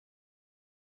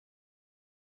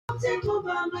Take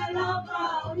over my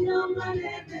lover, you're my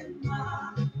living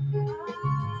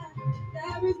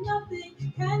there is nothing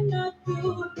you cannot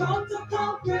do,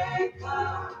 protocol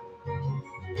breaker.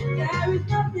 There is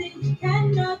nothing you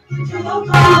cannot do,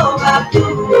 Jehovah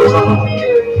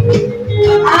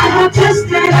I have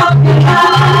tasted of your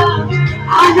love,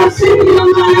 I have seen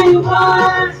your mighty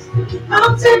words.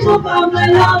 Mountain over my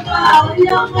lover,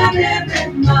 you're my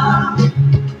living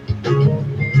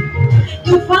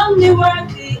you found me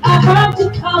worthy, I heard you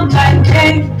call my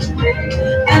name,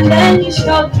 and then you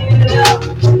showed me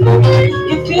love.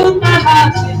 You filled my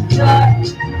heart with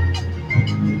joy.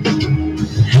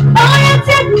 Oh, you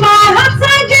take my heart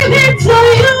and give it to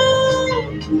you.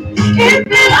 It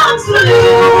belongs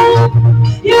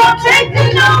to you. You are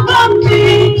taking over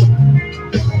me.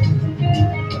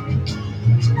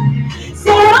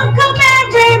 So welcome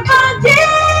everybody.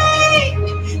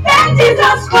 Thank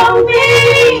Jesus for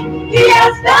me. He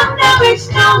has done that which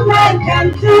no man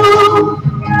can do.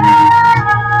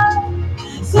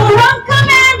 So welcome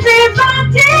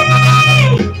everybody.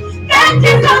 Thank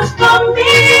Jesus for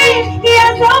me. He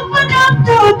has opened up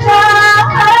the door.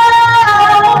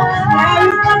 There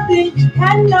is nothing you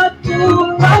cannot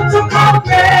do. Protocol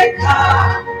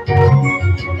breaker.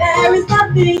 There is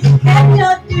nothing you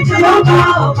cannot do.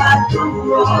 Jehovah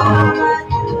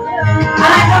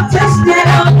I have tasted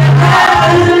of the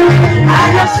Lord. I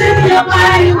have seen your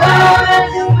mighty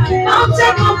word.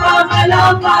 Mountain over my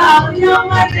lover, you're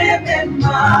my living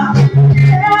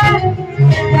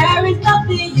there is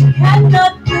nothing you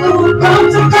cannot do.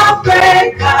 Protocol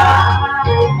breaker.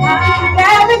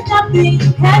 There is nothing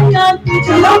you cannot do.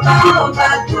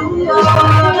 Jehovah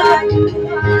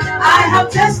I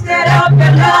have tasted of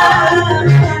your love.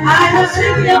 I have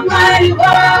seen your mighty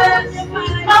words.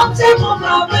 Mountain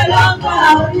over my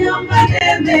lover, you're my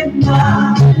living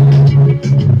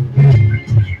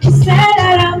You said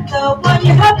that I'm the one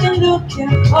you have been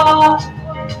looking for,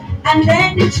 and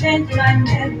then you changed my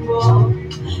name for.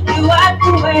 You wiped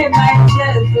away my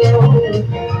tears,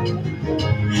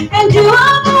 and you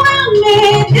overwhelmed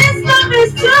me. This love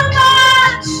is too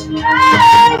much.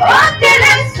 What did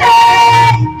I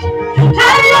say?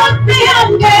 I love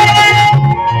beyond me.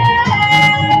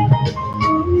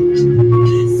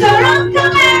 Surround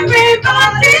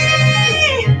everybody.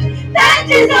 Thank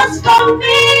Jesus for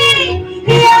me.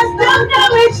 He has done that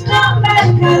which no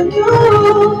man can do.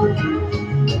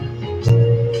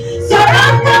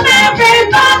 Surround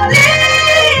everybody.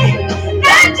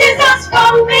 Thank Jesus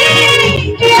for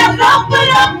me. He has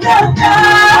opened up the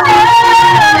door.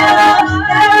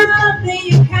 There is nothing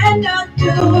you cannot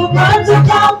do.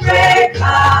 Protocol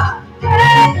breaker.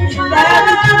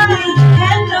 There is nothing you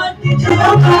cannot do.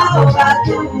 Jehovah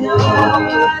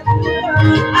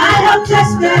I have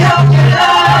tasted of your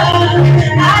love.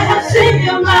 I have seen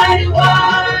your mighty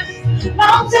words.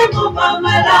 Mountain over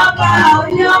my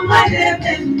lover, you're my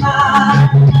living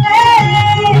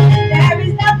Hey, there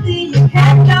is nothing you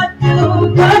cannot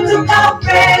do. Protocol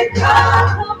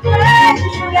breaker.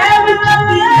 There is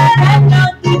nothing you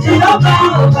cannot do. Jehovah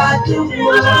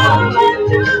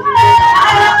I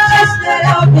have tasted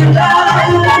of your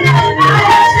love. I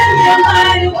have seen your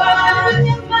mighty words.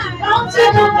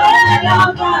 Mountain over my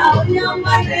lover, you're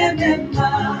my living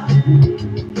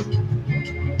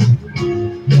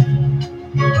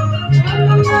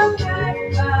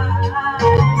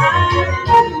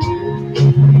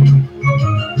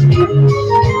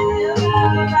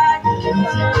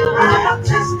I have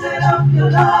tasted of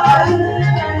your love.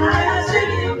 I have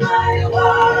seen your mighty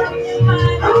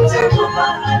words. Mountain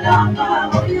over my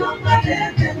lover, you're my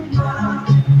living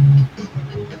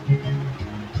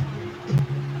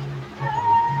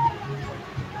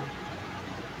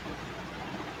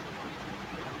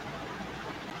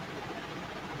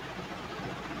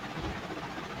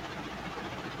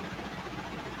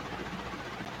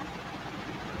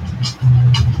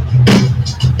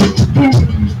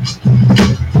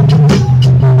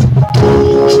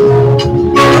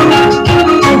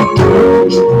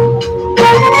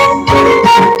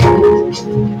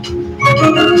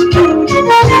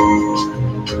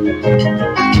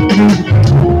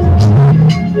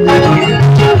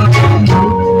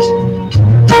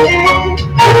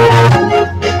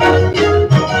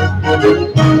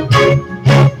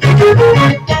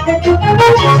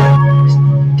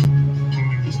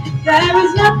There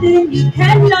is nothing you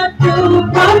cannot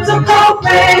do. Protocol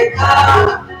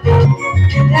breaker.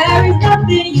 There is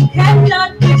nothing you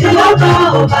cannot do.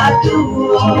 Jehovah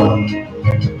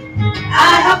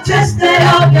I have tasted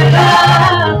of your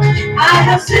love. I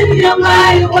have seen your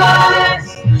mighty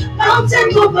words.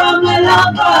 Mountain over my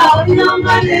lover, you're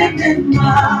my living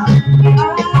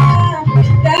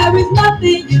There is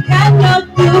nothing you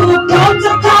cannot do,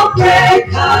 protocol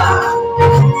breaker.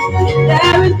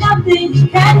 There is nothing you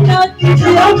cannot do,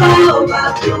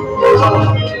 Jehovah.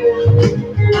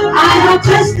 I have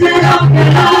tasted of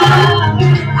your love.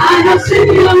 I have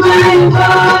seen your mighty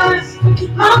works.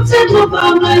 Mountain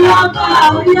over my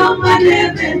lover, you're my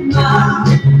living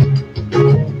man.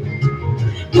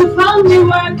 You found me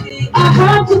worthy, I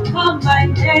heard you call my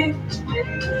name,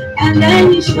 and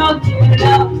then you showed me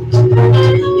love.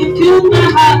 You filled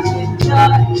my heart with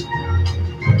joy.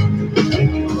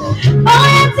 Oh,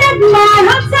 you take my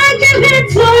heart, I give it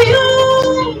to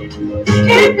you.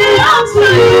 It belongs to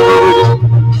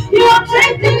you. You are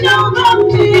taking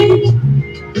over me.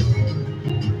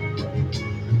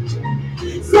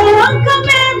 So welcome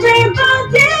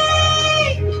everybody.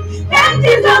 Thank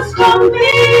Jesus for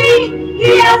me.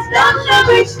 He has done the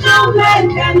which no man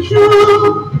can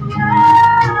do.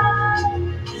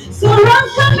 So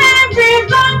welcome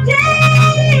everybody.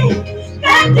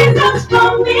 Thank Jesus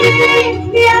for me.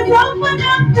 He has opened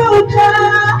up the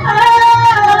door.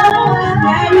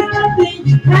 There is nothing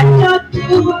you cannot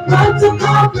do.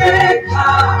 Protocol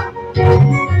breaker.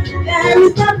 There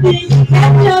is nothing you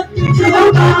cannot do.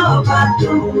 Jehovah,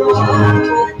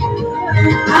 do.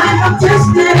 I have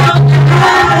tasted of the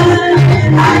blood.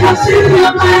 I have seen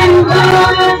your mighty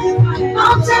works.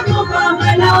 Mountain over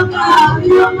my lover,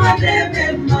 you're my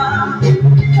living man.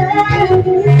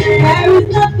 There is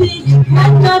nothing you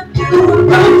cannot do.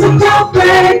 Protocol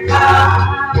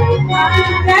breaker.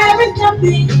 There is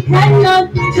nothing you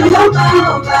cannot do.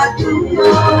 Jehovah, do.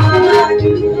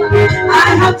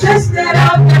 I have tasted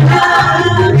of the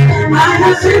blood. I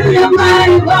have seen your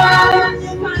mighty works.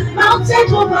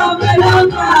 Mountain over my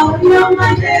lover, you're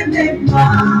my living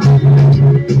man.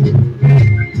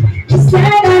 You said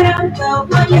that I'm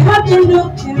the one you have been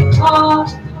looking for,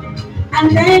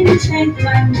 and then you changed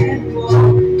my name.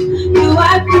 You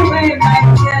wiped away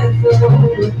my tears,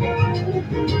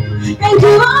 and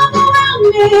you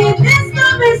overwhelmed me. This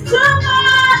love is too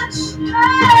much.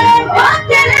 Hey, what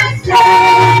can I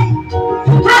say?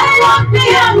 I love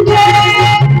beyond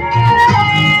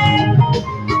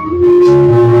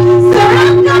so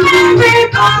welcome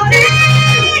everybody.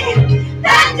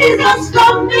 Thank Jesus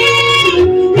for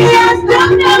me. He has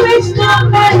done the which no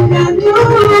man can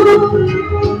do.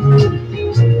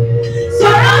 So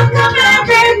welcome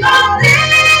everybody.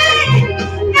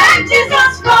 Thank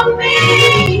Jesus for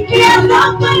me. He has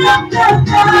opened up the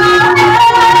door.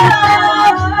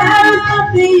 There is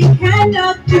nothing you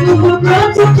cannot do.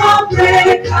 Protocol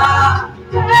breaker.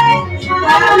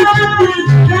 There is nothing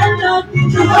you cannot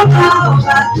do.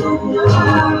 Jehovah, do.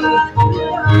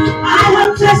 I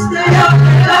have tasted of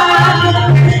the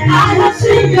love. I have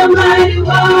seen your mighty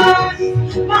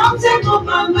works. Mountain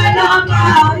over my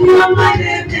lover, you're my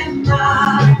living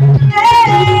man.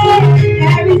 Hey,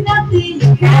 there is nothing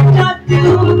you cannot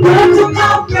do.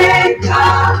 Protocol breaker.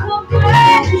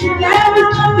 There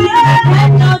is nothing you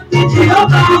cannot do.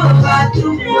 Jehovah,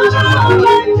 do.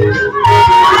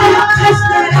 I have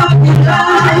tasted of your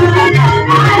love.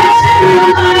 I have seen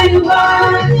your mighty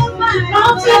works.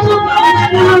 Mountain over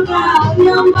my lover,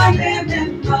 you're my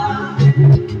living man.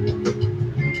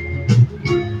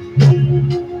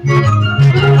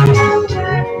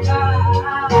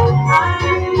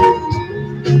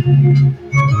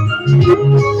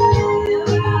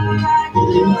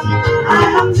 I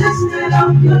have tasted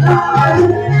of your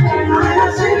love. I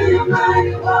have seen your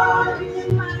mighty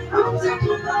works. I'm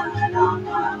taking my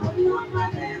love, you're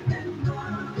my living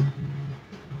man.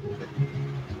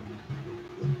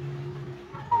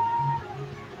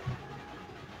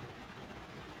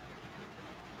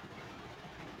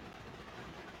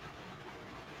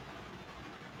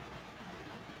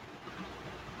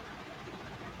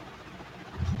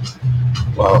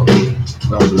 Wow.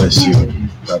 God bless you.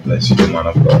 God bless you, man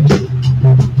of God.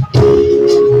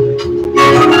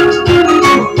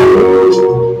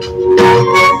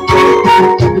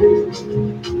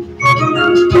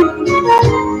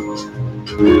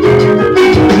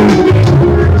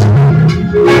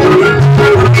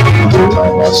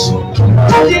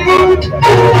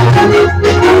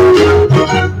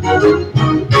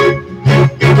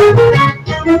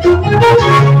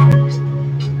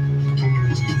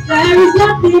 There is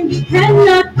nothing you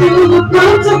cannot do.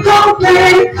 Protocol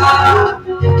breaker.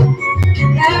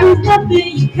 There is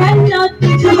nothing you cannot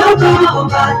do.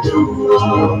 Jehovah,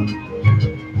 do.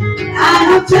 I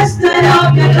have tasted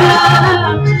of your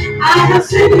love. I have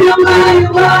seen your mighty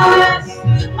works.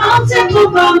 Mountain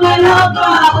over my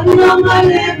lover, you're my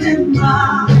living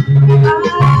man.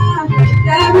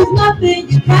 There is nothing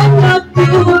you cannot do.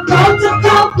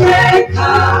 Protocol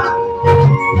breaker.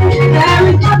 There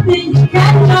is nothing you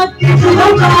cannot do.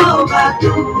 I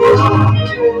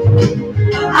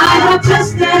have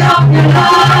tasted of your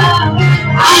love.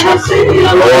 I have seen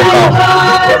your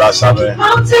love.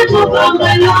 Mountain over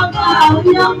my love.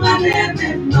 You're my name.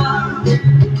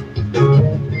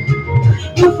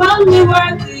 You found me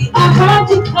worthy. I heard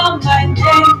you call my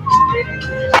name,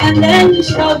 and then you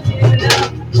showed me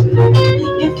love.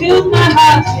 You filled my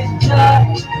heart with joy.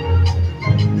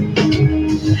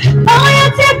 Oh, you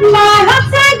take my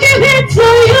heart and give it to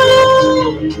you.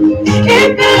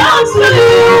 It belongs to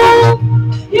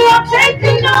you. You have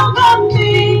taken over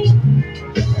me.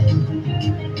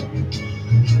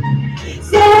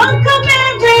 So welcome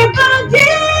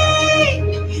everybody.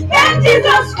 Thank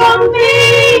Jesus for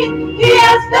me. He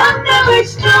has done that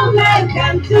which no man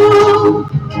can do.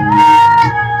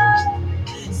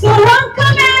 So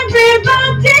welcome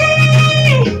everybody.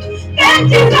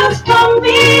 Thank Jesus for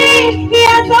me. He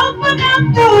has opened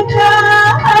up the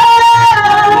door.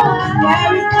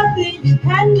 There is nothing you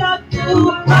cannot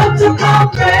do but to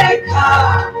come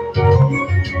breaker.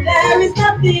 There is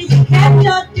nothing you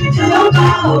cannot do to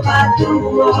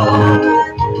overdo.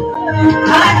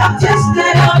 I have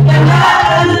tasted of your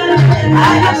love.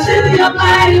 I have seen your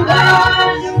mighty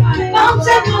word.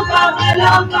 Mountain over my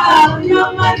love,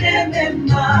 you're my name.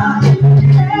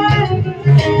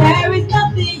 There is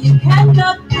nothing you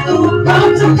cannot do.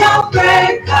 Come to come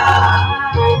breaker.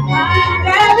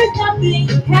 There is nothing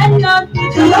you cannot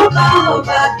do to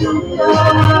overdo.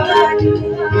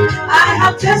 I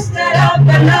have tasted of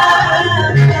your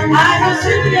love. I have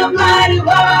seen your mighty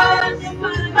word.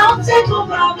 Mountain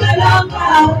over my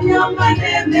love, you're my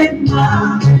name.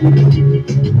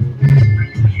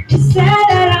 You said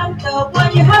that I'm the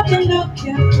one you have been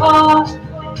looking for,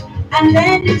 and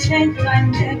then you changed my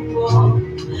name.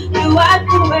 You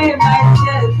wiped away my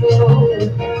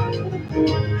tears,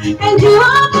 and you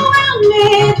overwhelmed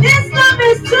me. This love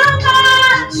is too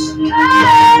much.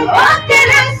 Hey, what can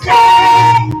I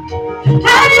say?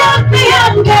 I love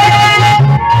beyond that.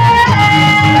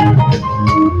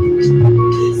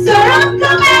 So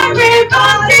welcome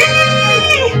everybody.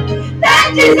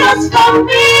 Thank Jesus for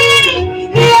me.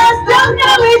 He has done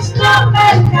that which no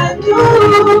man can do.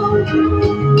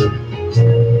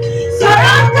 So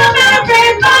welcome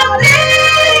everybody.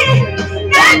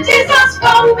 Thank Jesus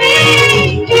for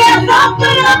me. He has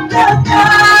opened up the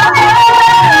door.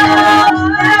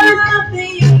 There is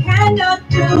nothing you cannot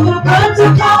do but to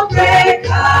come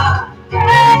breaker.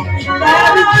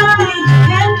 There is nothing you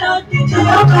cannot do to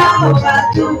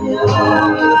overdo.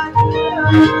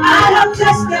 I have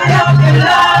tasted of your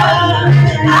love.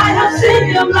 I have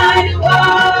seen your mighty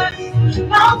word.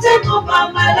 Mountain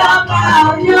over my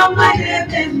love, you're my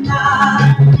name.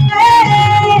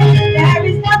 Hey, there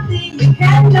is nothing you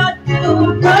cannot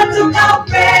do but to come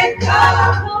breaker.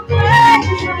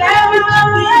 There is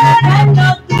nothing you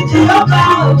cannot do to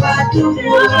overdo.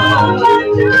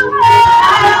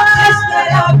 I have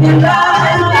tasted of your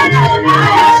love. I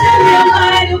have seen your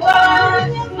mighty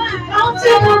word.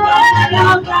 Mountain over my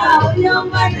love, you're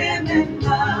my name.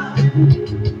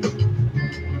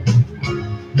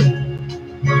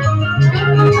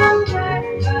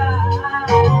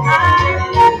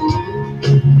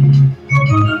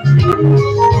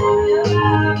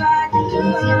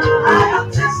 I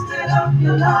have tasted of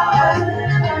your love.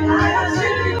 I have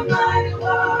seen your mighty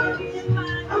word.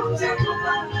 Mountain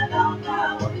over my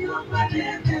love, you're my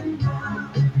name.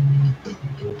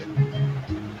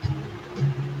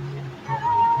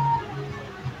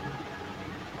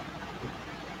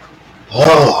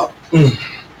 Oh,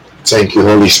 thank you,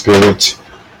 Holy Spirit.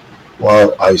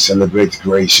 Well, I celebrate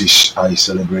graces. I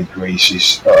celebrate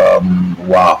graces.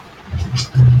 Wow,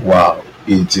 wow.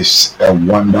 It is a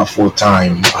wonderful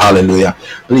time. Hallelujah.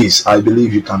 Please, I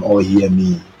believe you can all hear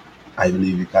me. I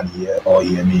believe you can hear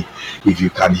me. If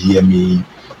you can hear me,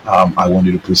 I want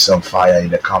you to put some fire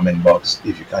in the comment box.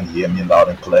 If you can hear me loud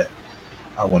and clear,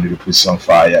 I want you to put some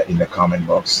fire in the comment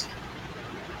box.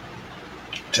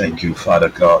 Thank you, Father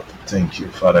God. Thank you,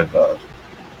 Father God.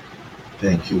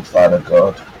 Thank you, Father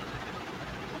God.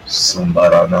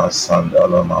 Sambarana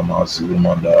Sandala Mama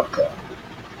Zulumandaka.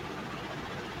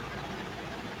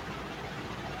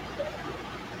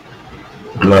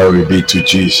 Glory be to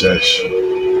Jesus.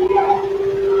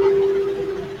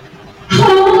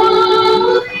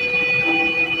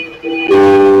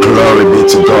 Glory be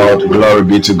to God. Glory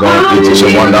be to God. It is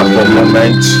a wonderful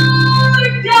moment.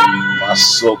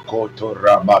 Masokoto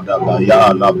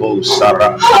Rabadabaya Labo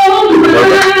Sara.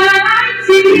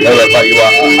 Wherever you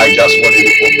are, I just want you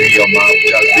to open your mouth.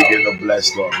 Just begin to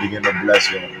bless God. Begin to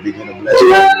bless God. Begin to bless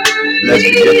God. Let's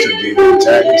begin to give him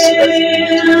thanks. Let's begin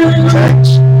to give him thanks.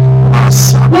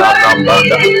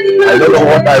 I I don't know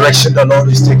what direction the Lord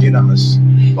is taking us,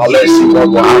 but let's see what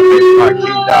will happen.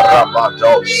 Makinda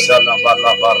rabado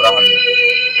salabalabaranda.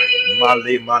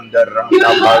 Mali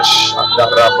mandaranda bashanda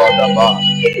rabadaba.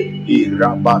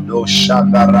 Irabado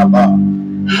shandaraba.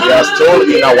 We are still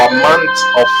in our month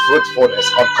of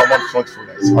fruitfulness, uncommon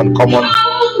fruitfulness, uncommon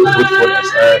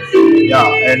fruitfulness.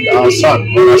 And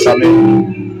son, Brother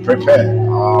Sami, prepare.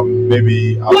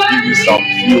 Maybe I'll give you some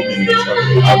few minutes.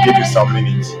 Okay? I'll give you some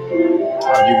minutes.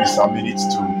 I'll give you some minutes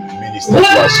to minister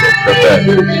to us. So prepare.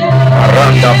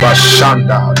 Aranda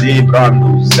bashanda,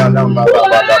 librando, zalamba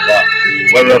babadaba.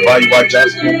 Wherever you are,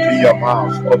 just open your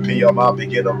mouth. Open your mouth.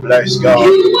 Begin to bless God.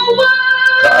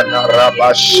 Kana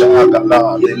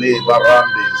rabashagala, dele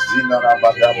barande, zina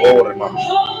rabadaborma.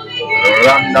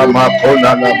 Randa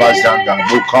makona nabazanga,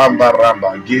 bukamba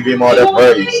ramba. Give him all the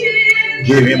praise.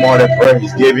 Give him all the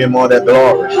praise. Give him all the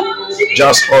glory.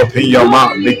 Just open your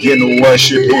mouth. Begin to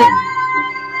worship him.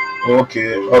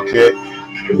 Okay.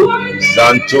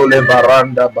 Zantole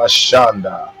baranda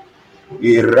bashanda.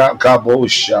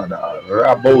 Irakaboshana.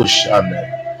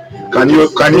 Raboshana. Can you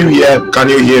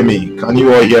hear me? Can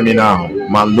you all hear me now?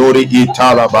 Malori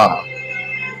Italaba.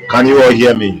 Can you all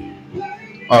hear me?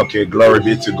 Okay, glory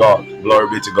be to God. Glory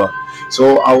be to God.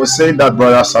 So I was saying that,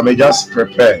 Brother Same, just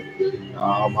prepare.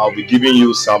 I'll be giving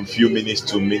you some few minutes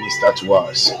to minister to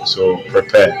us. So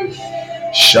prepare.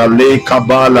 Shale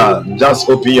Kabbalah. Just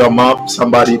open your mouth.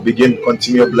 Somebody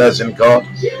continue blessing God.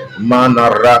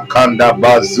 Manarakanda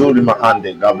Bazuri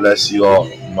Mahande. God bless you all.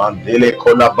 Mandele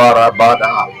Kolabara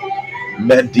Bada.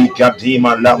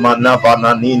 Medicadima lamana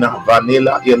vananina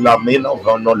vanilla ilamino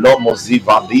vanolomo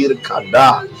zivadir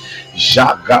kada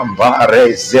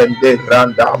jagambare zende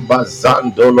randamba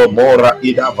zandolo mora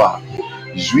idava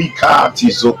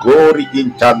juikati zogori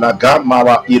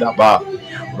intanagama idaba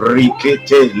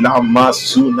rikete lama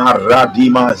suna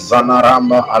radima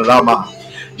zanaramba alama.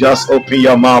 Just open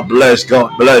your mouth. Bless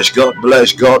God, bless God,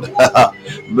 bless God.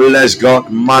 Bless God.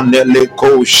 Manele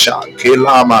kosha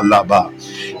kelama laba.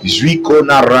 Zwiko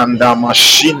na randa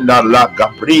mashinda la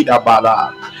gabrida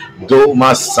bala.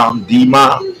 Doma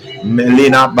sandima.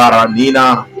 Melina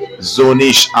baranina.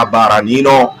 Zonish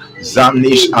abaranino.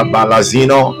 Zanish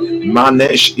abalazino.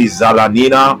 Manesh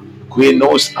izalanina.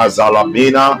 Quinos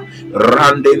azalabina.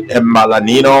 Randin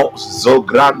emalanino.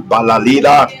 Zogran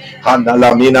balalida.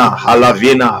 Hanalamina,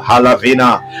 halavina.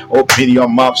 Open your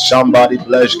mouth, somebody.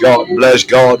 Bless God, bless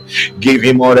God. Give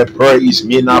him all the praise.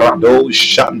 Minarado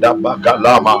shanda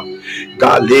bagalama.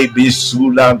 Galebi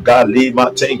sula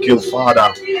galima. Thank you,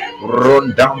 Father.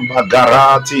 Rondamba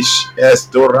garatish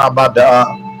estorabada.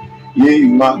 Ye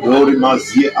magori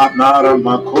mazi anara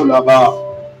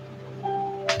makolaba.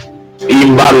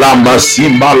 Imbalamba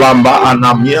simbalamba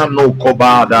anamiano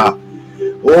kobada.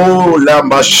 Oh,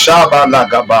 Lamba Shaba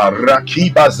Lagaba,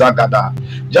 Rakiba Zagada.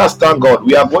 Just thank God.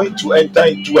 We are going to enter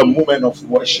into a moment of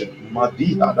worship.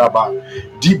 Madi Adaba.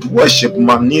 Deep worship.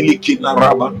 Manili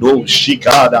Kinaraba Do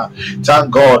Shikada.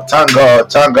 Thank God, thank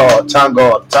God, thank God, thank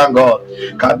God, thank God.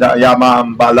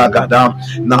 Kadayama Balagada.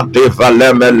 Nadeva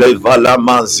Lemele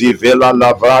Valama Zivela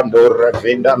Lavando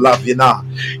Revinda Lavina.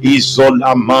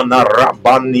 Isola Mana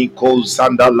Rabani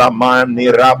Kozanda Lamani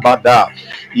Rabada.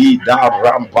 Ida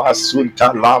ramba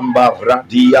sunta lamba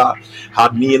radia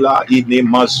hanila ine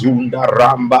mazunda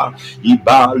ramba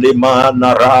ibale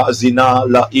mana razina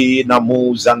la ina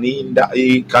muzaninda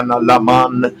ikana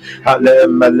laman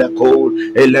alemeleko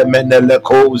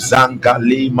elemeneleko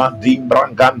zangalima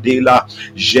dimbrangandila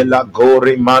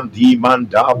jelagori mandi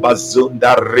manda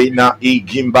bazunda rina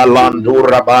igimbalando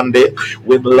rabande.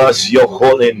 We bless your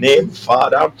holy name,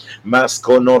 Father.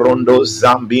 Maskonorondo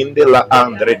zambinde la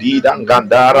andredida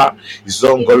ngandara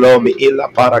zongolomi ila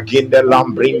paraginde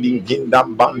lambrindi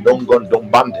gindam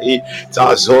bandongondombande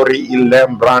tazori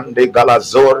ilembrande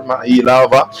galazorma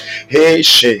ilava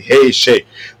heshe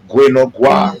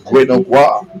gwenogwa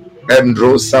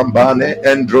endro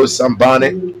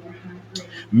sambane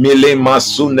Mile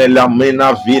masune la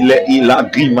mena vile ila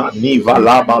grima niva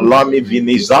laba lami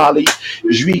vinizali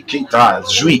juikita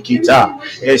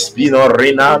espino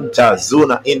renanta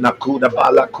zuna inakuda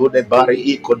bala kude bari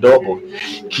ikodobo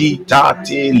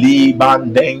kitate li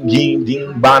bandengin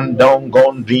ding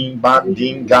bandongon ding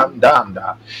banding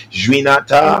gandanda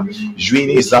juinata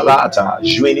juini zalata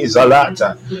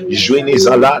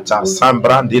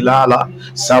sambrandilala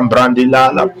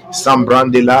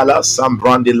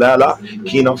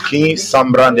King of Kings,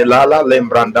 Sambrandelala,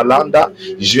 Lembrandalanda,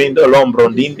 Jwindo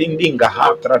Lombrondindinga,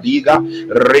 Hatradiga,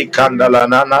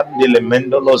 Ricandalanana,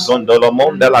 Dilemendolo,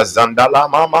 Zondolomonda, la Zandala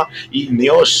Mama,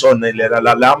 Inioso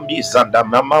Nelala Lambi,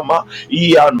 Zandamama,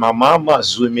 Ian Mama,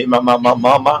 Zumi Mama,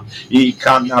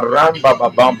 Ikanaramba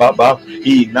Baba,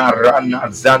 Inarana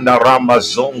Zandaramba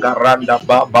Zonga Randa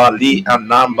Baba Li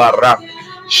Anambara.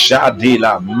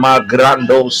 Shadila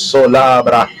Magrando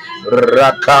Solabra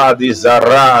Rakadi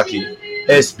Zaraki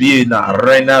Espina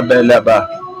Rena Beleba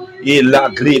Ila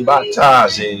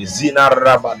Gribataze Zina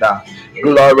Rabada.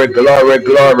 Glory, glory,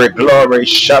 glory, glory.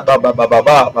 Shabba ba ba ba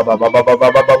ba ba ba ba ba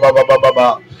ba ba ba ba ba ba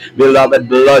ba. Beloved,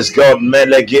 bless God.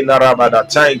 Melegina Rabada.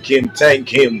 Thank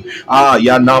him. Ah,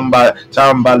 ya namba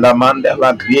tamba la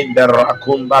mandela grinda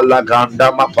rakumba la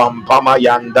ganda mapampama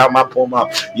yanda mapuma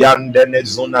yande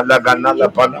nezuna la gana la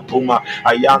panapuma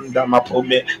ayanda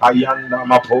mapume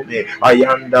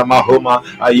ayanda mahuma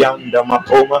ayanda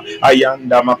mapuma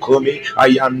ayanda makumi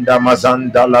ayanda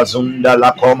mazanda la zunda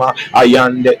la koma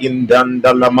ayande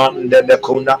indanda la mande de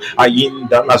kuna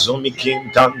ayinda la zumi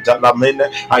kintanta la mene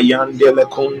ayande le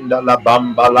kunda la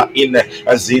bamba la ine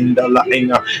azinda la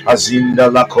inga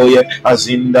azinda la koye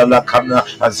azinda la kana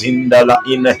azinda la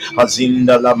ine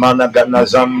azinda la mana gana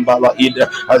zamba la ide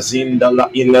azinda la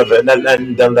ine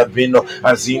venelenda la vino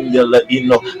azinda la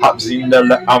ino azinda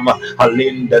la ama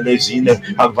alinda le zine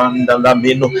avanda la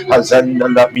mino azanda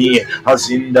la mi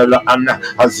azinda la ana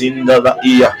azinda la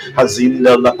iya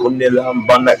azinda la kunela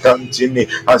mbana kantini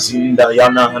azinda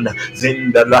yanana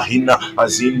zinda la hina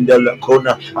azinda la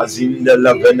kona azinda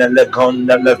la venele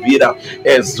konda la vida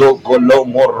ezokolo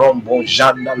morombo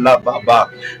janda la baba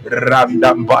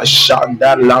randa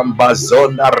bashanda lamba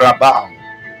zona raba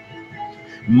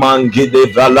mangide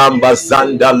valamba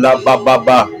zanda la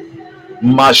baba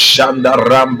Mashanda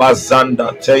Ramba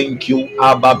Zanda. Thank you,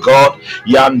 Abba God.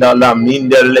 Yanda la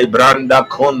minde lebranda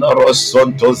konoro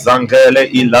sonto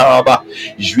zangele ilaba.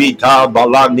 Juita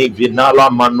balani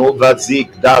vinala manuva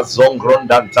zik da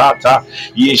zongronda tata.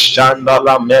 Yishanda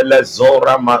la mele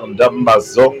zora mandamba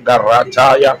zonga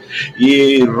rataya.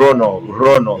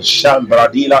 Rono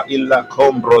shambradila illa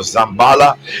combro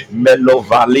zambala.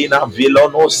 Melovalina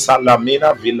vilono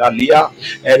salamina vilalia.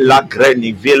 Ella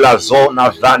greni villa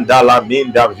zona vandala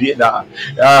minda vida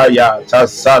aya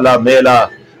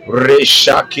tasalamela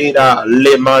reshakina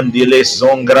lemandile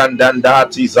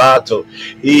zongrandandati zato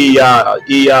iya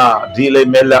dile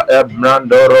mela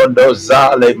ebrandorondo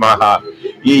zale maha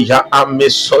iya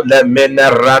amisole mena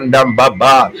random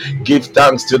baba. Give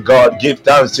thanks to God, give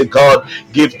thanks to God,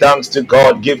 give thanks to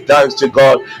God, give thanks to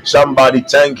God. Somebody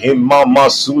thank him. Mama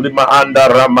surima anda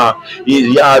rama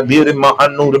iya birima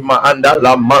anurima anda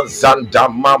la mazanda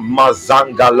mama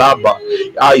zangalaba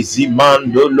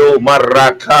aizimandolo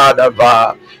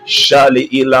marakadava shali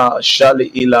ila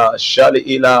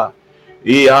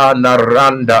Ia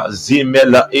naranda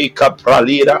zimela ika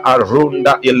pralira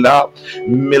arunda ila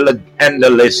mila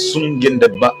endele sunginde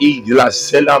ba igla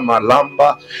sela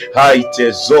malamba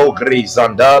haite zogri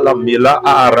zandala mila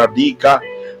aradika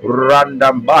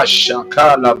randambasha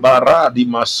kala baradi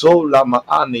masola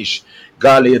maanish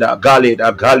galida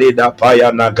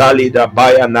bayana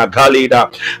galida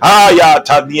aya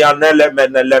tania nele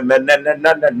menele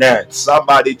menene.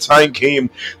 Somebody thank him.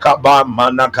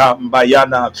 Kabamana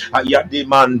kambayana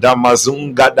ayadimanda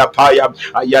mazunga da paya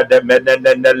ayade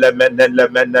menele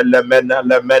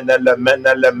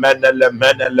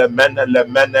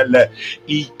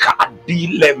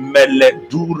ikadile mele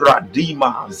dura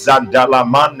dima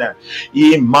zandalamane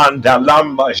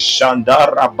imandalamba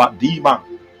shandara badima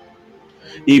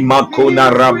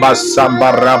imakuna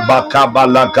rabasamba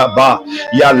rabakabalagaba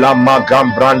yalama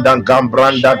gambranda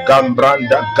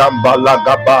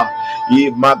gambalagaba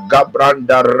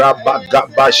imagabranda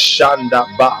rabagaba shanda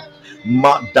ba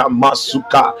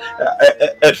Madamasuka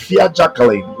Efia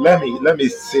Jacqueline. Let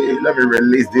me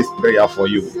release this prayer for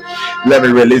you. Let me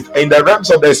release in the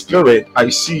realms of the spirit. I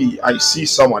see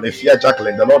someone. Efia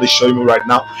Jacqueline, the Lord is showing me right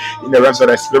now. In the realms of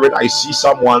the spirit, I see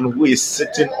someone who is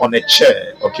sitting on a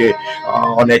chair. Okay,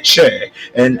 on a chair,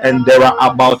 and there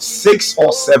are about 6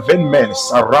 or 7 men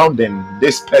surrounding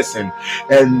this person,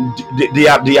 and they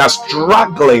are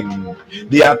struggling.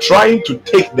 They are trying to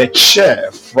take the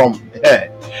chair from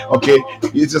her. Okay,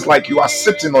 it's just like you are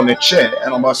sitting on a chair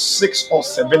and about 6 or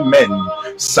 7 men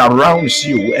surrounds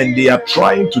you and they are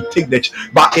trying to take the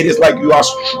but it is like you are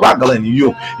struggling,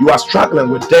 you are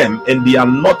struggling with them and they are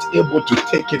not able to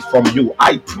take it from you.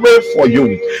 I pray for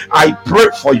you, I pray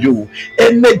for you.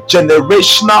 Any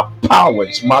generational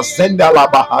powers, Mazenda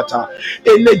Labahata,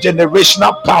 any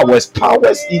generational powers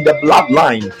in the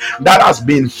bloodline that has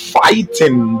been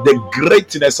fighting the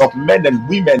greatness of men and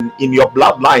women in your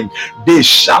bloodline, they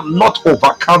shall not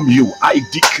overcome you. I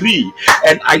decree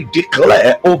and I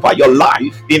declare over your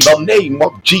life in the name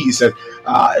of Jesus.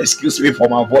 Excuse me for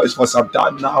my voice for some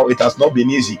time now. It has not been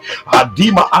easy.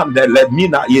 Adima and the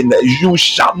Lemina, in you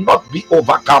shall not be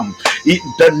overcome. In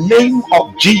the name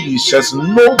of Jesus,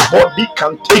 nobody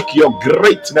can take your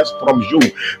greatness from you.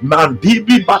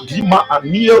 Mandibi badima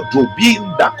anio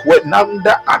dobinda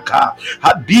kwenanda aka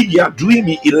hadiya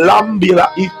dreamy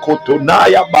ilambila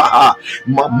ikotonaya baha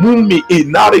mamumi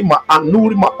inarima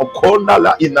anurima okona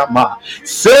la inama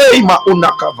seima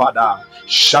unakavada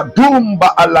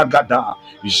shadumba alagada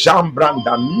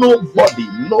jambranda.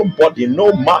 Nobody,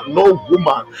 no man, no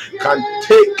woman can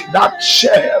take that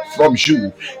chair from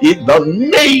you in the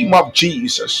name of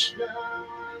Jesus.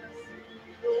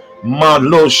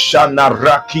 Maloshana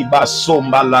rakiba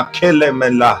somba la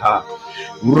kelemelaha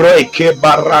reke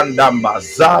barandamba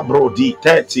zabro di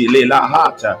teti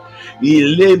lelahata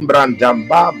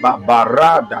ilembrandamba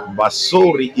barada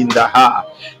basori indaha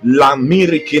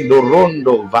lamiri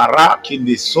kindorondo varaki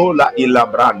di sola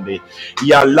ilabrande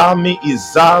yalami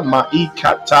izama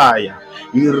ikataya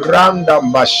iranda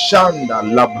bashanda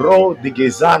labro di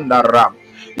gezanda ram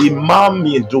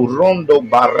Imami Durondo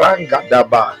Baranga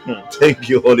Daba. Thank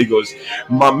you, Holy Ghost.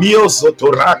 Mamio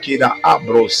Sotoraki da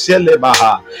Abro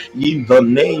Selebaha. In the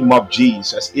name of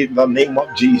Jesus. In the name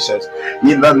of Jesus.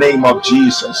 In the name of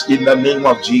Jesus. In the name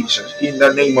of Jesus. In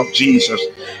the name of Jesus.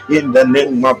 In the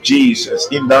name of Jesus.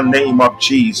 In the name of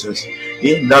Jesus.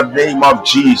 In the name of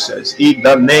Jesus. In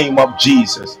the name of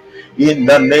Jesus. In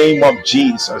the name of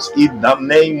Jesus. In the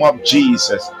name of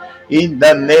Jesus. In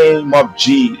the name of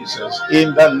Jesus.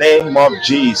 In the name of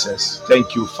Jesus.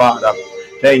 Thank you, Father.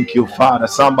 Thank you, Father.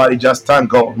 Somebody just thank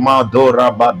God.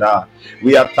 Madora Bada.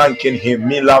 We are thanking Him.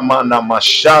 Milamana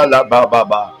Mashala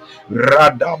Bababa.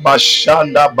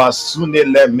 Radabashanda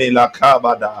Basunele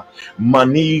Melakabada.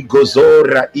 Mani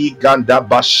Gozora Iganda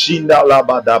Bashinda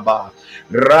Labadaba.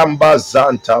 Ramba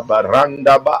Zanta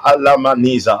Baranda Ba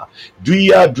Alamaniza.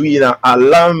 Duina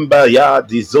Alamba Ya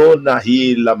Dizona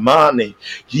Hilamane.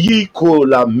 Yiko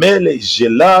la mele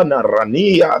jelana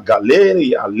rania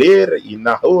galeri alere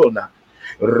inahona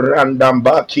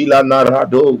randambaki la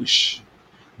naradosh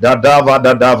dadava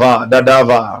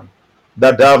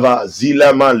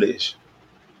zila malish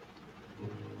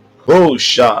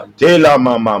hosha tela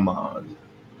mama.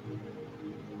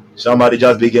 Somebody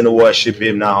just begin to worship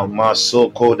Him now.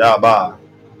 Masoko daba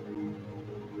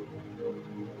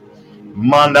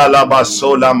mandala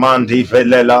basola mandi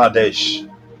veleladesh.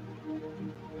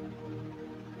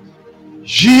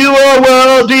 You are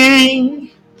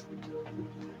worthy.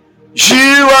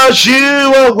 You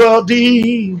are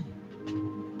worthy.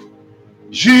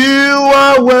 You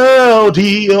are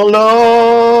worthy, oh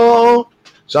Lord.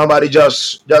 Somebody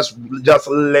just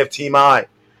lift Him high.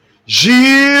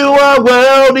 You are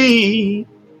worthy.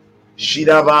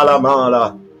 Shidavala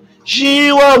mala.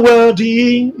 You are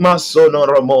worthy, Masono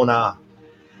Ramona.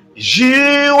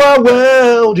 You are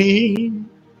worthy,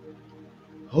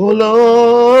 oh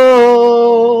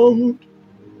Lord.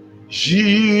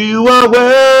 You are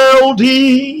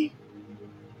worthy.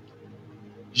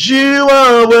 You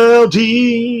are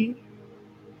worthy.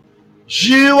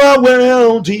 You are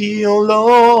worthy, O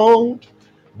Lord.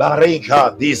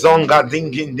 Barika dizonga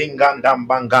dingin dingandam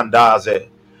bangandaze.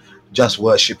 Just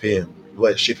worship Him.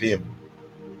 Worship Him.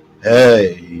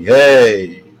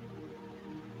 Hey.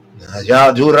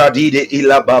 Yadura dide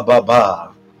ila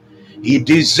bababa. He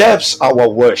deserves our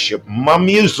worship.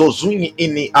 Mamizo zuni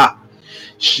ini a.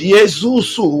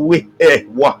 Shiezusu we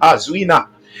wahazwina.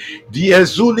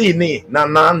 Diezulini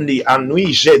nanandi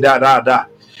anuije darada.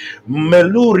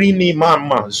 Melurini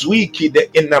mama zwiki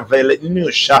de inavele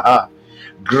nushaha.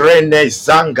 Grene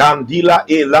zangandila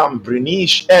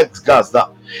elambrinish exgazda.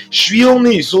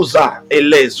 Shvioni zoza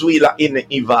elezuila in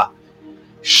iva.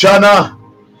 Shana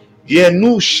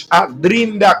yenush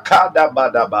adrinda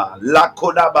kadabadaba.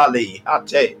 Lakodabale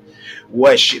ate.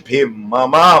 Worship Him,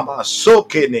 mama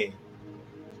sokene.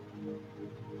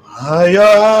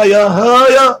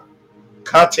 Haya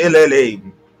katelele.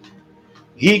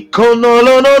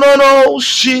 Ikonolonono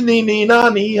shinini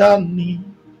nani ani.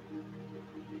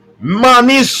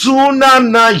 Manisuna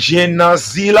na jena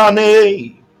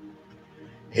zilane.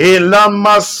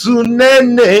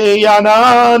 Elamasunene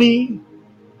yanani.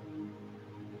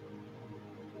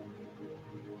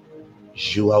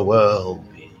 You are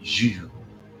worthy. You,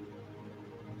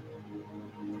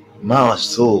 my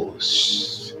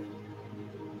souls.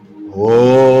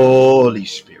 Holy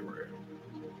Spirit.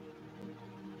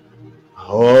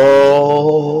 Holy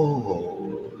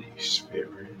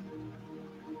Spirit.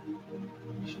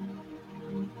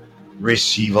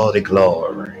 Receive all the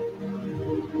glory.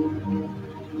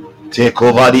 Take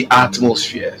over the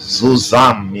atmosphere.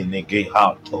 Zuzam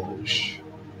minegehatosh.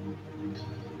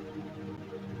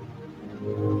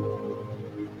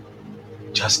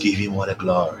 Just give him all the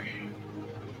glory.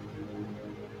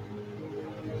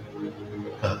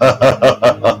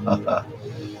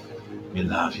 We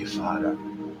love you, Father.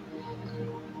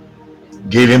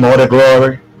 Give him all the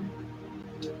glory.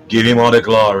 Give him all the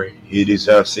glory. He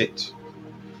deserves it.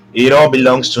 It all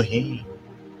belongs to him.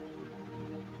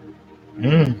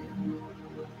 Mm.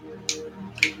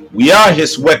 We are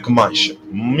his workmanship.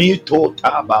 Mito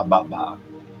tabababa.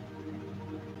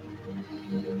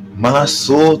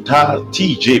 Masota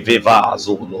TJ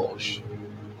Vivazolosh.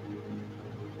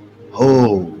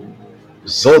 Oh,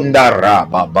 Zondara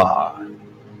Baba.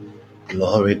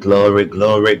 Glory, glory,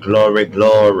 glory, glory,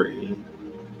 glory.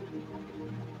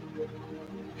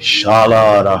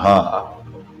 Shalaraha.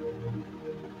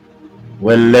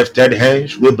 With lifted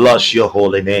hands, we bless your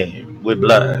holy name. We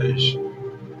bless.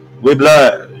 We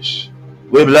bless.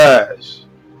 We bless.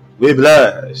 We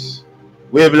bless.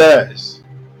 We bless.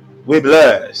 We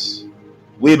bless.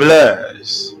 We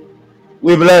bless.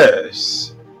 We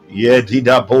bless.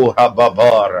 Yedida boha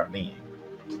babarani.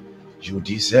 You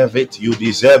deserve it. You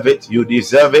deserve it. You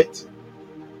deserve it.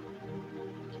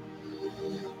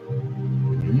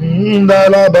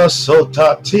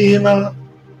 Ndalabasotatina.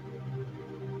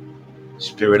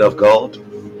 Spirit of God.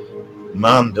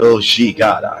 Mando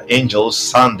Shigada. Angels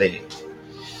Sunday.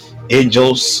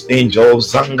 Angels.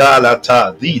 Angels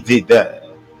Zangalata. Didida.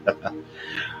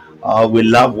 We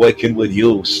love working with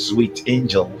you, sweet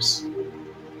angels.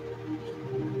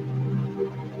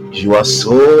 You are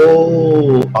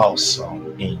so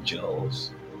awesome,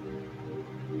 angels.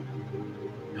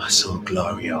 You are so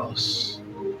glorious.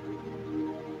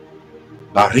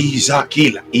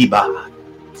 Barizakil Ibat.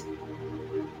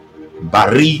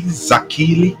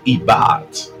 Barizakil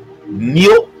Ibat.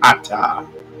 Neo Ata.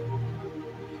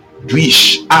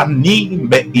 Dwish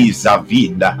Animbe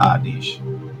Izavinda Hadish.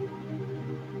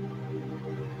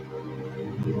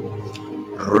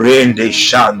 Rende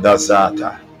Shanda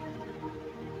Zata.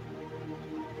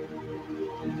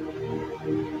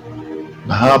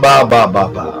 Baba Baba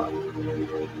Baba.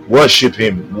 Worship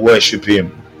him, worship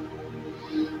him.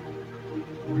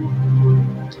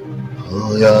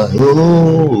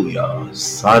 Oh yeah,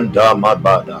 Sanda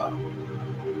Mabada.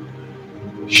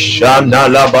 Shana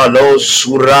Labalo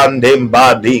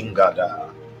Surandemba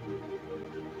Dingada.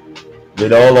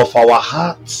 With all of our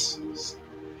hearts,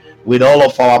 with all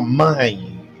of our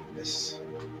minds,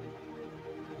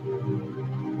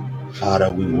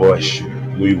 Father, we worship,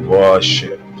 we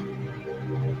worship.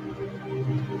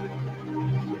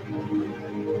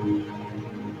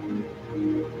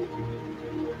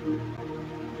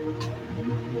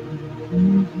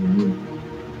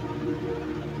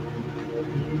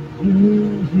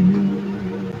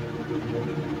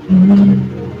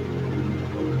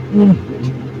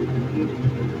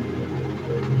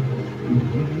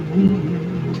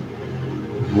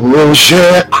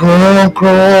 Roger Cron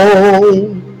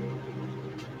Cron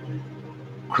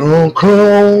Cron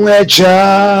Cron Eja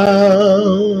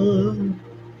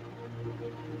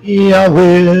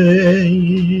Yahweh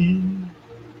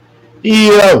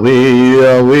Yahweh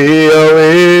Yahweh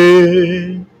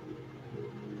Yahweh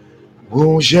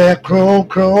Roger Cron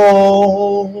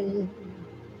Cron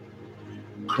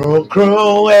Cron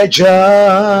Cron Eja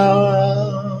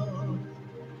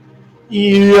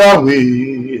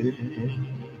Yahweh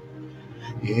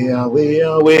Yahweh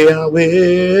Yahweh Yahweh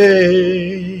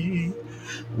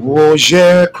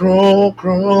Roger Cron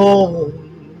Cron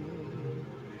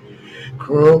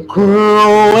Cron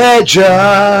Cron Eja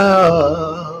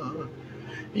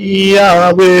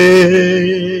Yahweh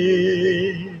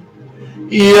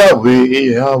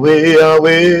Yahweh Yahweh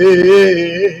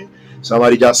Yahweh.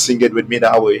 Somebody just sing it with me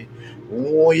that way.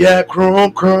 Oh yeah,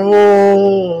 Cron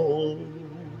Cron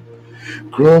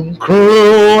Cron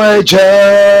Cron Eja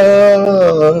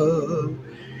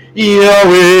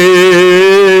Yahweh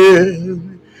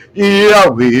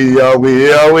Yahweh Yahweh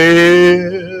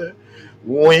Yahweh.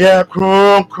 Oh yeah,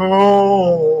 Cron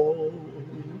Cron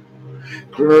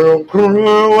Cron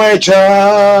Cron Eja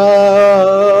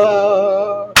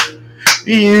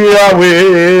Yahweh,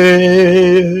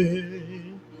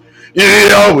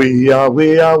 Yahweh,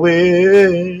 Yahweh,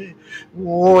 Yahweh.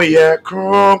 Oh yeah,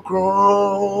 crum,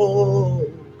 crum,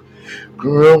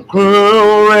 crum,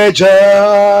 crum, Reja.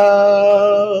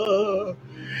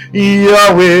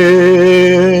 Yahweh,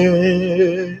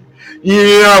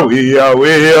 Yahweh,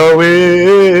 Yahweh,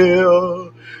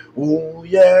 Yahweh. Oh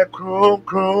yeah, crum,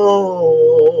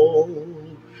 crum,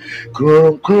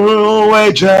 crum, crum,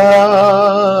 Reja.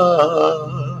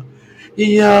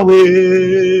 Yahweh,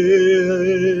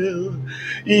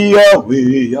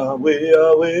 Yahweh, Yahweh,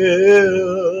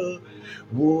 Yahweh.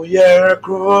 Oh yeah,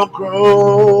 crum,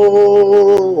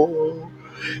 crum.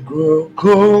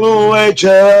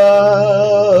 Kukueja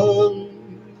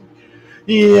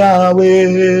Yahweh,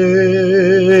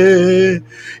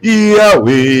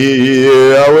 Yahweh,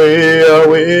 Yahweh,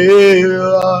 Yahweh.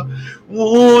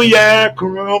 Oh yeah,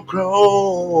 Kukueja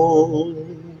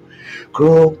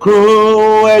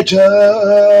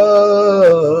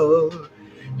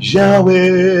Yahweh,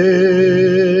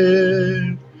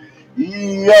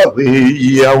 Yahweh,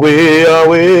 Yahweh,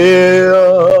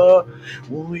 Yahweh.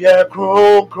 Oh yeah,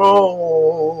 Kukueja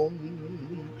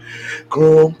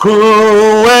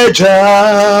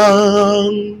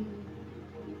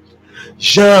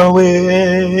Yahweh,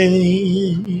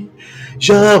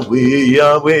 Yahweh,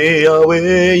 Yahweh,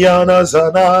 Yahweh,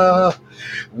 Yanazana.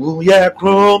 Oh yeah,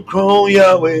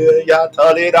 Yahweh,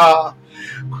 Yatalida.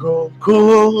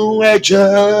 Kukueja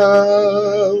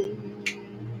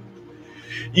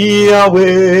Yahweh,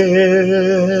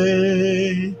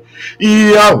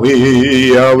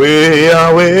 Yahweh, Yahweh,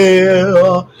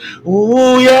 Yahweh.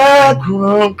 Oh yeah,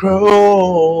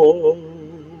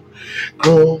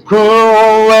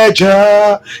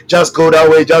 Eja. Just go that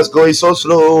way, just go. It's so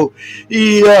slow.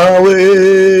 Yahweh,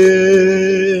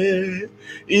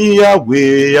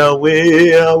 Yahweh, Yahweh,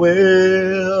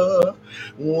 Yahweh.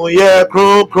 Oh yeah,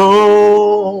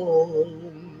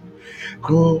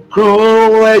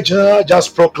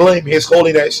 just proclaim His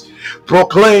holiness.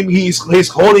 Proclaim His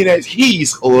holiness. He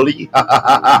is holy.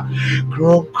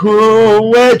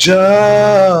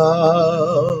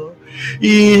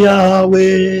 Yahweh,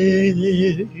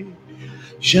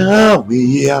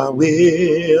 Yahweh,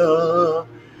 Yahweh.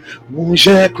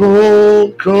 Muje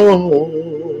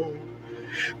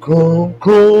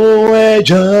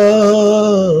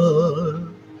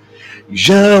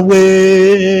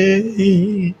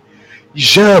Yahweh,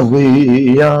 Yahweh,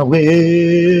 Yahweh,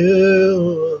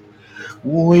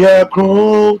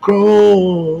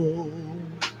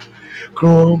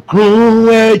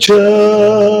 we are Eja,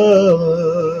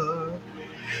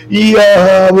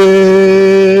 Yahweh,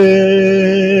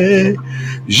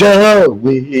 Yahweh,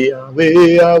 Yahweh,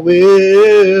 Yahweh,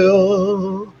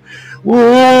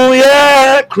 we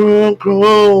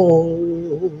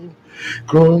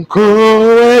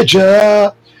are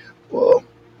Eja,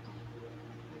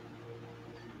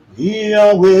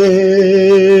 Yahweh.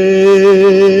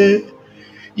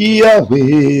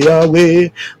 Yahweh, Yahweh.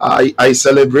 I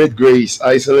celebrate grace.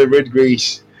 I celebrate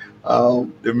grace.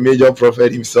 The major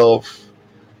prophet himself,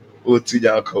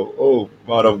 Otunyako. Oh,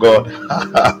 man of God.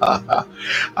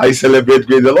 I celebrate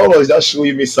grace. The Lord was just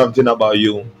showing me something about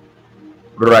you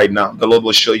right now. The Lord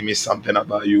was showing me something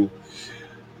about you.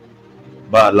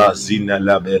 I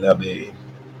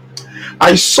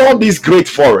saw this great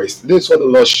forest. This is what the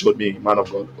Lord showed me, man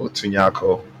of God.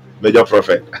 Otunyako, major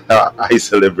prophet. I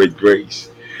celebrate grace.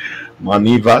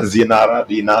 Maniva zinara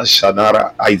dina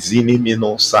shanara aizini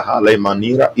mino sahale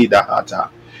manira idahata.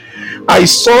 I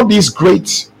saw this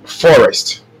great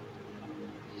forest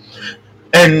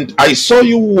and I saw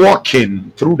you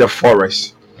walking through the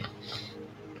forest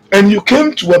and you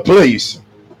came to a place.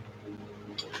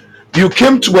 You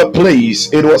came to a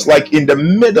place, it was like in the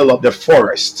middle of the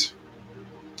forest.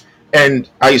 And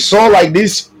I saw like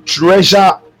this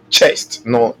treasure chest,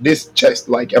 no, this chest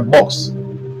like a box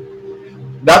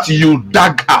that you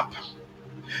dug up.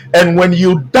 And when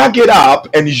you dug it up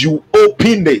and you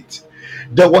opened it,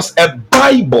 there was a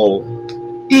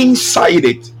Bible inside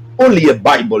it. Only a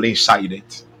Bible inside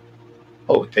it.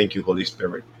 Oh, thank you, Holy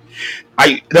Spirit.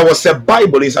 There was a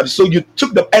Bible inside. So you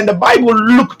took the Bible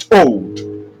looked old.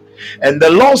 And the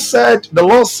Lord said,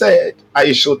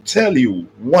 I should tell you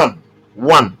one.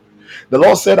 The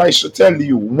Lord said, I should tell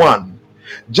you one.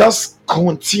 Just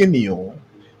continue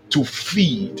to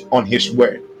feed on His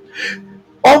word.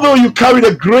 Although you carry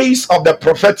the grace of the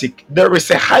prophetic, there is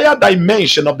a higher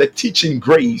dimension of the teaching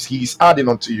grace He is adding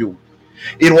unto you.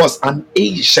 It was an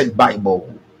ancient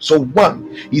Bible. So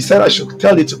one, He said I should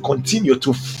tell you to continue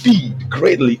to feed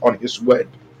greatly on His word.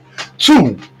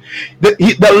 Two,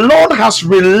 the Lord has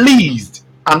released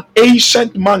an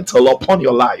ancient mantle upon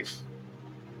your life.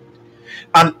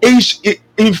 An age,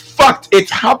 in fact, it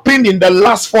happened in the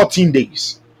last 14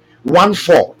 days. 1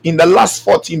 4 in the last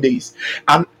 14 days,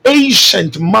 an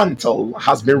ancient mantle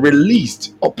has been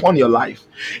released upon your life.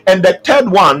 And the third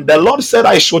one, the Lord said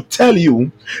I should tell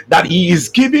you that He is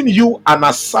giving you an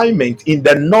assignment in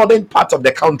the northern part of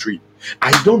the country.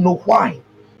 I don't know why,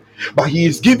 but He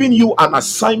is giving you an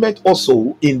assignment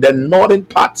also in the northern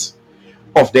part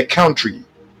of the country.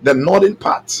 The northern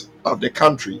part of the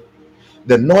country.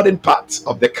 The northern part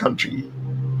of the country.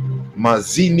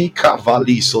 Mazini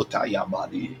Kavali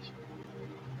Sotayamadi.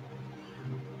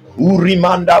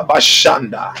 Urimanda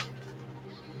Bashanda.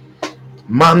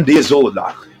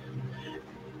 Mandezola.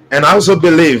 And I also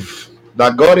believe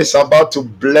that God is about to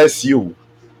bless you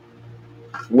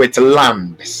with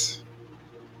lands,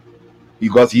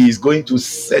 because He is going to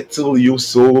settle you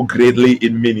so greatly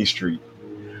in ministry.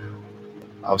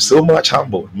 I'm so much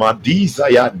humbled.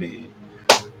 Madizayande.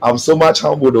 I'm so much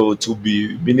humbled, oh, to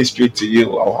be ministering to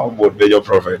you. I'm humbled, Major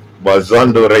Prophet.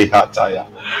 Bazando Rehataya.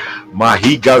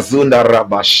 Mahigazunda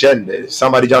Rabashende.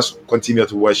 Somebody just continue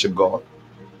to worship God.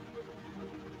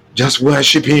 Just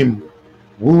worship Him.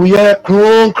 Uye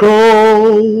kron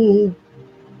kron.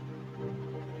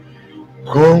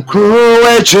 Kron kron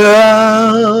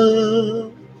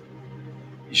wecha.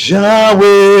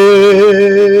 Yahweh.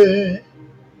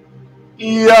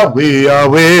 Yahweh,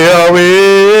 Yahweh,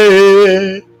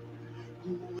 Yahweh.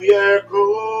 Uye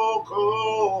kron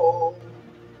kron.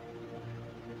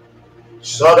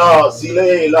 Shada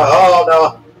zile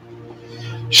lahana.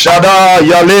 Shada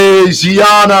yale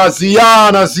ziana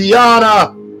ziana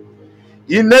ziana.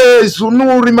 Ine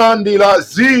sunuri mandila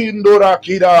zindora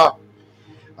kida.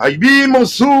 Aibimo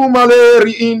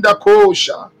sumaleri inda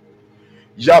kosha.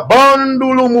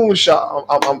 Yabandulumusha.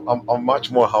 I'm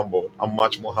much more humble. I'm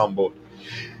much more humble.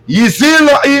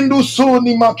 Yizila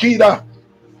indusuni makida.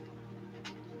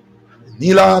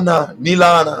 Nilana,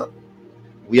 Nilana.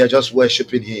 We are just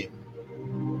worshiping Him.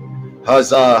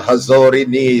 Haza Hazori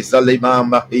ni Zalima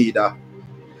Mahida.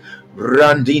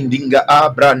 Brandindinga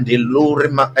Abrandi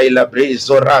Lurima Ela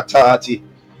Brezoratati.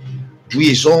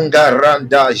 Duizonga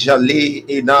Randa Jali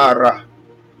Inara.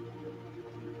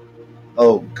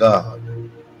 Oh God.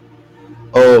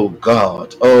 Oh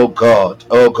God. Oh God.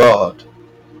 Oh God.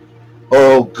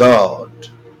 Oh God.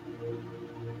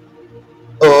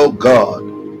 Oh God.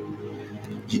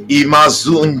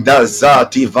 Imazunda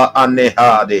Zati Va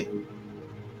Anehade.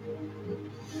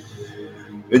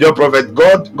 Your prophet,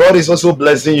 God is also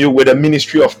blessing you with a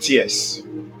ministry of tears.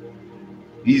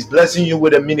 He's blessing you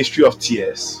with a ministry of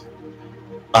tears.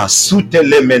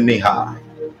 Asutelemeneha.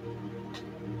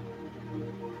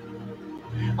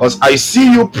 Because I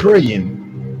see you praying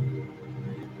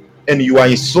and you are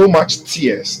in so much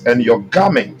tears, and your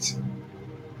garment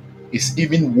is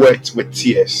even wet with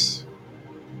tears.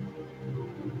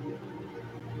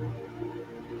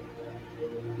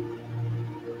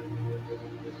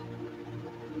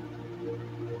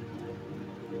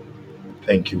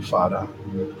 Thank you, Father.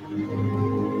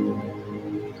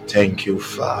 Thank you,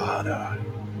 Father.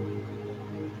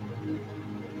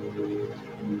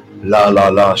 La la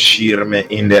la shirme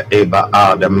in the eba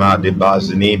adama de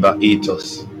bazniba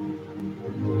itos.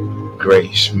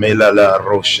 Grace. Melala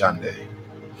roshande.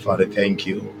 Father, thank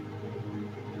you.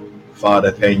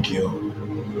 Father, thank you.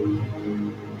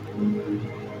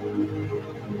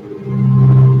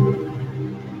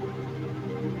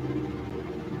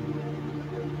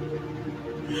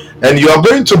 And you are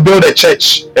going to build a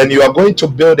church, and you are going to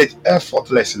build it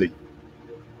effortlessly.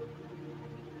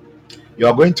 You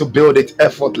are going to build it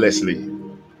effortlessly.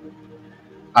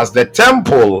 As the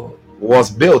temple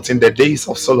was built in the days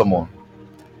of Solomon,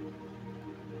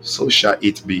 so shall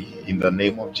it be in the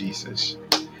name of Jesus.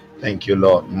 Thank you,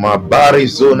 Lord. Mabari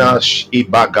zona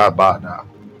ibagabada.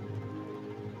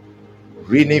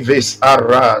 Rinives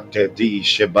ara te di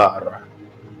shebara.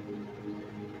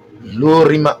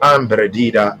 Lurima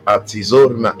ambredida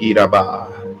atizorma iraba.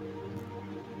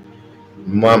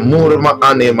 Mamurma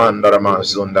anemandarama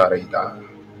zondarida.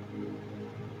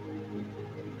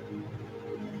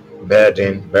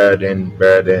 Burden, burden,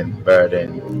 burden,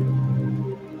 burden.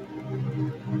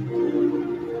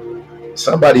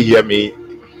 Somebody hear me.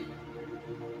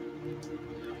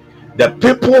 The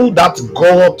people that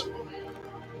God,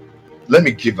 let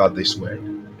me give out this word.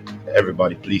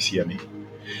 Everybody, please hear me.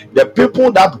 The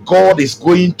people that God is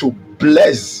going to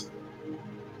bless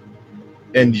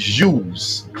and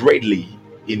use greatly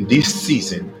in this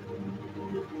season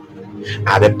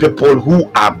are the people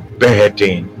who are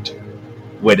burdened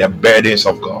with the burdens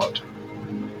of God.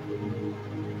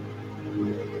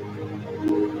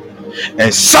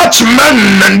 And such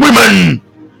men and women,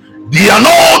 They are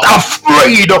not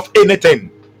afraid of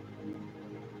anything.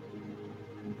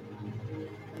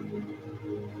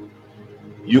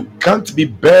 You can't be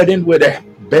burdened with the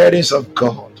burdens of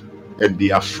God and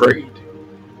be afraid.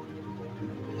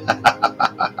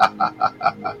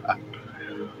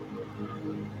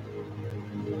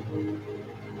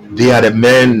 They are the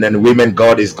men and women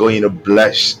God is going to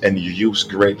bless and use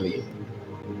greatly.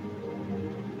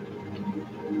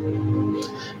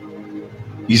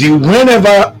 You see,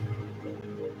 whenever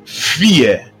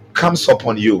fear comes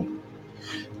upon you,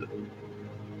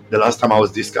 the last time I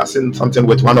was discussing something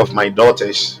with one of my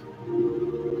daughters,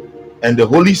 and the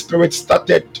Holy Spirit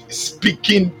started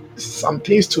speaking some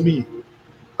things to me.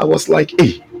 I was like,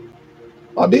 hey,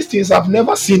 all these things, I've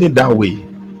never seen it that way.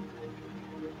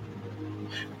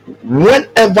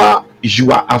 Whenever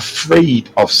you are afraid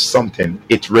of something,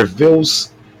 it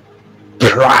reveals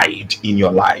pride in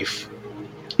your life.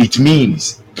 It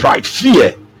means pride.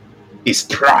 Fear is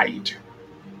pride.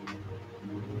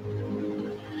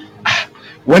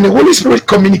 When the Holy Spirit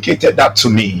communicated that to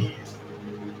me,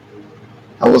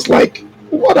 I was like,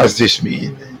 what does this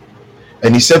mean?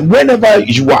 And he said, whenever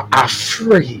you are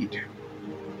afraid,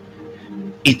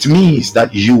 it means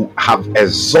that you have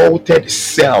exalted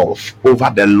self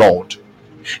over the Lord.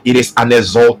 It is an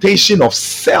exaltation of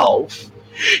self.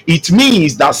 It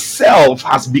means that self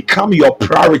has become your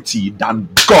priority than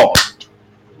God.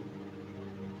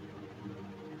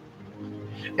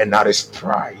 And that is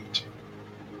pride.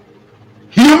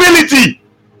 Humility.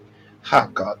 Ah,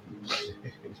 God.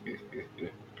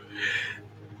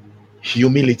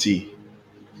 Humility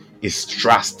is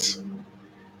trust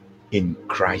in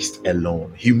Christ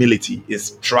alone. Humility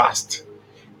is trust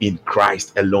in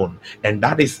Christ alone. And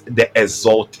that is the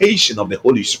exaltation of the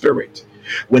Holy Spirit.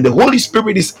 When the Holy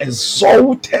Spirit is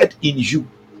exalted in you,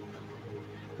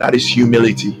 that is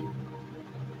humility.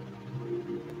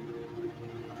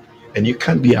 And you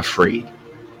can't be afraid.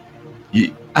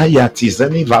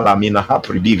 Ayatizemi valamina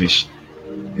hapridivish.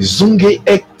 Zunge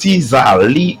ektiza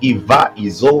li iva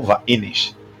izova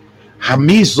inish.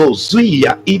 Hamizo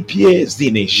zuya ipie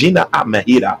zine jina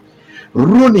amahira.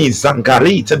 Runi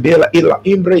zangari tabela ila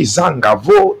imbre zanga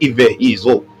vo ive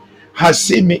izo.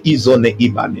 Hasime izone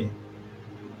ibane.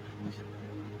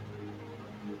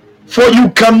 For you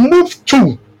can move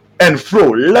to and fro,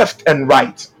 left and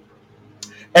right,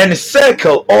 and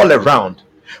circle all around.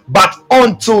 But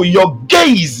until your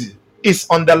gaze is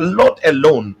on the Lord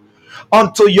alone,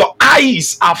 until your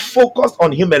eyes are focused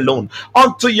on Him alone,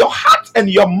 until your heart and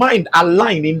your mind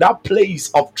align in that place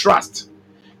of trust,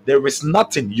 there is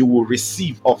nothing you will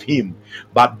receive of Him.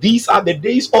 But these are the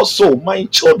days also, my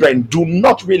children do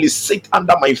not really sit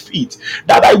under my feet,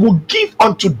 that I will give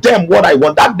unto them what I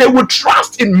want, that they will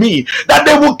trust in me, that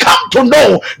they will come to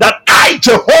know that I,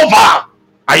 Jehovah,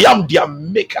 I am their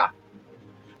maker.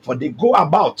 For they go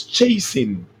about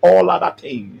chasing all other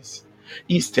things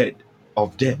instead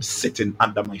of them sitting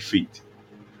under my feet.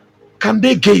 Can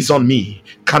they gaze on me?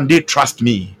 Can they trust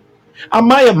me?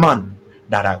 Am I a man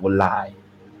that I will lie?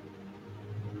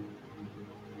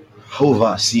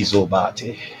 Hova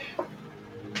Sizobate.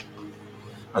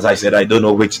 As I said, I don't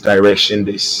know which direction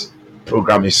this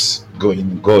program is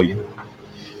going,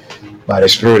 but the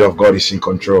Spirit of God is in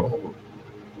control.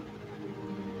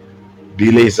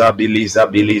 Bileza, Bileza,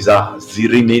 Bileza,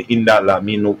 Zirine Indala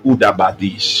Mino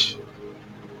Udabadish.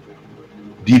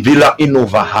 Divila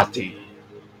Inovahate.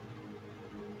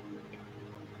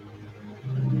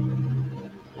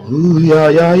 Ooh, yeah,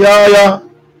 yeah, yeah, yeah.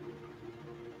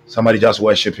 Somebody just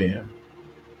worship Him.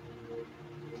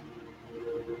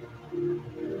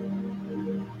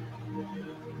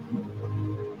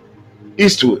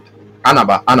 Eastwood,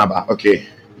 Anaba, okay.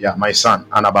 Yeah, my son,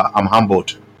 Anaba, I'm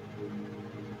humbled.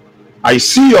 I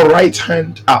see your right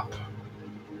hand up.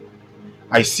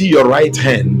 I see your right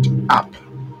hand up.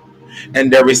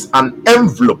 And there is an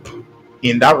envelope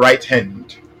in that right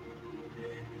hand.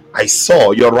 I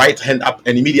saw your right hand up,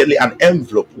 and immediately an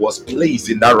envelope was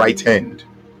placed in that right hand.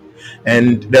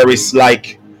 And there is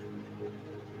like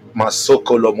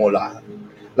Masoko Lomola,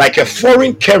 like a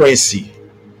foreign currency.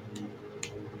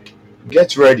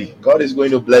 Get ready. God is going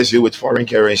to bless you with foreign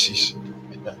currencies.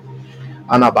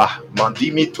 Anaba,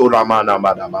 Mandimi Toramana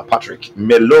Madama Patrick,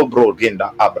 Melobro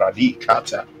Genda Abradi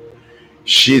Kata,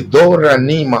 Shidora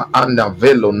Nima Anda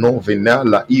Velo no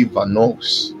Vinala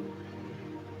Ivanos,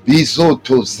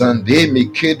 Bizoto Zandemi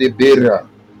Kedebera,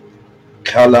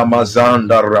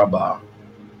 Kalamazanda Rabba.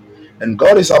 And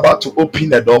God is about to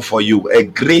open a door for you, a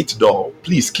great door.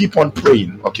 Please keep on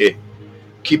praying, okay?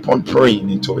 Keep on praying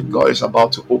into it. God is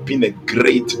about to open a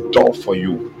great door for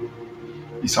you.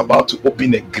 He's about to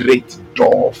open a great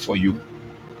door for you.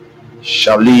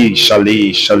 Shali,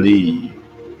 Shali, Shali.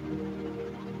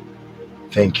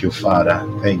 Thank you, Father.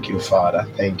 Thank you, Father.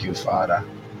 Thank you, Father.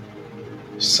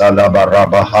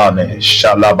 Salabarabahane,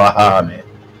 Shalabahane,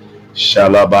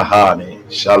 Shalabahane,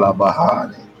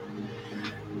 Shalabahane.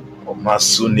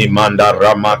 Masuni manda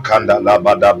ramakanda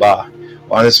labadaba.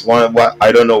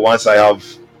 I don't know. Once I have,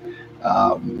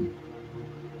 um,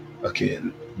 okay,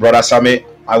 brother Sami,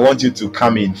 I want you to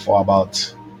come in for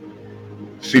about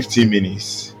 15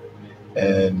 minutes,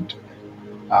 and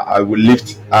I will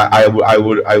lift. I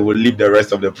will lead the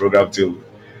rest of the program to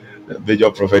the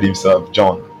major prophet himself,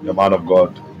 John, the man of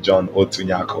God, John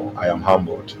Otunyako. I am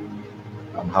humbled.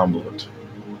 I'm humbled.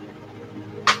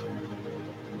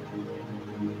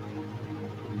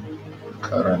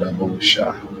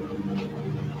 Karadabosha.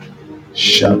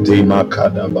 Shadima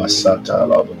kadabasata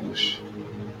labush.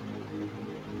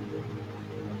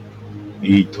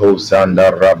 Ito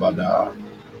zanda rabada.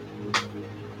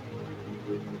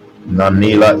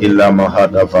 Nanila illa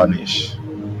mahada vanish.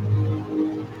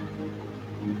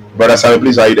 Brother Sammy,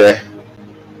 please, are you there?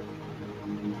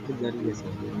 Exactly, yes, sir.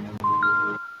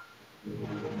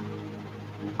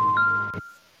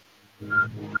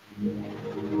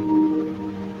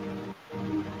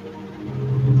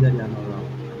 Exactly, I'm around.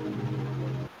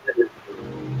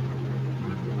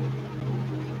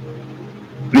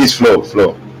 Please flow,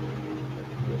 flow.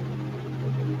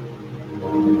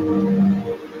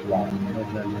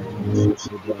 Never let me so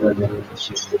so bala de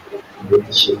shame.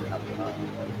 Apa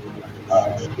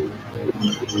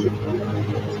so so bala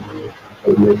de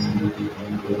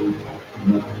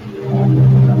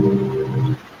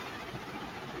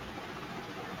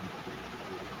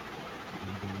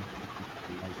I'm gonna take it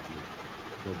lightly.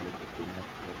 God bless you so much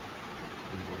for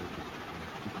inviting me to come.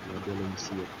 If you are there, let me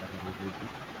see your time emoji.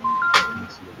 Let me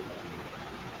see your time emoji.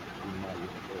 Imali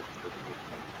oh so so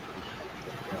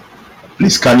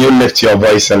Please, can you lift your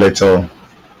voice a little?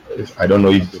 I don't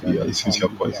know if okay, Daddy. it's your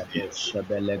voice. Alibra do Yes.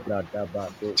 shabele grada ba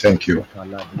do Thank you.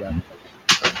 sukapala.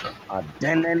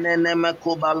 Adenene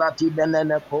mekobalati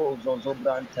denene kozo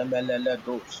zobrante melele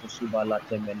do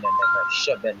susubalate menene me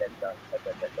shebele grante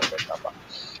belele kaba.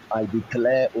 I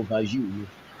declare over you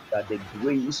that the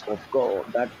grace of God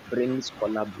that brings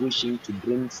collaboration to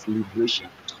brings liberation,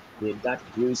 may that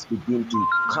grace begin to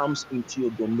comes into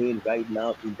your domain right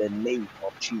now in the name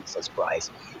of Jesus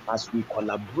Christ. As we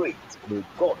collaborate, may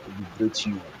God liberate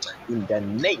you in the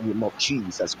name of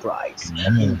Jesus Christ.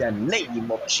 In Amen. the name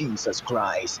of Jesus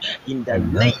Christ. In the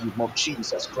Amen. name of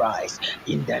Jesus Christ.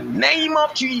 In the name of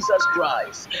Jesus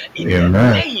Christ. In the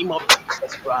Amen. name of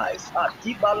Jesus Christ.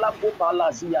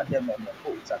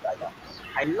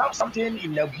 I love something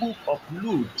in the book of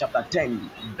Luke, chapter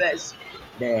 10, verse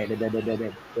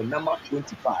the number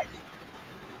 25.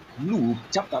 Luke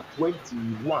chapter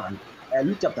 21,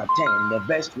 Luke chapter 10, the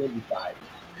verse 25.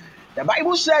 The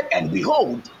Bible said, and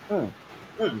behold, mm,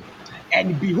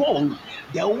 and behold,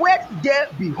 the word there,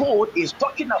 behold, is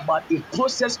talking about a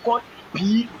process called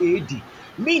PAD,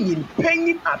 meaning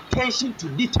paying attention to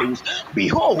details.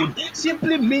 Behold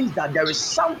simply means that there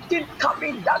is something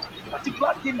coming that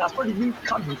particular thing has not even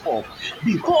come before.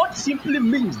 Behold simply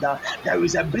means that there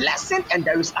is a blessing and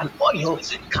there is an oil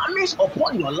coming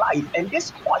upon your life, and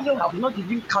this oil have not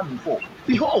even come before.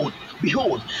 Behold,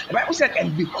 behold. The Bible said,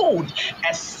 and behold,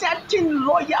 a certain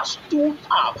lawyer stood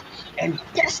up and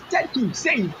tested him,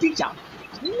 saying, Teacher,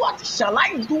 what shall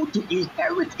I do to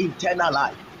inherit eternal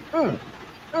life? Mm,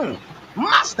 mm.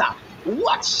 Master,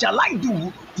 what shall I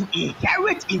do to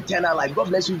inherit eternal life? God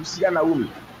bless you, Sister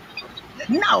Naomi.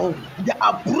 Now, the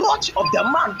approach of the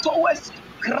man towards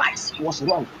Christ was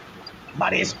wrong,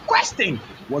 but his question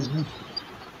was good.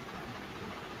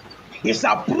 His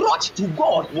approach to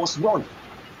God was wrong,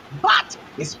 but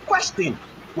his question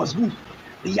was good.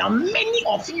 There are many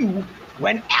of you,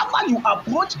 whenever you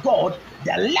approach God,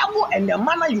 the level and the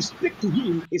manner you speak to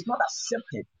Him is not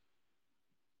accepted.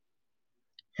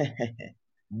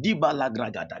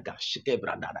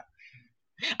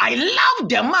 I love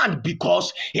the man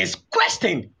because his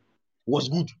question was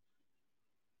good.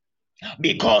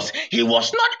 Because he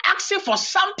was not asking for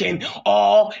something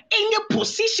or any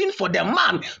position for the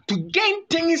man to gain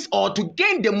things or to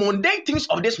gain the mundane things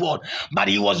of this world, but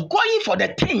he was going for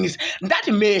the things that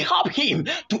may help him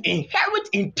to inherit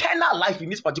eternal life in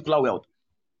this particular world.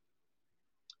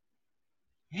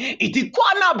 It is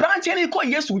na branch any ko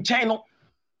Yesu nkyɛn no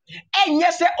ɛnyɛ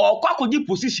sɛ ɔkɔ akɔgye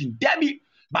position dabi.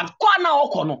 But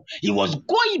he was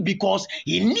going because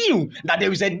he knew that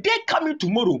there is a day coming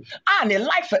tomorrow and a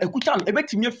life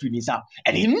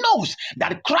and he knows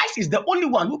that Christ is the only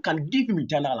one who can give him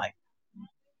eternal life.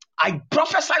 I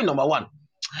prophesy number one.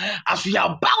 As we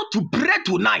are about to pray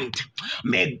tonight,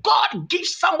 may God give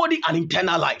somebody an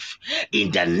eternal life. In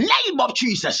the name of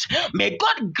Jesus, may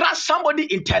God grant somebody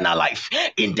eternal life.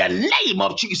 In the name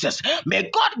of Jesus, may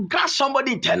God grant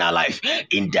somebody eternal life.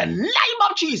 In the name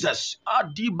of Jesus.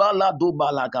 Adibala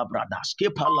dobala gabrada,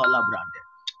 skepala labrande.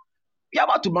 We are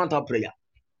about to mount our prayer.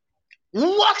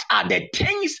 What are the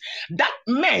things that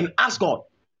men ask God?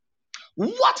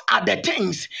 What are the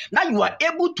things that you are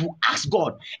able to ask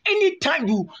God anytime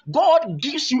God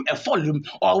gives you a volume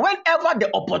or whenever the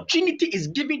opportunity is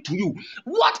given to you?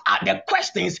 What are the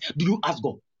questions do you ask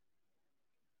God?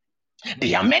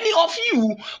 There are many of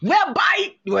you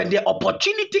whereby when the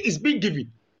opportunity is being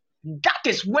given, that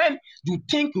is when you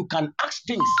think you can ask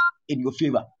things in your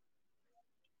favor.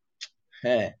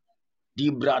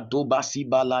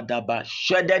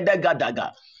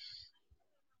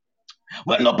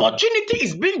 When opportunity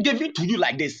is being given to you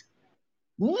like this,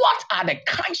 what are the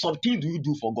kinds of things do you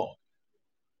do for God?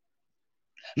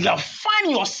 You have find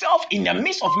yourself in the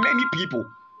midst of many people.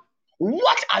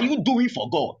 What are you doing for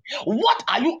God? What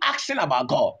are you asking about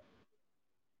God?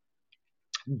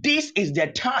 This is the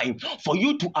time for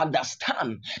you to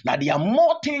understand that there are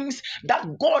more things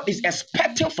that God is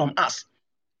expecting from us,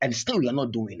 and still we are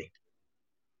not doing it.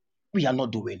 We are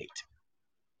not doing it.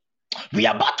 We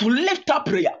are about to lift up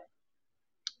prayer.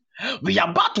 We are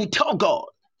about to tell God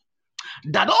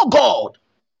that, oh God,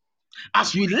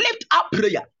 as we lift up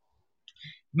prayer,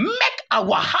 make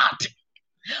our heart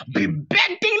be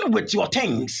burdened with your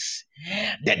things.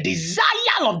 The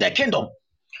desire of the kingdom,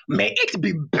 may it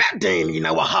be burdened in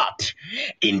our heart.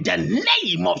 In the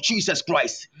name of Jesus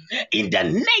Christ. In the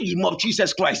name of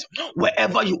Jesus Christ.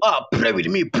 Wherever you are, pray with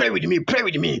me, pray with me, pray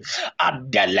with me.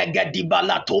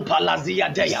 Adelegedibala topalazia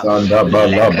deya. Sanda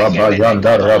bala baba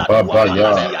yanda rababa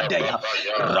ya. Legregedegapalazia deya.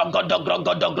 Rogodo,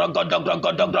 grogodo, grogodo,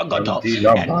 grogodo, grogodo.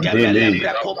 Antila Endebele bandele.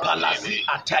 breko palazi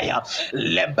ataya.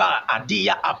 Leba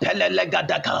adia apele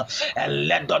legadaka.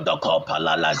 Eledodoko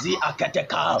palalazi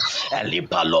aketeka.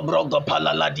 Elipalo brogo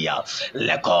palaladia.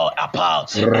 Leko apa.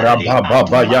 Eli Rababa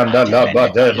atuma yanda ateledekaya.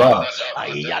 labadeva.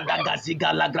 Ayada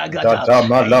gaziga lagragada.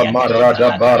 Dadama la Eyegedega marada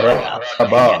lagragada. baraba.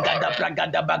 Eyegada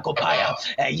bragada bakopaya.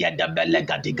 Eyeda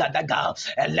belegadigadaga.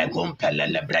 Elegum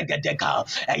pelele bregedeka.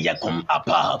 Eyekum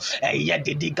apa.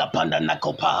 Eyedidiga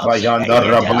pandanakopa. Bayanda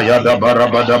rabayada Eyedebeyegedega.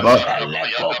 barabadaba.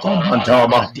 Elekoko pala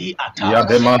Mantama. adi ata.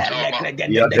 Yadema.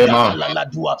 Elegregedega Yadema.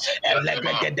 palaladua.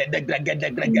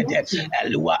 Elegregedegregedegregede.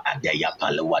 Elua adeya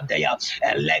palua deya.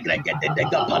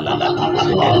 Elegregedega palaladu.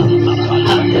 Edu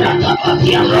apalua delegapa.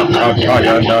 Rakata Eyedebelege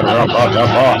yanda palua.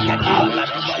 rabadaba. Eyegedi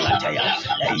baladu balateya.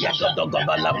 Eyegodogo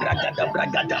bala bragada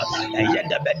bragada.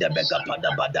 Eyedebedebega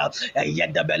padabada.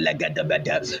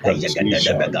 Eyedebelegedebede. Katisha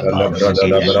Eyegedebegapa. dalabrada In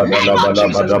the labrada name of Jesus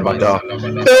labalabada Christ. bada.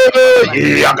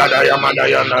 Yagada yamada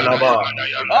yanda laba.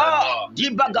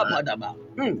 Dibagapadaba.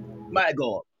 My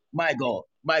God, my God,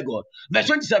 my God. Verse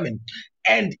 27.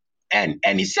 And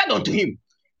he said unto him,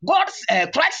 Christ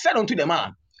said unto the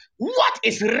man, what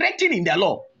is written in the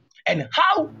law? And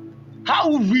how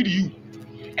read you?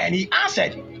 And he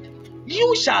answered,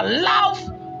 you shall love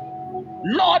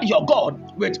Lord your God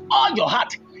with all your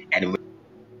heart and with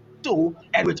soul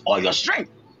and with all your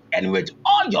strength and with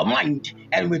all your mind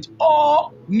and with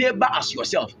all neighbor as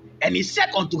yourself. And he said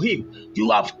unto him,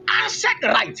 you have answered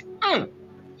right.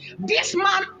 This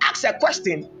man asked a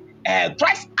question.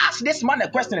 Christ asked this man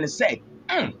a question and said,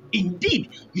 indeed,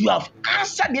 you have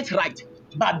answered it right.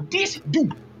 But this do.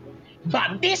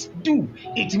 But this do.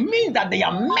 It means that there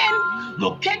are men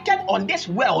located on this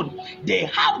world. They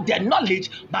have the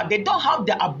knowledge, but they don't have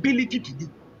the ability to do.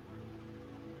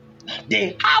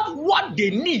 They have what they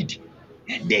need.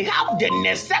 They have the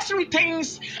necessary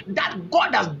things that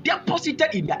God has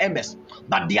deposited in their MS,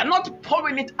 but they are not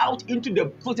pouring it out into the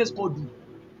process called do.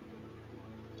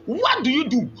 What do you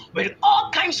do with all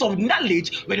kinds of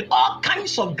knowledge, with all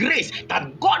kinds of grace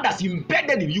that God has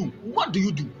embedded in you? What do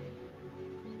you do?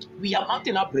 We are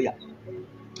mounting our prayer.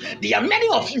 There are many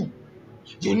of you,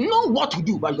 you know what to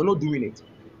do, but you're not doing it.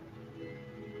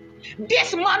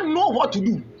 This man know what to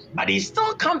do, but he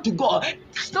still come to God,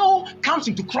 still comes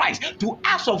into Christ to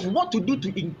ask of what to do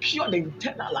to incur the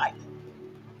eternal life.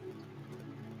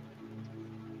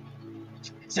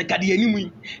 The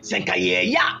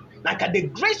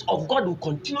grace of God will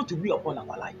continue to be upon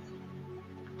our life.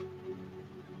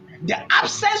 The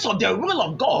absence of the will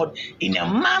of God in a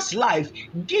man's life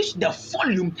gives the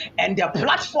volume and the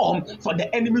platform for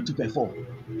the enemy to perform.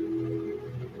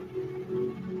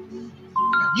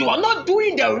 You are not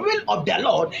doing the will of the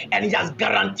Lord, and He has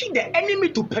guaranteed the enemy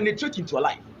to penetrate into your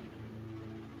life.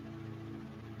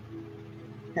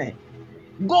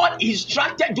 God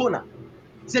instructed Jonah,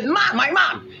 Said, man, my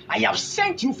man, I have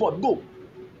sent you for go.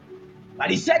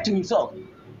 But he said to himself,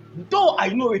 though I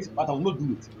know it, but I will not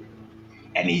do it.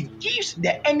 And he gives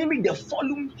the enemy the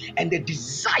volume and the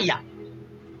desire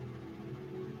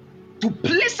to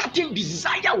place certain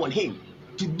desire on him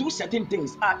to do certain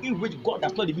things in which God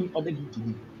has not even ordered him to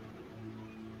do.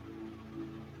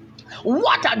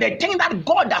 What are the things that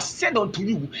God has said unto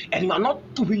you and you are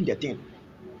not doing the thing?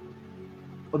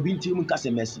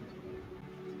 Mercy.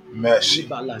 Mercy.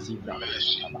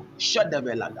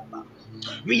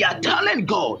 We are telling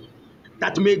God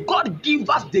that may God give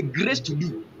us the grace to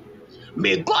do.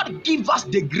 May God give us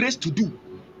the grace to do.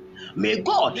 May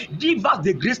God give us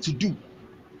the grace to do.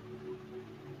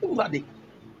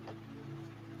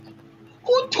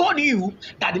 Who told you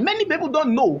that many people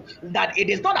don't know that it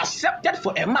is not accepted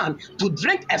for a man to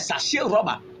drink a sachet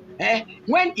rubber?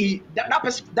 When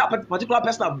that particular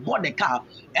person have bought the car,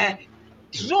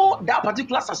 throw that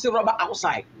particular sachet rubber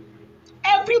outside.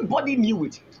 Everybody knew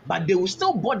it, but they will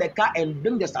still board the car and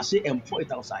bring the sachet and throw it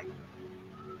outside.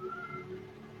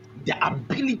 The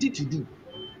ability to do.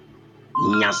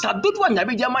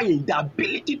 The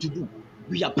ability to do.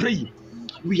 We are praying.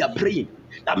 We are praying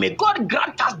that may God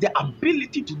grant us the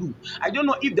ability to do. I don't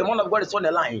know if the man of God is on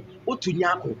the line.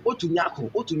 Otunyako,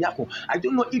 Otunyako, Otunyako. I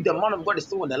don't know if the man of God is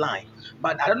still on the line,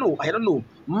 but I don't know. I don't know.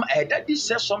 Daddy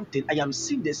says something. I am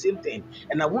seeing the same thing,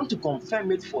 and I want to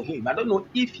confirm it for him. I don't know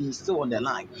if he is still on the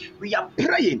line. We are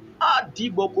praying.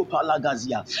 Adiboko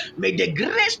palagazia. May the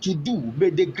grace to do,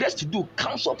 may the grace to do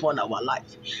comes upon our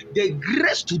life. The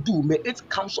grace to do, may it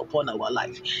comes upon our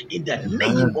life. In the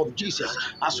name Amen. of Jesus,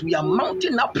 as we are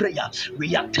mounting up prayer,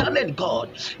 we are telling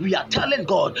God,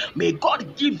 may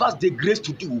God give us the grace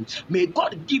to do. May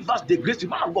God give us the grace to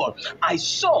man of God. I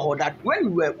saw that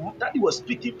when Daddy was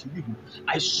speaking to you,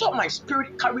 I saw my spirit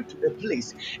carried to a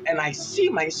place, and I see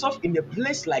myself in a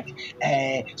place like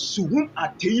Suhum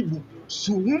Ateibu.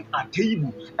 Suhum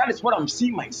Ateibu. That is what I'm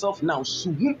seeing myself now.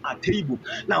 Suhum Ateibu.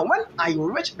 Now, when I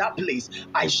reached that place,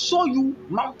 I saw you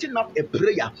mounting up a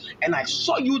prayer, and I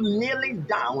saw you kneeling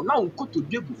down. Now, go to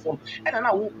the form, and then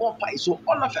I will buy. So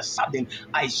all of a sudden,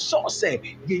 I saw say,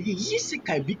 "Ye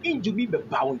can be injury be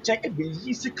bound. Be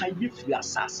yisi can be free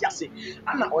asas. Yes,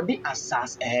 and now the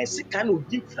asas. Sikan will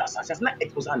give free asas. Now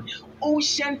it was an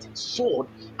ancient sword.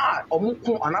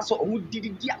 Omukon and also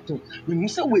omudidi diato. We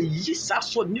must say we yisa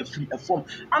sword near free a form.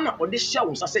 And now the shell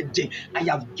was I said, Jay, I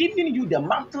have given you the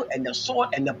mantle and the sword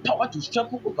and the power to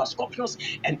trample over scorpions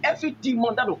and every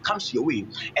demon that will come your way.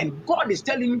 And God is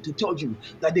telling me to tell you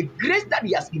that the grace that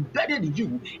He has embedded in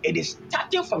you, it is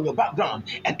starting from your background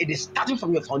and it is starting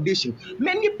from your foundation.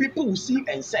 Many people will see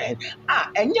and say,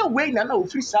 and your way now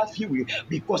free self healing,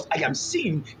 because I am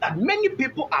seeing that many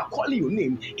people are calling your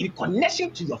name in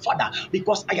connection to your father,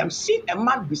 because I am seeing a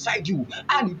man beside you,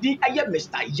 and I am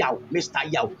Mr. Yao, Mr.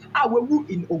 Yao. I will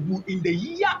in the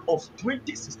year of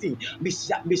 2016,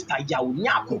 Mr. Yao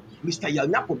Nyako, Mr. Yao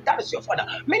Nyako, that is your father.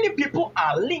 Many people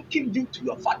are linking you to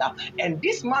your father, and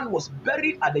this man was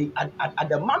buried at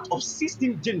the month of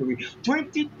 16th January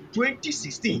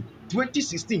 2016.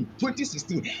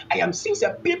 2016. I am seeing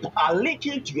that people are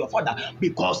linking to your father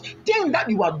because thing that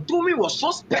you are doing was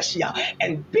so special,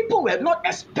 and people were not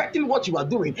expecting what you are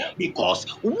doing, because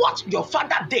what your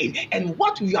father did and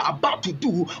what you are about to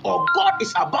do, or God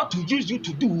is about to use you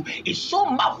to do, is so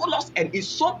marvelous and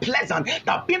is so pleasant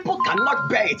that people cannot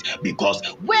bear it, because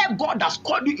where God has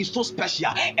called you is so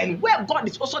special, and where God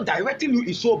is also directing you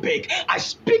is so big. I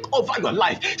speak over your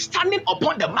life, standing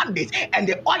upon the mandate and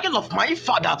the oil of my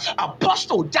father,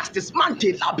 Apostle Justice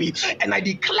Mante Labi, and I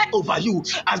declare over you,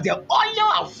 as the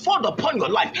oil have fallen upon your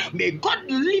life, may God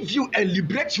leave you and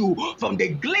liberate you from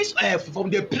the place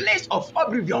of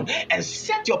oblivion, and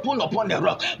set your throne upon the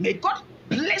rock. May God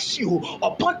place you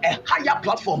upon a higher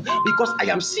platform, because I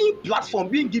am seeing platform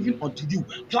being given unto you.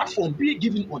 Platform being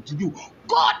given unto you.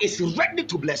 God is ready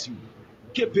to bless you.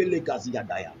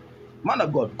 Man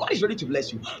of God, God is ready to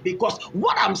bless you, because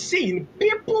what I'm seeing,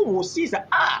 people will see that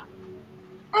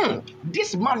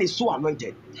this man is so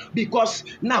anointed, because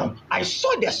now I saw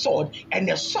the sword, and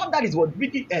the sword that is what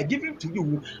given to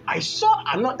you. I saw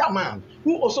another man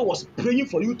who also was praying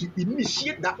for you to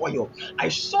initiate that oil. I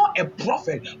saw a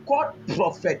prophet called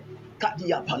Prophet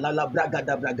Kadia Palala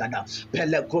Bragada Bragada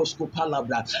Pelekrosko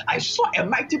Palabra. I saw a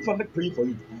mighty prophet praying for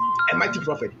you. A mighty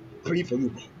prophet praying for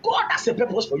you. God has a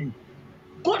purpose for you.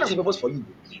 God has a purpose for you.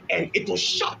 And it will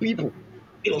shock people.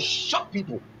 It will shock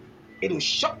people. It will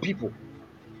shock people.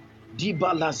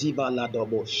 Diba la ziva la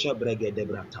dobo shebrege de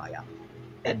brataya.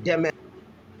 Edeme.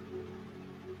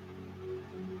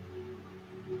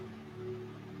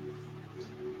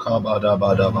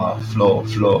 Kabadabadaba. Flow,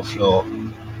 flow, flow.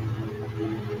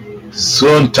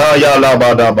 Zontaya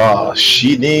labadaba.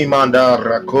 Shini manda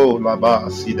rako laba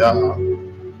sida.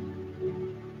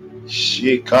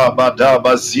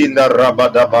 Shikabadaba zinda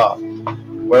rabadaba.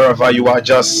 Wherever you are,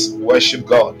 just worship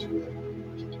God.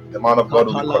 The man of God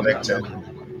will be connected.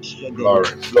 Glory.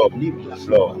 Flow.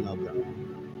 Flow.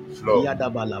 Flow.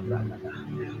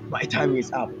 My time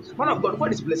is up. Man of God,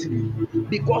 God is blessing me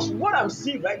because what I'm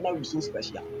seeing right now is so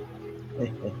special.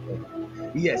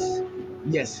 Yes,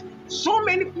 yes. So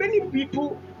many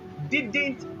people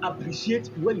didn't appreciate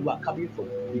where you are coming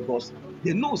from because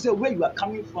they know say where you are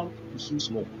coming from is so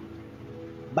small.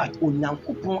 But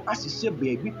Onyankopon asise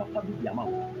baby papa bi di ama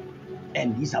wo,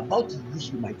 and he's about to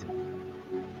use you mightily.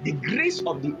 The grace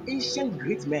of the ancient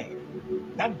great men,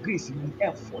 that grace in the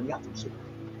air for so.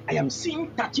 I am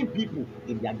seeing touching people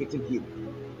and they are getting healed.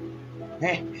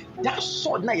 Eh, that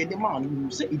sword na the man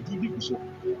you say a DB so.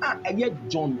 Ah, I get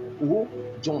John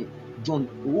John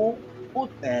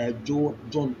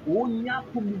O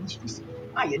Nyaku Ministries.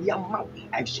 Ah, yeah,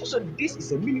 I sure so this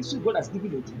is a ministry God has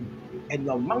given unto you, and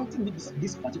you are mounting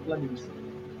this particular ministry,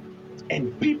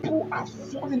 and people are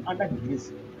falling under the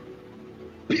grace.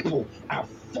 People are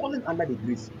falling under the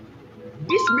grace.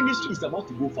 This ministry is about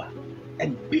to go far,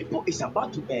 and people is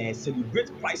about to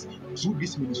celebrate Christ through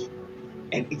this ministry,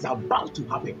 and it's about to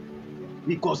happen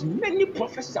because many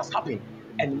prophecies has happened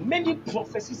and many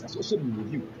prophecies has also been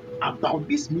revealed about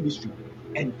this ministry,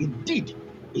 and indeed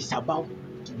it's about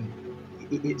to be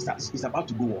it's about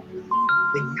to go on.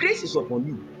 The grace is upon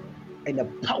you and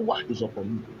the power is upon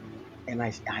you, and I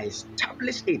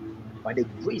establish it by the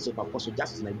grace of Apostle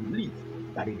Justice, and I believe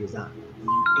that it is done.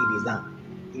 It is done.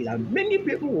 It is done. Many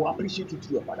people will appreciate you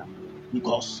through your father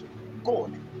because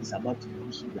God is about to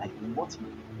use you like what he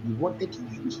wanted to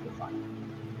use your father.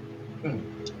 Mm.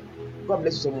 God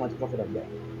bless you so much, Prophet of God.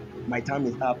 My time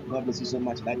is up. God bless you so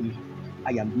much, Daddy.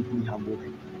 I am deeply humbled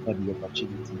for the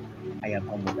opportunity. I am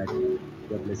humbled, Daddy.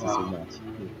 God bless you so Wow. much.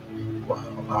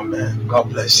 Wow. Amen. God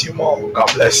bless you more.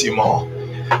 God bless you more.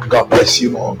 God bless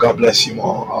you more. God bless you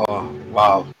more. Oh,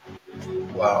 wow.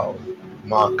 Wow.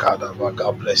 Makadaba.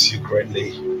 God bless you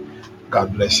greatly.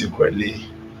 God bless you greatly.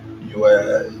 You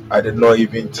were, I did not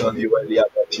even tell you earlier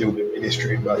that you'll be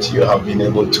ministering, but you have been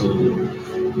able to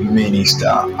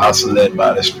minister as led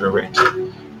by the Spirit.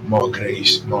 More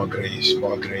grace, more grace,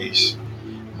 more grace.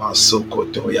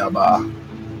 Masukoto Yaba.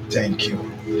 Thank you.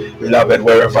 Beloved,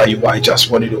 wherever you are, I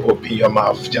just want you to open your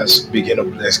mouth. Just begin to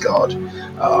bless God.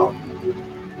 Um,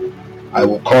 I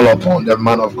will call upon the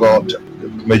man of God, the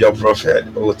major prophet,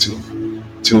 or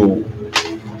to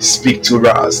speak to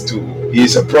us.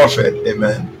 He's a prophet.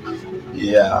 Amen.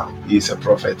 Yeah, he's a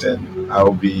prophet, and I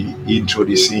will be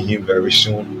introducing him very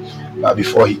soon. But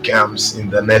before he comes in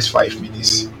the next 5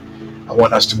 minutes, I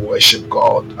want us to worship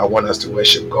God. I want us to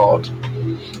worship God.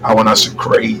 I want us to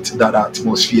create that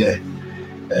atmosphere.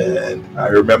 And I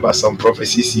remember some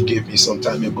prophecies he gave me some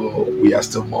time ago. We are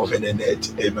still moving in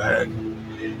it. Amen.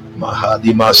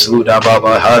 Mahadi Masuda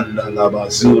Baba Handa Laba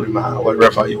Zurma.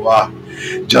 Wherever you are,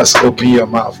 just open your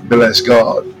mouth. Bless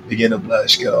God. Begin to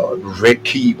bless God.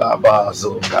 Reki Baba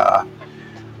Zonga.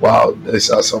 Wow,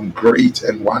 these are some great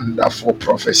and wonderful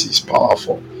prophecies.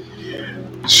 Powerful.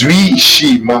 Zui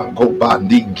Shima Go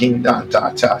Banding Kinda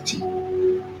Tatati.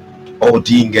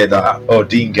 Odingela.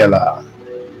 Odingela.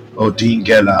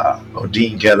 Odingela.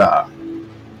 Odingela.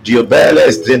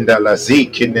 Diobeles dindala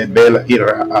zikine bela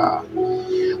iraa.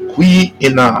 Qui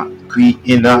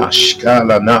ina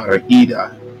shkala na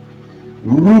ida.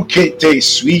 Rukete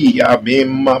sui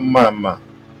abima mama.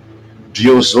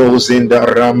 Dioso zinda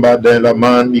ramba de la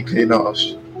mani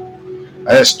klinos.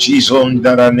 Eschizon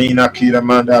daranina kila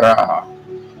mandara.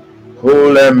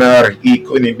 Hule mer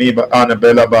ikuni miba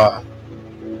anabella ba.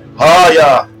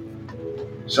 Haya.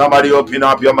 Somebody open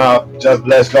up your mouth. Just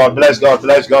bless God, bless God,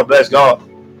 bless God, bless God.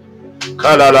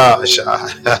 Kalala.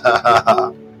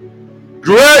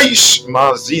 Grace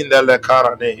Mazinda le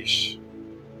Karanesh.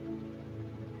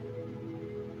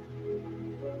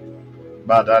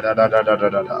 Ba da da da da da da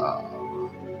da da.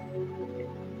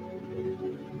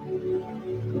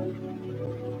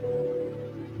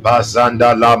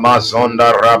 Bazanda la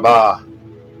mazonda raba.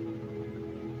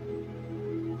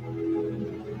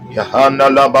 Yahana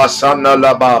la basana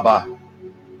la baba.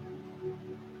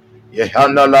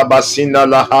 Yahana la basina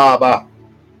la haba.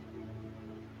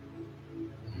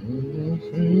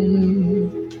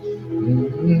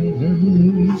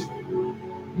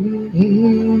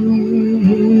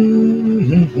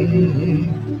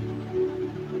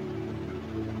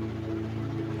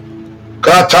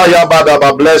 Kataya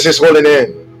badaba. Bless his holy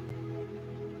name.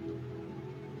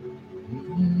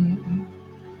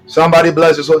 Somebody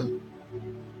bless his holy name.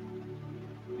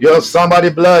 Yo,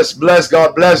 somebody bless, bless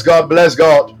God, bless God, bless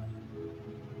God,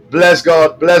 bless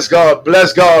God, bless God,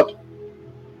 bless God,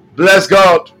 bless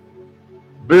God,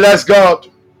 bless God.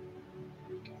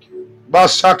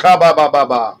 Bashaka baba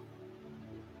baba,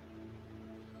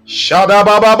 shada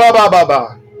baba baba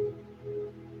baba.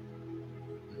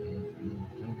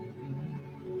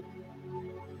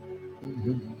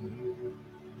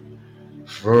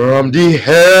 From the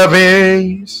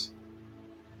heavens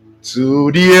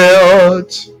to the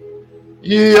earth,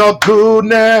 your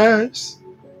goodness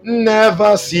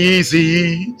never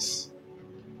ceases.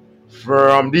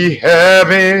 From the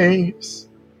heavens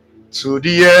to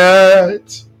the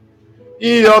earth,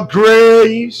 your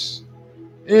grace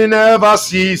never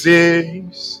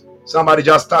ceases. Somebody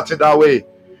just started that way.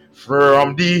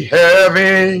 From the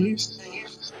heavens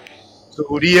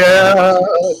to the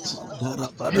earth,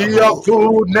 your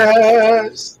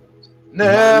goodness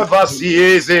never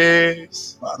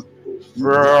ceases.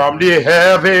 From the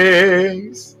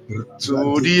heavens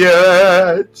to the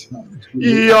earth,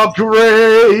 your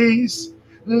grace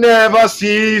never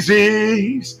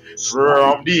ceases.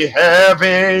 From the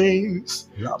heavens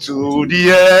to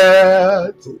the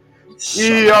earth,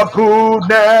 your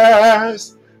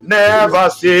goodness never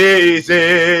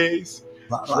ceases.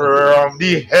 From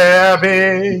the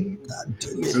heavens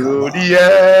to the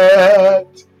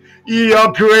earth,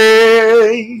 your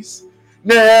grace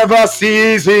never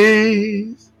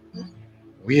ceases.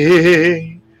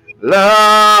 We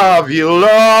love you,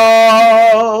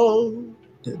 Lord.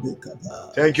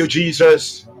 Thank you,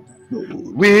 Jesus.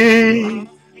 We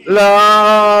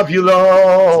love you,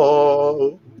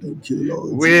 Lord.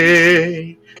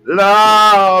 We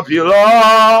love you,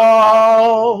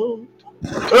 Lord.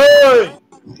 Hey,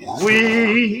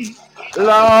 we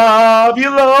love you,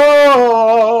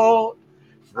 Lord.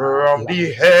 From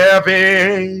the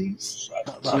heavens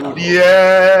to the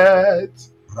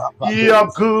earth, your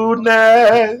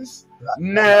goodness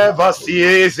never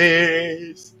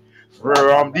ceases.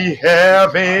 From the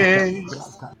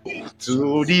heavens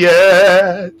to the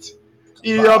earth,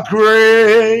 your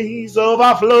grace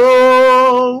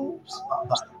overflows.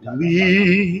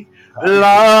 We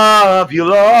love you,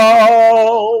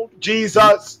 Lord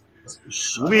Jesus.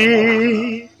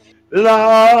 We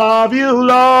love you,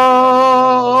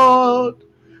 Lord.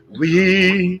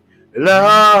 We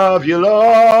love you,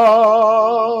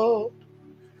 Lord.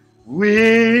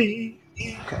 We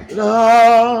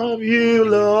love you,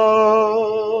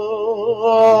 Lord.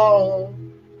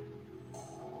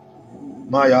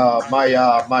 Maya,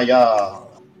 Maya, Maya.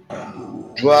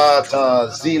 Dwata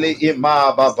zile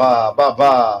ima baba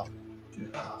baba.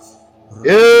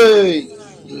 Hey,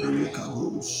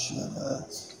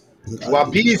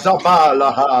 Dwabiza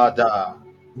balahada.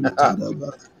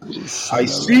 I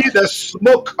see the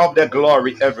smoke of the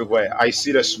glory everywhere. I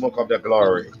see the smoke of the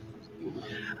glory.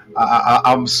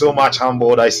 I'm so much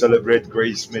humbled. I celebrate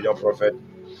grace, Major Prophet.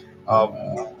 Um,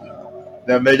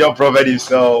 the Major Prophet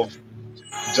himself,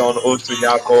 John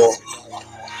Osunyako.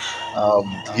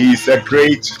 He's a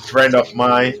great friend of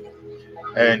mine,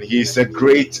 and he's a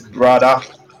great brother.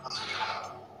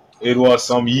 It was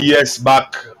some years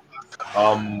back.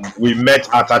 We met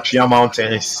at Atria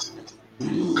Mountains,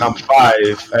 Camp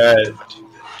 5, and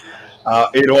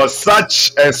it was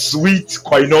such a sweet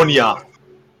koinonia.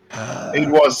 It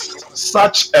was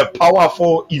such a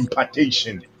powerful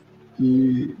impartation.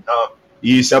 Uh,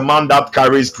 he is a man that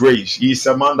carries grace. He is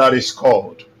a man that is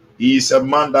called. He is a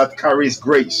man that carries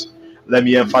grace. Let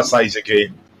me emphasize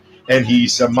again. And he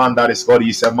is a man that is called. He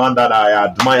is a man that I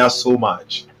admire so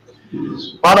much.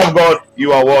 Man of God,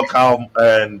 you are welcome,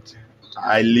 and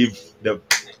I leave the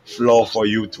floor for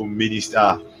you to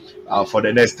minister. For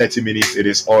the next 30 minutes, it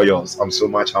is all yours. I'm so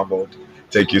much humbled.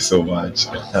 Thank you so much.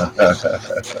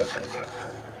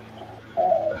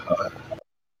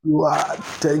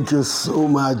 Thank you so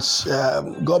much.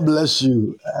 God bless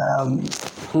you.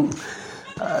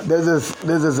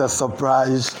 This is a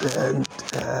surprise,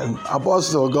 and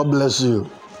Apostle, God bless you.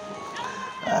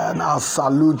 And I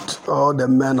salute all the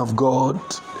men of God,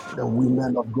 the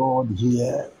women of God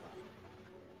here.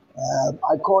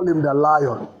 I call him the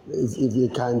lion, if you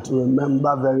can to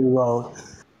remember very well.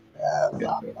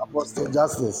 Apostle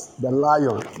Justice, the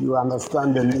lion, you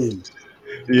understand the name.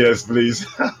 Yes, please.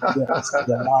 Yes,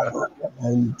 the lion.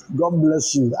 And God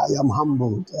bless you. I am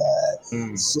humbled,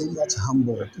 Mm. so much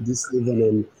humbled this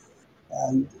evening.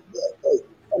 And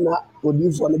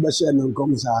Odifo no be share no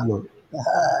nkom saa no.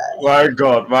 My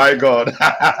God, my God. What's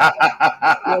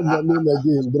the name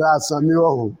again? Bra Sami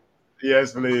Ohu.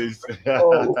 Yes, please.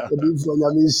 Oh, Odifo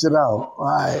Nyame Israel.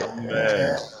 Why?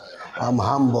 Amen. I'm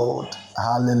humbled.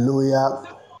 Hallelujah.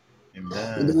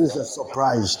 Amen. This is a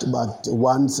surprise, but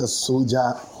once a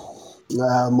soldier,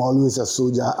 I'm always a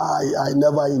soldier. I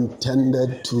never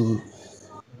intended to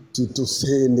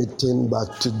say anything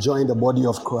but to join the body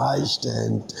of Christ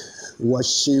and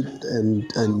worship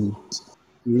and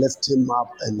lift him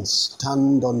up and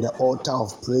stand on the altar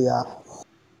of prayer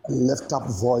and lift up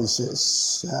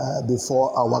voices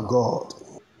before our God.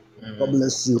 God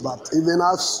bless you. But even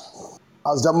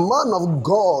as the man of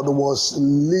God was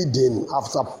leading,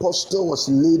 as the apostle was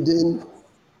leading,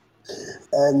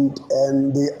 and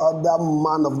the other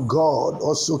man of God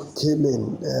also came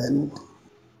in, and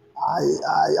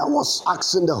I was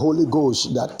asking the Holy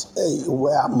Ghost that, hey,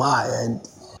 where am I, and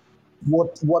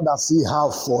what does he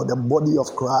have for the body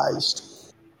of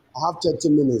Christ? I have 30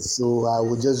 minutes, so I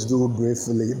will just do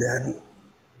briefly. Then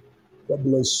God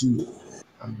bless you.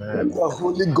 Amen. When the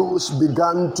Holy Ghost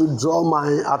began to draw my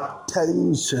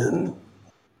attention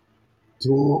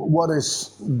to what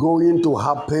is going to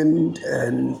happen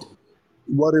and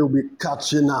what will be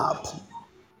catching up.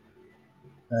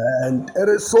 And it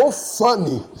is so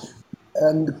funny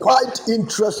and quite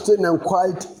interesting and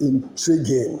quite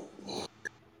intriguing.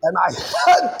 And I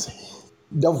heard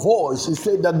the voice, he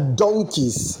said that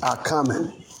donkeys are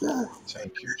coming.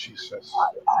 Thank you, Jesus.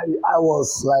 I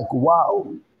was like, wow,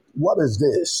 what is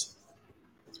this?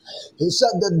 He said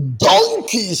the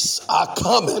donkeys are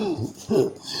coming.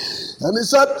 And he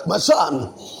said, my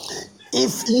son,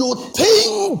 if you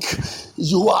think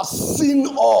you have seen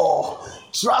all,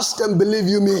 trust and believe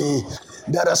you me,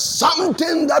 there is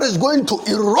something that is going to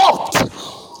erupt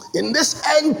in this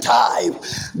end time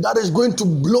that is going to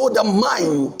blow the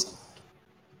mind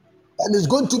and is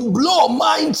going to blow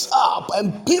minds up,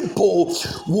 and people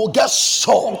will get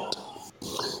shocked.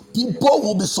 People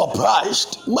will be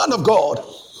surprised. Man of God,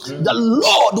 the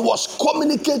Lord was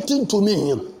communicating to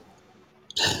me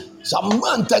some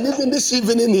month, and even this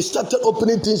evening he started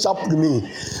opening things up to me,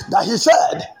 that he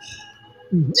said,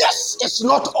 this is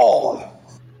not all,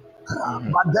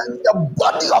 but then the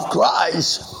body of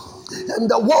Christ and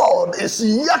the world is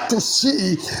yet to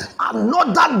see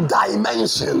another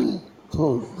dimension.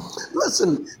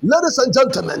 Listen, ladies and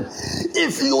gentlemen,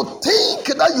 if you think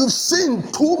that you've seen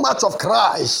too much of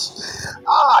Christ,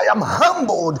 I am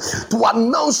humbled to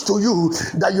announce to you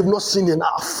that you've not seen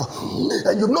enough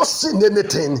and you've not seen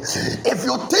anything. If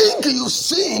you think you've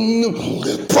seen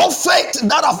prophets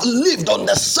that have lived on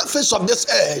the surface of this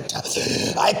earth,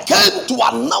 I came to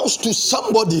announce to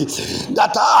somebody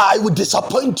that I will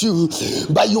disappoint you,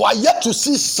 but you are yet to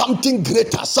see something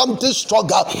greater, something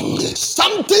stronger,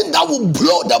 something that will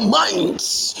blow the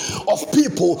minds of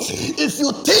people. If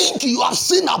you think you have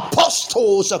seen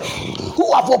apostles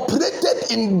who have operated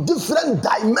in different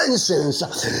dimensions,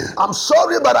 I'm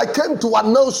sorry, but I came to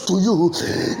announce to you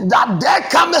that there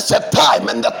comes a time,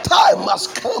 and the time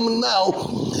must come now,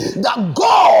 that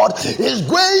God is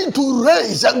going to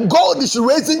raise, and God is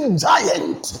raising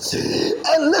giants.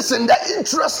 And listen, the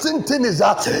interesting thing is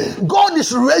that God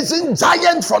is raising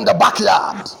giants from the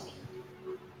backyard.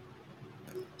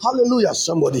 Hallelujah,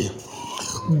 somebody.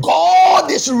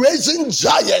 God is raising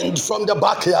giants from the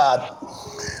backyard.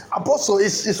 Apostle,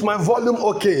 is my volume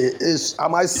okay? Is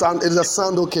the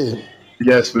sound okay?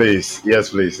 Yes, please. Yes,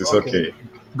 please. It's Okay. okay.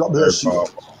 God Very bless you.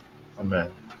 powerful.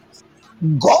 Amen.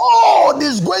 God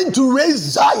is going to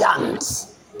raise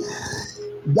giants.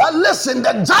 That listen,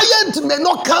 the giant may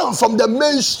not come from the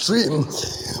mainstream,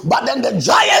 but then the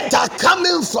giants are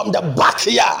coming from the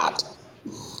backyard.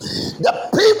 The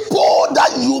people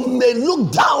that you may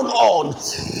look down on,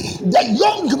 the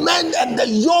young men and the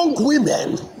young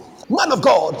women, man of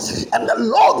God, and the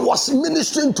Lord was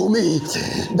ministering to me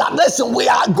that listen, we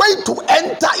are going to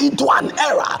enter into an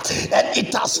era, and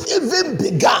it has even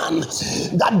begun,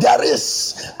 that there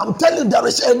is, I'm telling you, there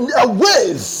is a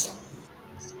wave.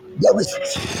 There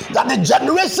is that the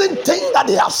generation think that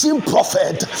they have seen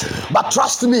prophet, but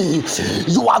trust me,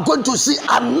 you are going to see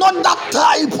another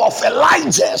type of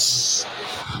Elijahs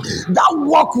that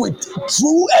walk with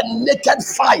true and naked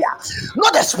fire,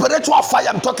 not the spiritual fire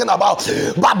I'm talking about,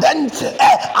 but then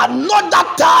another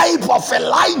type of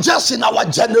Elijahs in our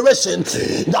generation,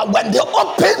 that when they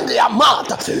open their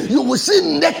mouth, you will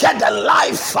see naked and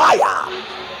live fire.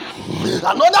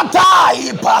 Another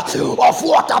type of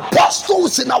what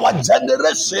apostles in our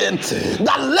generation,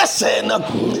 that listen,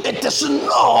 it is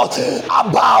not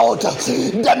about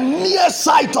the mere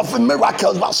sight of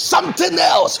miracles, but something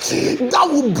else that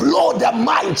will blow the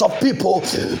minds of people.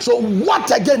 So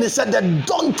what again, he said the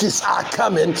donkeys are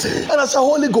coming, and I said,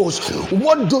 Holy Ghost,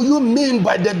 what do you mean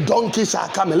by the donkeys are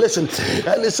coming? Listen,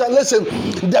 and he said, listen,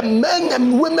 the men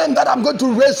and women that I'm going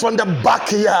to raise from the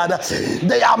backyard,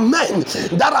 they are men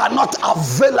that are not not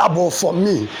available for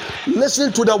me.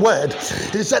 Listen to the word.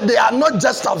 He said they are not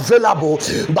just available,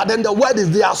 but then the word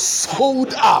is they are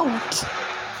sold out.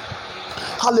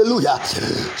 Hallelujah.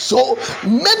 So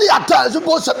many a times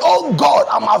people said, oh God,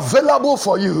 I'm available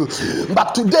for you.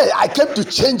 But today I came to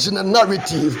change the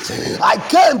narrative. I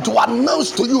came to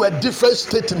announce to you a different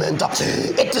statement.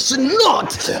 It is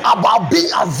not about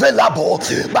being available,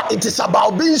 but it is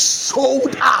about being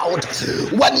sold out.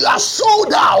 When you are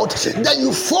sold out, then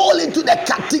you fall into the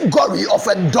category of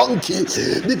a donkey,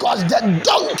 because the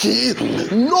donkey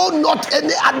know not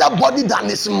any other body than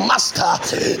his master.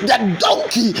 The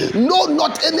donkey know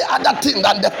not any other thing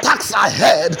than the tax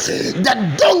ahead.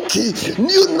 The donkey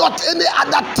knew not any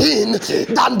other thing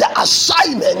than the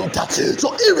assignment.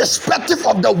 So irrespective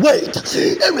of the weight,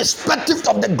 irrespective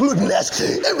of the goodness,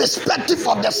 irrespective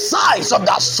of the size of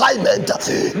the assignment,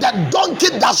 the donkey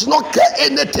does not care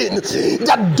anything.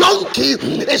 The donkey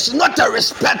is not a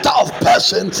respecter of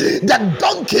person. The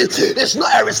donkey is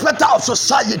not a respecter of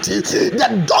society.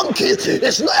 The donkey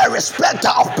is not a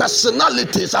respecter of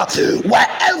personalities.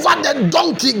 Wherever the donkey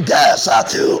goes,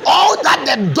 all that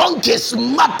the donkey's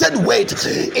mattered with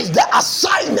is the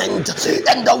assignment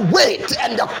and the weight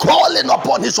and the calling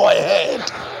upon his or her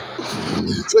head.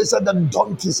 So he said the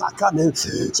donkeys are coming.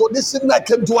 So this thing I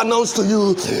came to announce to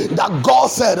you that God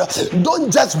said,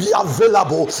 don't just be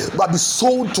available, but be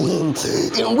sold to him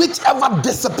in whichever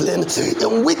discipline,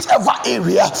 in whichever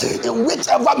area, in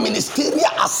whichever ministerial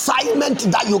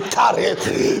assignment that you carry.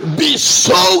 Be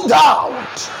sold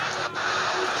out.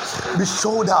 Be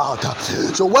sold out.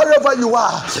 So wherever you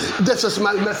are, this is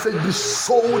my message. Be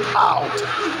sold out.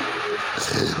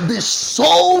 Be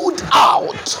sold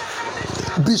out.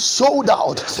 Be sold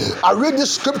out. I read the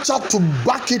scripture to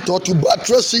back it or to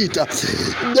buttress it.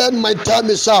 Then my time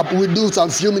is up. We do some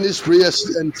few minutes prayers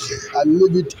and I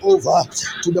leave it over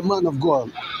to the man of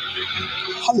God.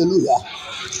 Hallelujah.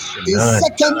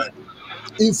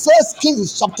 In First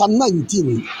Kings chapter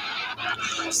 19.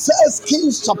 First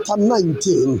Kings chapter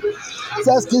 19.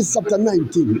 First Kings chapter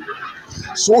 19.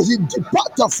 So he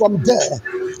departed from there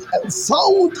and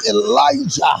found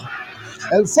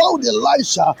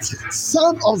Elisha,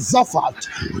 son of Zaphat,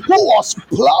 who was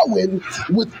plowing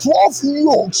with 12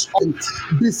 yokes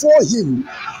before him,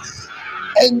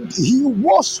 and he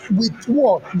was with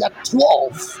what? The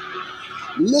 12.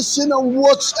 Listen and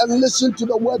watch and listen to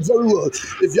the word very well.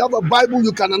 If you have a Bible,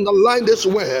 you can underline this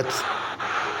word.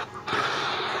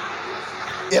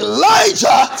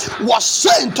 Elijah was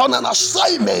sent on an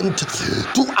assignment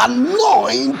to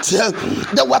anoint.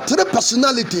 There were three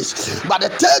personalities, but the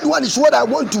third one is what I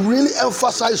want to really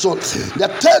emphasize on. The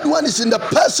third one is in the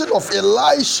person of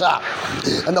Elisha.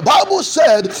 And the Bible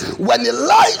said when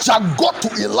Elijah got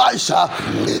to Elisha,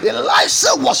 Elisha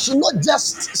was not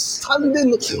just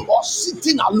standing or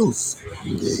sitting aloof.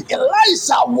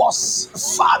 Elisha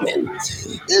was farming,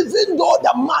 even though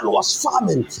the man was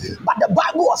farming, but the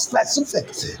Bible was specific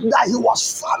that he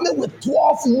was farming with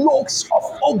 12 yokes of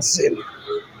oxen.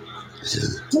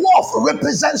 12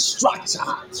 represent structure,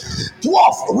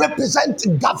 12 represent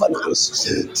governance,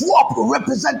 12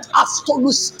 represent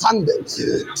absolute standing,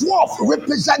 12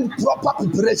 represent proper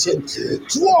preparation,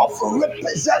 12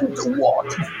 represent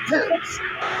what?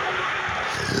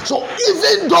 So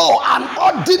even though an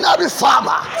ordinary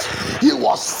farmer, he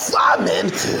was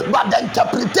farming, but the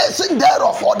interpretation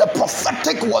thereof or the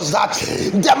prophetic was that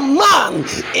the man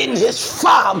in his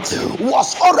farm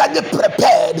was already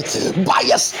prepared. By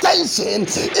extension,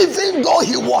 even though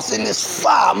he was in his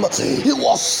farm, he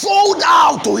was sold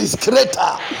out to his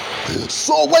creator.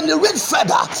 So when you read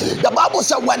further, the Bible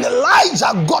said when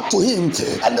Elijah got to him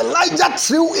and Elijah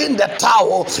threw in the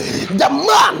towel, the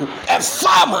man, a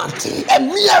farmer, a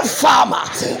mere farmer,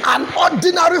 an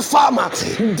ordinary farmer,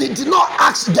 did not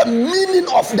ask the meaning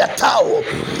of the towel,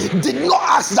 did not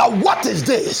ask that what is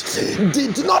this,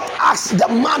 did not ask the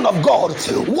man of God,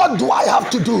 what do I have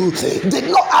to do, did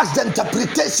not ask the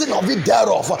interpretation of it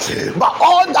thereof, but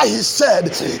all that he said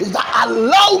is that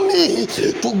allow me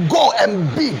to go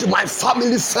and bid my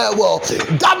family farewell.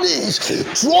 That means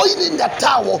throwing in the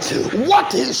towel.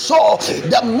 What he saw,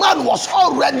 the man was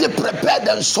already prepared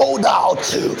and sold out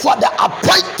for the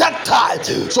appointed time.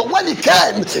 So when he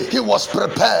came, he was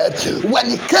prepared. When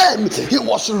he came, he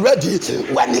was ready.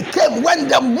 When he came, when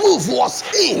the move was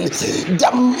in,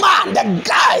 the man, the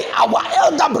guy, our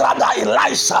elder brother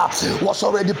Elisha was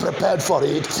already prepared for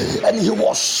it, and he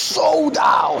was sold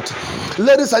out.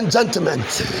 Ladies and gentlemen,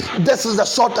 this is the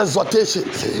short exhortation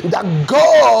that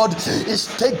God is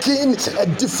taking a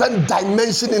different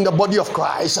dimension in the body of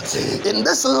Christ in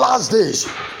this last days.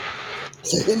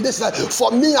 In this,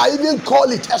 for me, I even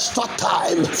call it extra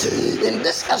time. In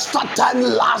this extra time,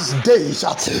 last days,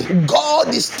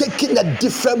 God is taking a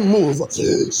different move.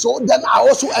 So then I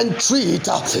also entreat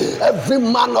every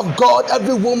man of God,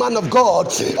 every woman of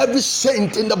God, every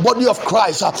saint in the body of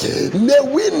Christ. May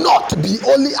we not be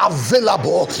only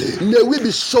available, may we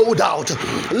be sold out.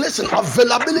 Listen,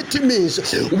 availability means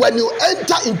when you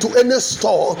enter into any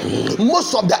store,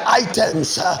 most of the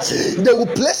items they will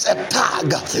place a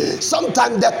tag.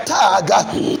 Sometimes the tag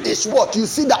is what you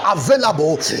see, the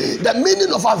available. The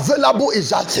meaning of available is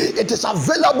that it is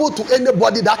available to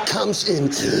anybody that comes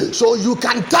in. So you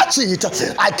can touch it,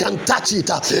 I can touch it,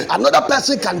 another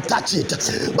person can touch it.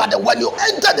 But when you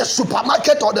enter the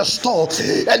supermarket or the store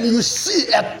and you see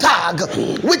a tag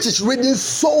which is reading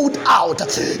sold out,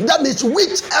 that means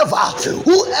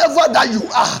whoever that you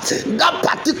are, that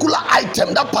particular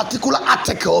item, that particular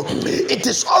article, it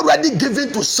is already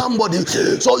given to somebody.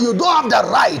 So you don't have the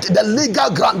right, the legal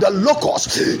ground, the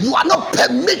locus. You are not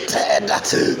permitted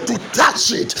to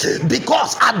touch it,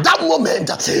 because at that moment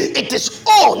it is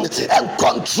owned and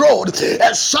controlled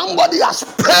and somebody has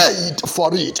paid for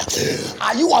it.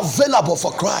 Are you available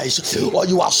for Christ, or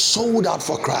you are sold out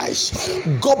for Christ?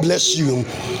 God bless you.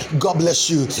 God bless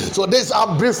you. So this is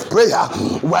our brief prayer.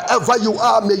 Wherever you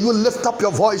are, may you lift up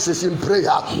your voices in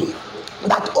prayer.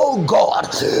 That, oh God,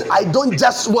 I don't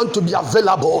just want to be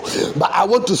available, but I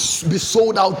want to be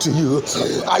sold out to you.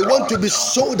 I want to be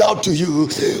sold out to you.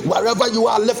 Wherever you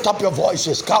are, lift up your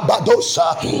voices.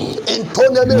 Kabadosa,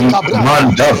 Intoneme Cabrata,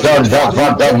 Manda da da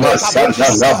ba da Varuteme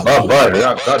masada la Caboshata, baba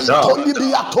rakada. Intoni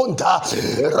Biatonda,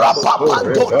 Koreba,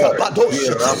 Rapapando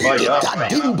Cabadoshi, Irabaya,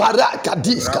 Itadimbara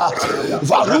Kadiska, Rapaya,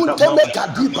 Varunteme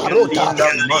Kadibarota,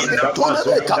 Elinda manda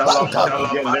Intoneme bazunda la Cabanta.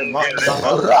 mangele manda.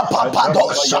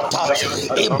 Rapapado Arabaya shata,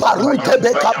 sanda rabaya Ibarunte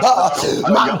bekaba,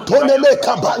 sanda rabaya. Mantone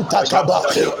mekabanta Arabaya kaba.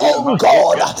 sanda Oh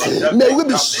God, imagine may madame we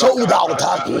be sold kabraka out.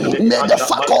 branda le May the anda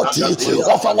faculty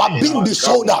of our being be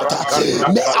sold out. Imagambranda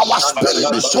May braka our shanda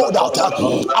spirit la be sold out.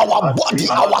 balabala. Our body,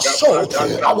 our soul,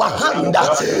 Imagabranda our branda hand,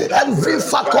 balaba. every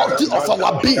faculty of Rabada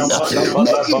our being, shamala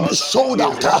may it balaba. be sold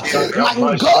out. Irabada My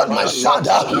God, my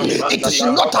mashanda la Father, it balabala is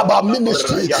not balaba. about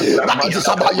ministry, Rayanda but it is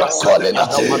about your calling.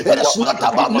 It is not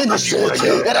about ministry.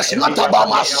 It is not about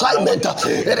my assignment.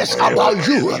 It is about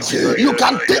you. You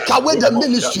can take away the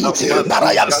ministry, but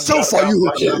I am still for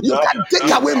you. You can take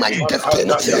away my gifting,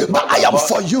 but I am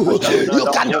for you. You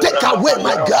can take away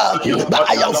my God, but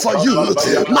I am for you.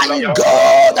 My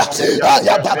God,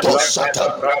 Ayabato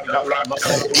Satan.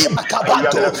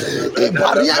 Ibakabato,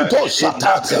 Ibarianto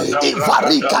Sata,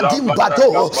 Ivarika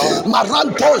Dimbado,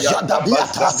 Maranto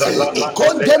Jadabiata,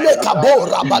 Ikondeme Kabo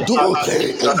Rabadu,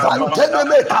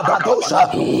 Ivanteme Kabadosa,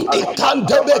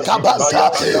 Ikandeme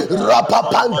Kabanta,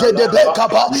 Rapapante de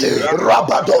Bekaba,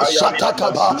 Rabado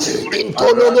Satakaba,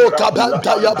 Intonomo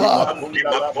Kabanta Yaba.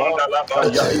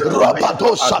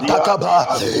 Rabado Satakaba,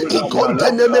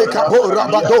 Ikonteneme Kabo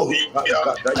Rabado.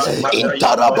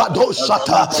 Intarabado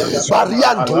Shata,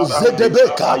 Barianto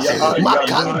Zedebeka,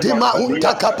 Makandima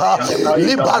Untakapa,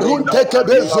 Libarunte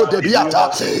Kebezo Debiata,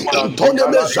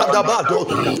 Intoneme Zadabado,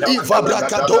 Iva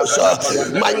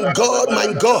Brakadosa. My God,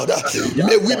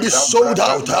 may we be sold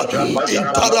out.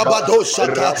 Intarabado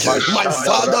Shata, my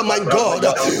Father, my God,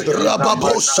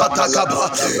 Rababo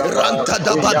Shatakaba,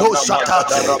 Rantadabado Shata,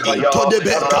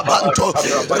 Intodebe Kabanto,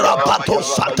 Rapato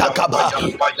Satakaba.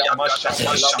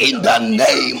 In the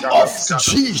name of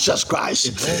Jesus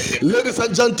Christ. Ladies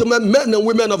and gentlemen, men and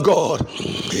women of God,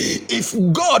 if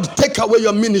God take away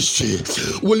your ministry,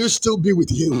 will you still be with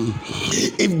him?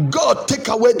 If God take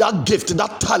away that gift,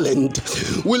 that talent,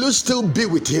 will you still be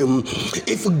with him?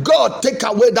 If God take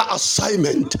away that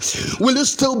assignment, will you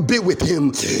still be with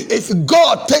him? If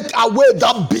God take away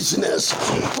that business,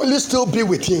 will you still be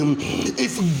with him?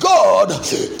 If God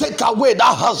take away that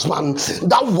husband,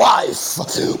 that wife,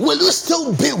 will you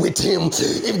still be with him?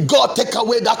 If God take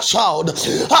away that child,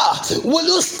 will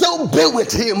you still be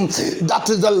with him? That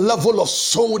is the level of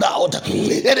sold out.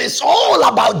 It is all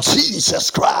about Jesus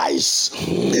Christ.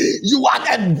 You are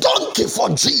a donkey for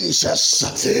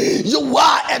Jesus. You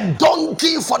are a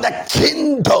donkey for the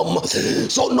kingdom.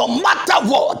 So no matter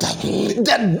what,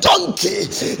 the donkey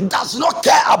does not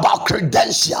care about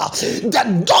credential.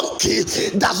 The donkey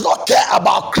does not care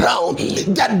about crown.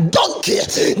 The donkey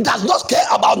does not care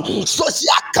about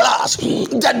social class.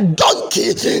 The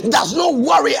donkey does not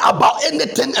worry about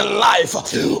anything in life.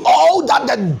 All that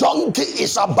the donkey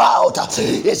is about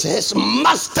is his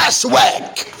master's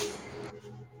work.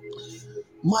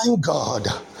 My God,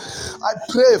 I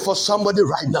pray for somebody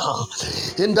right now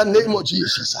in the name of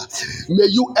Jesus. May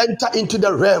you enter into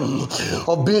the realm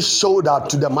of being sold out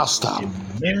to the master.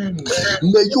 Amen.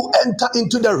 May you enter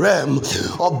into the realm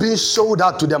of being sold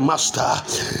out to the master.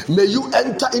 May you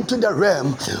enter into the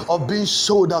realm of being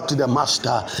sold out to the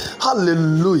master.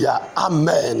 Hallelujah.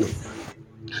 Amen.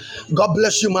 God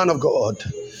bless you, man of God.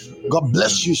 God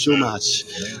bless you so much.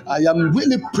 I am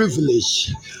really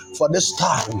privileged for this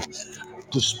time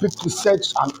to speak to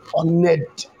such an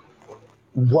honored,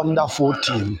 wonderful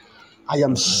team. I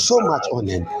am so much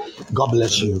honored. God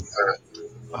bless you.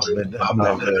 Amen.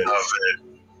 Amen. Amen.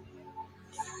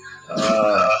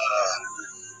 Ah,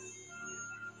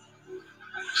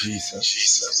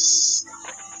 Jesus.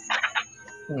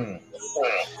 Hmm.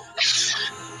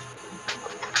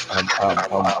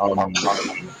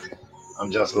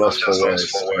 I'm just lost for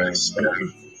words.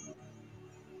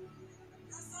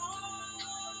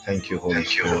 Thank you, Holy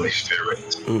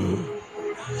Spirit.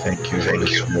 Thank you,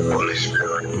 Holy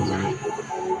Spirit.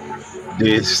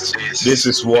 This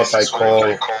is what I call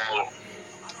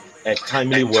a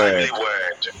timely word.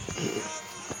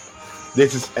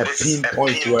 This is a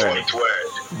pinpoint word.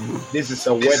 This is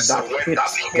a word that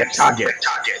hits the target.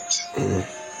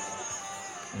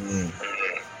 Mm.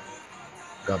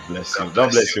 God bless you. God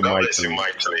bless you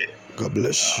mightily. God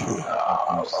bless you.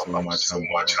 I'm so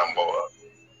much humble.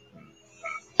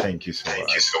 Thank you so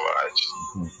much.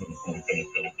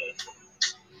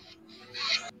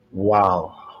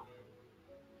 Wow.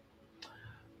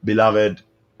 Beloved,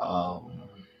 I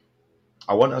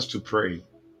want us to pray,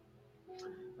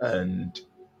 and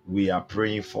we are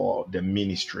praying for the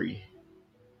ministry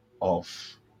of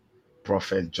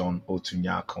Prophet John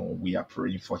Otunyakon. We are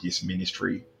praying for his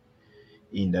ministry.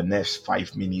 In the next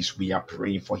 5 minutes, we are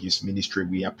praying for his ministry.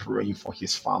 We are praying for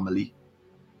his family.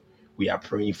 We are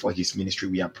praying for his ministry.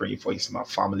 We are praying for his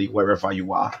family. Wherever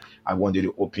you are, I want you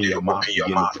to open your mouth,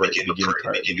 begin to pray, begin to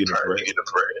pray, begin to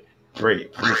pray. Pray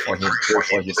for him, pray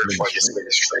for his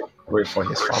ministry, pray for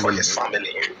his family.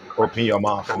 Open your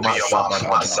mouth.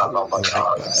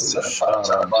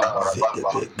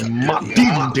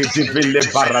 Madinde divile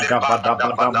barada bada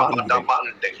bada mande.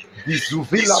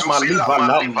 Bizuvila maliva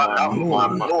lama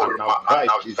nurma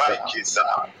anavaikiza.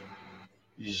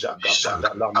 Jagabada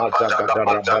maza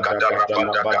gadara bada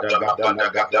gadala bada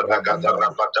gadala gadara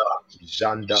bada.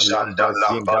 Janda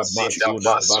lamba zinda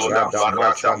masuda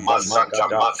barada mazanda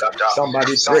magada.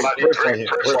 Somebody pray for him,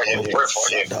 pray for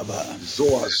him.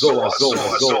 Zoa, Zoa,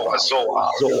 Zoa, Zoa,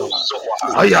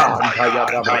 Zoa. Aya, Antaya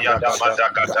Damada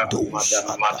Gada,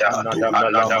 Anada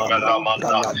Melamanda,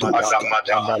 Analamada,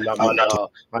 Analamada,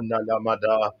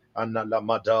 Analamada,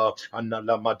 Analamada,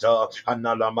 Analamada,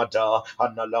 Analamada,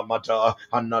 Analamada,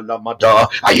 Analamada,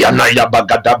 Ayanaya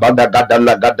Bagada Badagada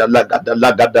Lagada Lagada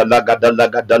Lagada Lagada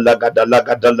Lagada Lagada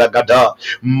Lagada Lagada,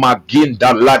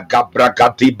 Maginda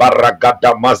Lagabragati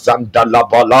Baragada Mazanda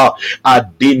Labala,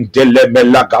 Adindele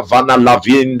Melagavana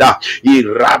Lavinda,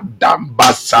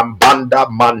 Iradamba Sambanda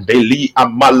Mandeli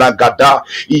Amalagada,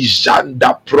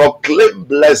 Ijanda. Proclaim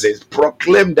blessings,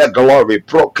 proclaim the glory,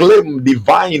 proclaim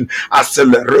divine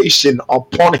acceleration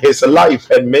upon his life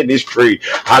and ministry.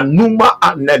 Hanuma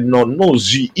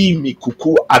anenonozi imi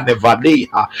kuku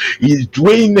anevadeha,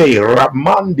 Idwene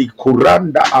Ramandi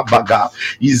Kuranda Abaga,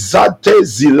 Izate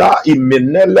Zila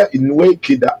Imenele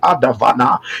Inwekida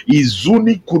Adavana,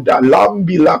 Izuni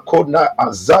Kudalambi Lakona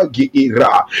Azagi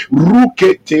Ira,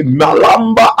 Rukete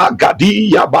Malamba Agadi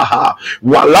Yabaha,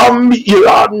 Walambi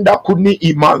Ilanda Kuni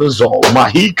Imanzo,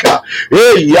 Mahika,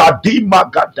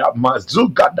 Yadima Gada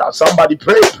Mazugada. Somebody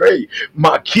pray.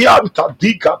 Makianta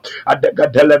Dika,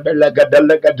 Adegadelega,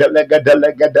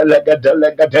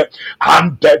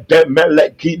 Ante de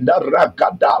Melekina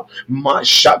Ragada,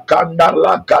 Mashakanda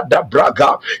Lagada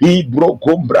Braga,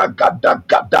 Ibrokumbra Gada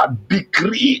Gada,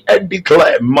 decree and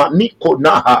declare Maniko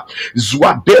Naha,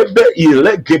 Zwadebe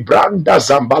Ilege Branda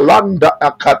Zambalanda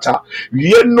Akata,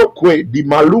 Yenokwe di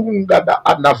Malunga da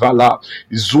Anavala,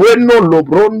 Zweno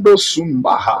Lobrondo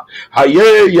Sumbaha,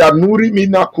 Haye Yanuri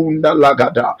Minakunda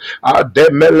Lagada,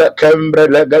 Ademele Kembre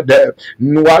Legade,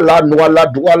 Nwala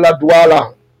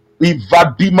Dwala.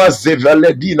 Ivadima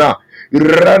Zeveledina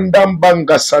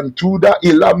Randambanga Santuda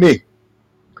Ilame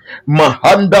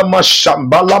Mahanda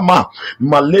Mashambalama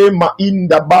Malema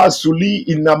Inda Basuli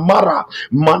Inamara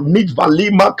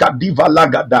Manivalima Kadiva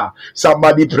Lagada.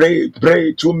 Somebody pray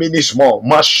 2 minutes more.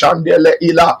 Mashandele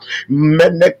Ila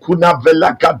Menekuna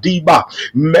Vela Kadiba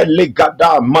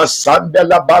Melegada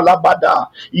Masandela Balabada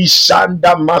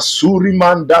Ishanda Masuri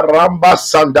Manda Ramba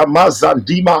Sanda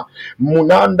Mazandima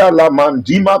Munanda La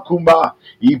Mandima Kumba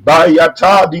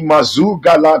Ibayata di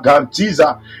mazuga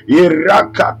lagantiza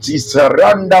irakati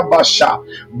saranda basha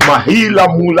mahila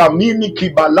mulamini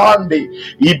kibalande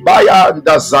ibaya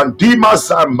ndazandima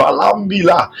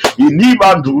zambalambila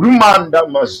iniba ndurumanda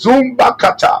mazumba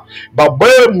kata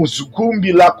babe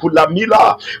muzukumbi la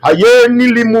kulamila ayeni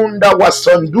limunda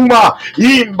wasanduma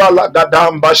imbala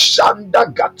gadamba shanda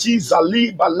gatiza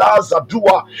liba laza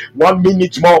dua. 1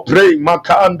 minute more, pray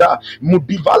makanda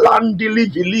mudivalandi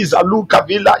liviliza luka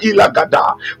vila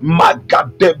ilagada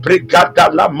magade brigada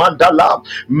la mandala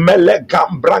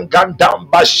melegam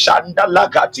brangandamba shanda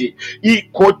lagati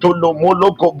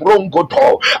ikotolomologo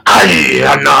brongoto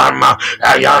ayanama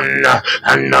ayana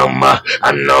anama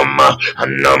anama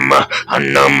anama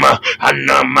anama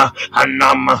anama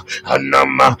anama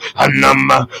anama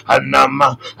anama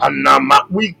anama anama.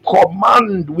 We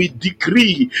command, we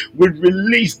decree, we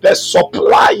release the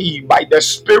supply by the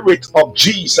Spirit of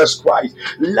Jesus Christ.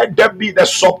 Let there be the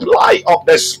supply of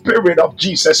the Spirit of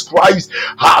Jesus Christ.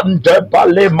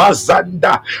 Handebale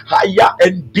mazanda higher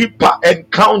and deeper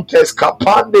encounters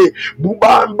kapande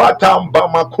bubamba tamba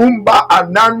makumba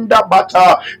ananda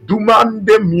bata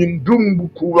dumande mindumbu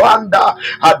kuranda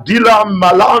adila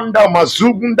malanda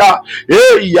mazunda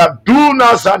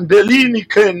yaduna zandelini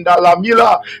kenda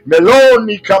lamila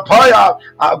meloni kapaya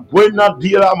agwena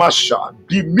dila masha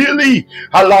dimili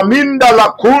alaminda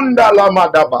la kunda la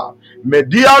madaba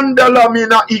medianda la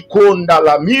mina ikonda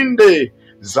la minde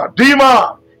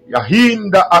zadima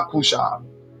yahinda akusha.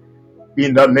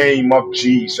 In the name of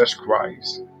Jesus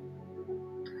Christ.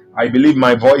 I believe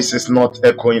my voice is not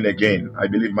echoing again. I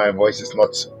believe my voice is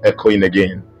not echoing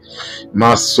again.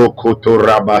 Masokoto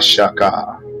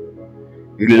rabashaka.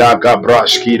 Ilaga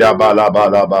brashkida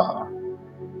balabalaba.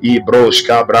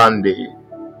 Ibroshka brande.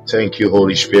 Thank you,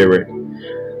 Holy Spirit.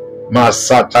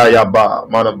 Masatayaba.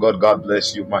 Man of God, God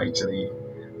bless you mightily.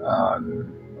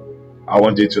 I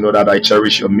want you to know that I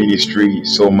cherish your ministry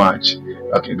so much.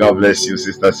 Okay, God bless you,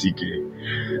 Sister CK.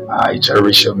 I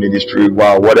cherish your ministry.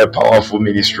 Wow, what a powerful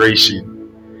ministration.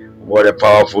 What a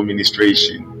powerful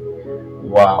ministration.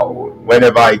 Wow.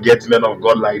 Whenever I get men of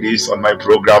God like this on my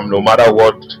program, no matter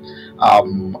what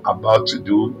I'm about to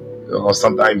do,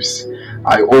 sometimes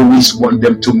I always want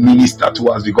them to minister to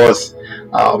us because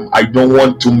I don't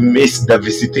want to miss the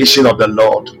visitation of the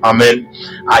Lord. Amen.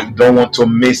 I don't want to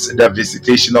miss the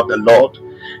visitation of the Lord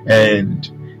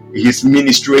and his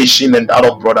ministration and that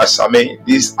of Brother Same.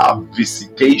 These are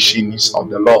visitations of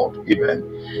the Lord.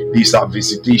 Amen. These are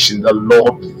visitations. The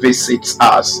Lord visits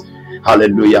us.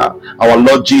 Hallelujah. Our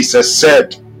Lord Jesus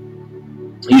said,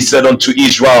 he said unto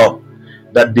Israel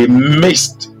that they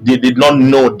did not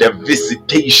know the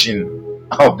visitation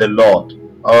of the Lord.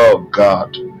 Oh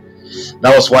God.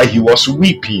 That was why he was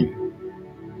weeping.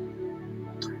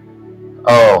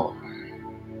 Oh,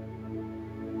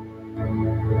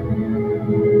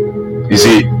 you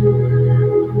see, 3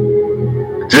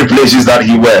 places that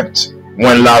he wept: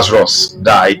 when Lazarus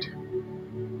died,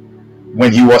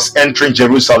 when he was entering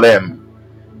Jerusalem,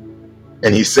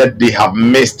 and he said they have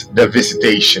missed the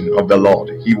visitation of the Lord.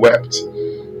 He wept.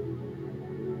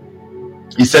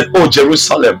 He said, "Oh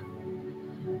Jerusalem,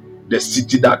 the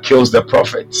city that kills the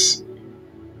prophets."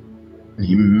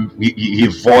 He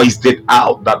voiced it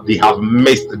out that they have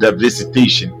missed the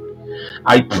visitation.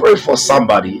 I pray for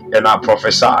somebody and I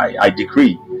prophesy, I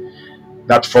decree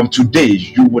that from today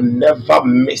you will never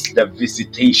miss the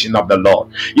visitation of the Lord.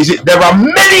 You see, there are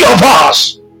many of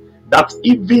us that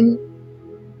even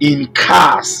in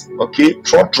cars, okay,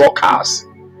 truck cars,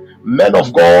 men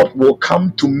of God will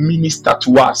come to minister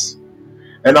to us.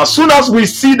 And as soon as we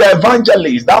see the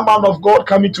evangelist, that man of God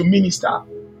coming to minister,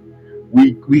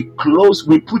 we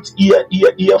put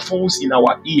earphones in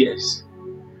our ears.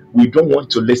 We don't want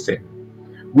to listen.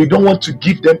 We don't want to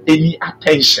give them any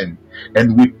attention.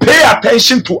 And we pay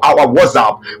attention to our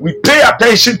WhatsApp. We pay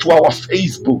attention to our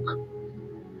Facebook.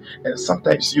 And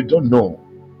sometimes you don't know.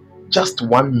 Just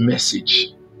one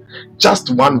message. Just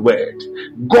one word.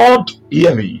 God,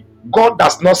 hear me. God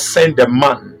does not send a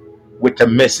man with a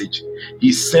message.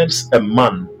 He sends a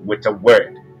man with a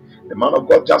word. The man of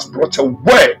God just brought a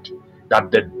word that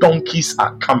the donkeys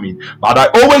are coming. But I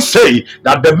always say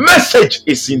that the message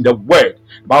is in the word.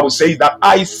 The Bible says that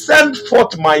I send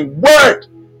forth my word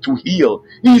to heal.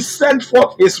 He sent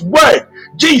forth his word.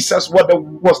 Jesus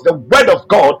was the word of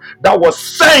God that was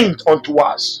sent unto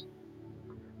us.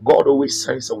 God always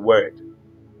sends a word.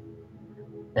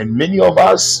 And many of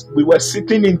us, we were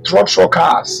sitting in truck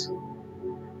cars.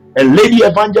 A lady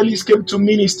evangelist came to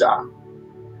minister.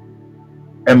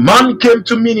 A man came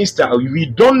to minister. We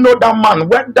don't know that man,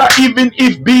 whether even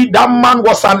if be that man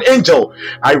was an angel.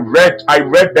 I read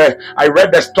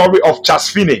the story of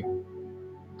Chasfine.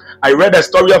 I read the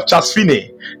story of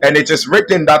Chasfine, and it is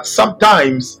written that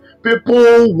sometimes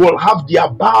people will have their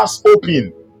bars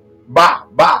open,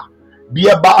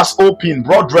 beer bars open,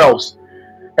 brothels.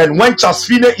 And when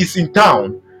Chasfine is in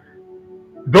town,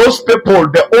 those people,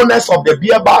 the owners of the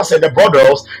beer bars and the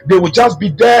brothels, they will just be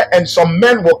there, and some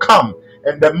men will come,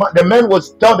 and the men will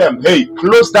tell them, hey,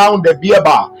 close down the beer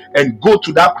bar and go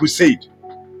to that crusade.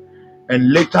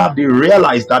 And later they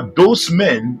realized that those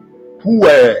men who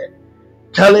were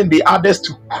telling the others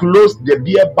to close the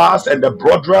beer bars and the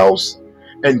brothels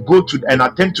and go to and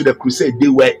attend to the crusade, they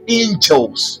were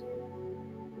angels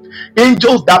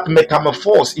that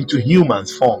metamorphosed into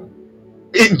humans form,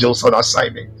 angels on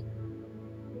assignment.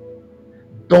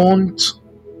 Don't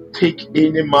take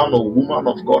any man or woman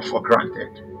of God for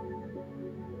granted.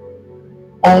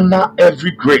 Honor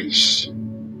every grace.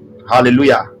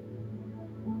 Hallelujah.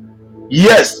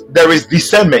 Yes, there is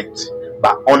discernment,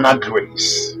 but honor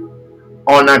grace.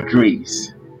 Honor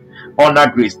grace. Honor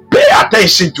grace. Pay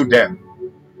attention to them.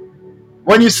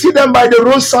 When you see them by the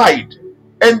roadside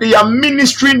and they are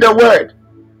ministering the word,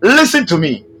 listen to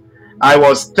me. I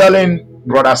was telling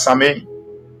Brother Sami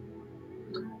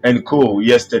and co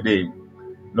yesterday.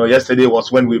 No, yesterday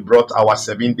was when we brought our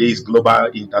 7 days global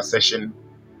intercession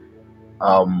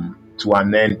to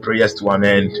an end, prayers to an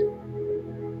end.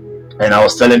 And I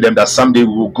was telling them that someday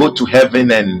we will go to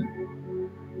heaven and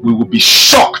we will be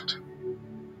shocked.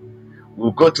 We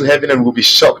will go to heaven and we will be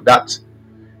shocked that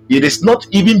it is not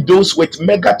even those with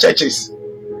mega churches,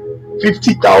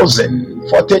 50,000,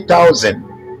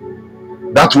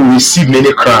 40,000, that will receive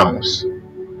many crowns.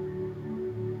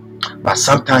 But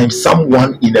sometimes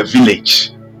someone in a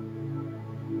village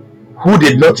who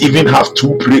did not even have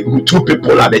two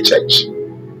people at the church,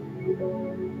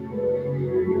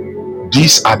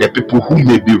 these are the people who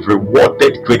may be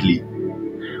rewarded greatly.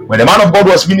 When the man of God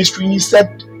was ministering, he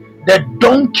said, the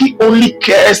donkey only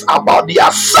cares about the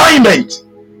assignment.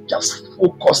 Just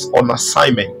focus on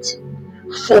assignment.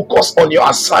 Focus on your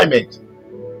assignment.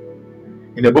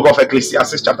 In the book of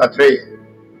Ecclesiastes chapter 3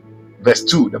 verse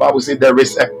 2, the Bible says there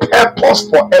is a purpose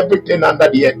for everything under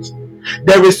the earth.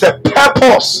 There is a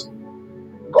purpose.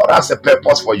 God has a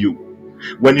purpose for you.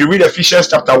 When you read Ephesians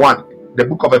chapter 1, the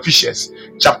book of Ephesians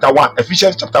chapter 1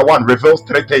 reveals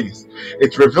three things.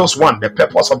 It reveals, one, the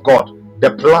purpose of God,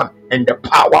 the plan and the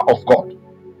power of God.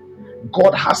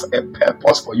 God has a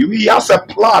purpose for you. He has a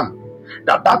plan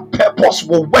that purpose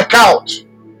will work out,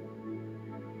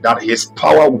 that his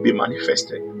power will be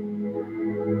manifested.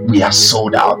 We are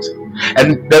sold out.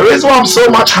 And the reason why I'm so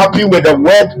much happy with the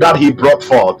word that he brought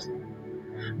forth,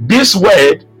 this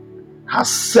word has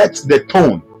set the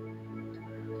tone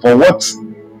for what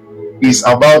is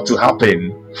about to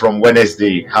happen from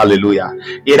Wednesday. Hallelujah.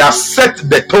 It has set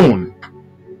the tone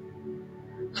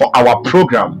for our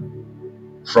program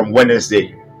from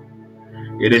Wednesday.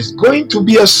 It is going to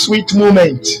be a sweet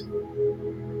moment.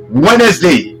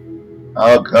 Wednesday,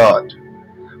 oh God,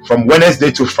 from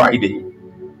Wednesday to Friday,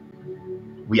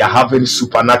 we are having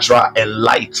Supernatural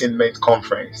Enlightenment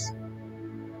Conference.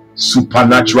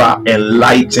 Supernatural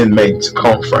Enlightenment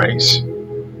Conference.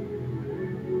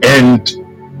 And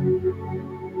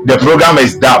the program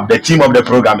is dubbed, the theme of the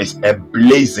program is a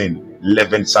blazing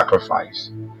living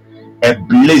sacrifice. A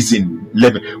blazing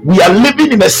living. We are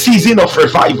living in a season of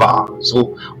revival.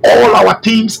 So all our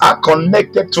teams are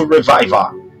connected to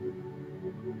revival.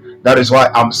 That is why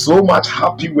I'm so much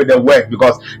happy with the word,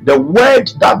 because the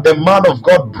word that the man of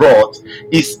God brought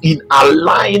is in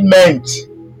alignment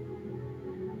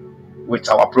with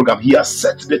our program. He has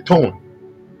set the tone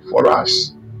for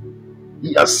us.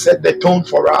 He has set the tone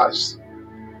for us.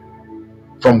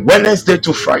 From Wednesday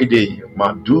to Friday,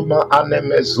 Maduma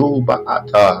Anemezuba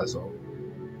Atazo.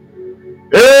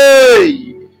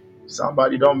 Hey!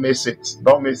 Somebody don't miss it.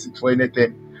 Don't miss it for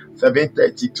anything.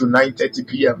 7:30 to 9:30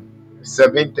 p.m.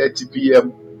 7:30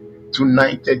 p.m. to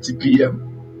 9:30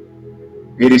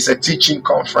 p.m. It is a teaching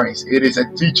conference. It is a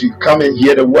teaching. Come and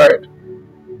hear the word.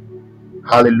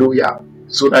 Hallelujah.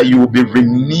 So that you will be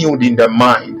renewed in the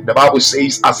mind. The Bible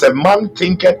says, as a man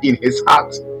thinketh in his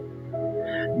heart,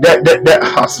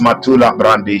 Hasmatula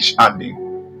Brandish Andi.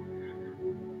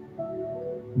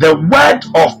 The word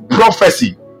of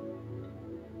prophecy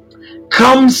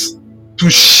comes to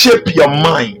shape your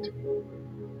mind,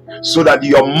 so that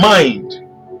your mind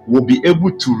will be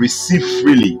able to receive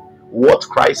freely what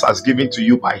Christ has given to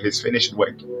you by his finished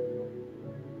work.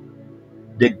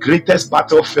 The greatest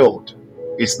battlefield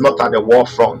is not at the war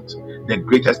front. The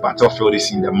greatest battlefield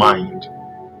is in the mind.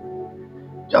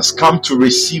 just come to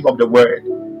receive of the word.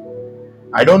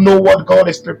 I don't know what God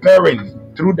is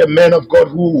preparing through the men of God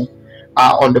who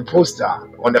are on the poster,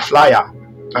 on the flyer.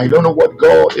 I don't know what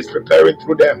God is preparing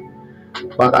through them,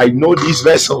 but I know these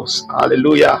vessels.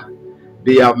 Hallelujah.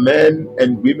 They are men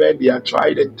and women. They are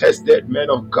tried and tested men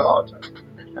of God.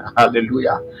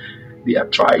 Hallelujah. They are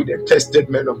tried and tested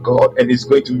men of God, and it's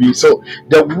going to be so.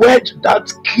 The word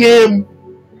that came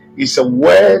is a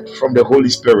word from the Holy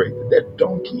Spirit. The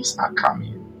donkeys are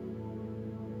coming.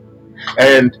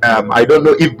 And I don't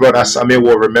know if Brother Samuel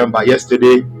will remember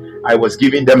yesterday I was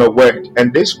giving them a word,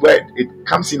 and this word, it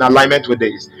comes in alignment with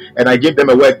this. And I gave them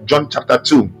a word, John chapter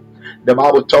 2. The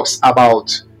Bible talks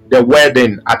about the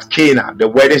wedding at Cana, the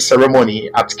wedding ceremony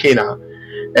at Cana.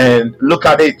 And look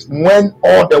at it, when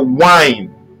all the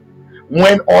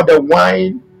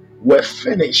wine were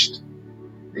finished,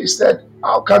 they said,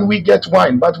 how can we get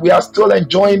wine? But we are still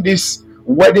enjoying this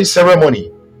wedding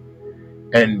ceremony.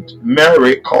 And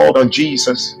Mary called on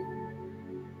Jesus,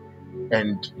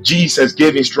 and Jesus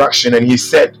gave instruction, and he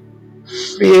said,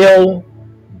 fill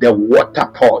the water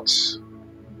pots.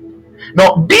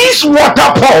 Now, these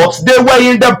water pots, they were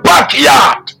in the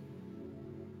backyard.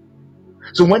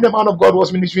 So when the man of God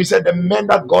was ministering, he said, the men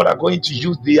that God are going to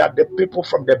use, they are the people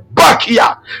from the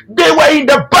backyard. They were in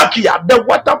the backyard. The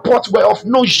water pots were of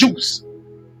no use.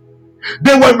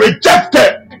 They were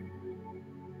rejected.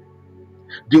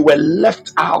 They were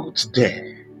left out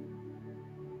there.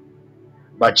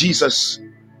 But Jesus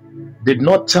did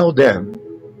not tell them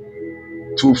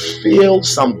to fill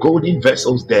some golden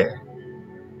vessels there.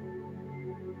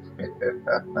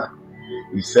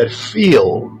 He said,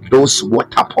 fill those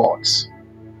water pots.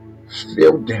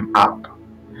 Fill them up.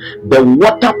 The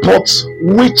water pots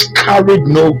which carried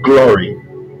no glory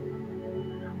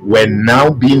were now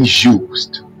being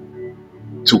used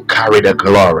to carry the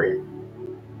glory.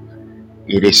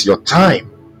 It is your time.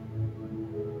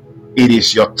 It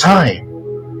is your time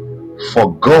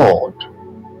for God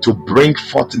to bring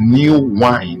forth new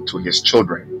wine to his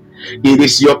children. It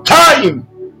is your time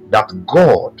that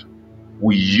God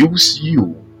will use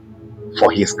you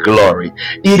for his glory.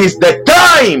 It is the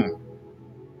time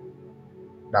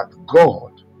that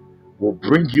God will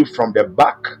bring you from the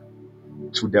back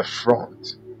to the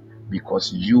front,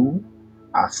 because you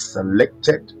are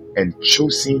selected and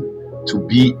chosen to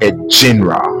be a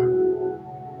general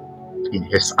in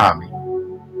his army.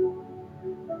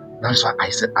 That's why I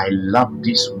said I love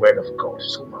this word of God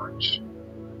so much.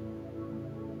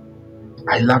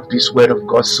 I love this word of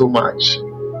God so much.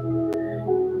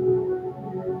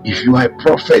 If you are a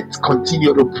prophet,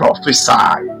 continue to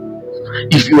prophesy.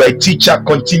 If you are a teacher,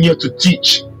 continue to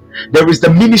teach. There is the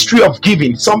ministry of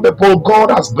giving. Some people,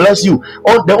 God has blessed you.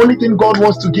 The only thing God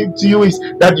wants to give to you is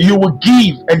that you will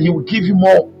give, and he will give you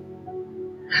more.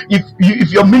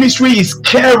 If your ministry is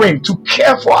caring, to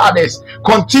care for others,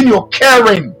 continue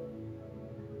caring.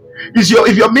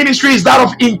 If your ministry is that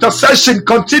of intercession,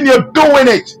 continue doing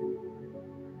it.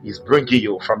 He's bringing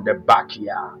you from the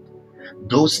backyard.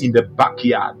 Those in the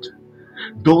backyard,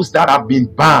 those that have been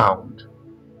bound.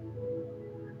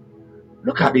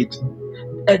 Look at it.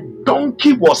 A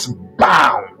donkey was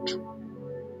bound.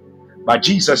 But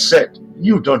Jesus said,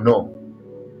 you don't know.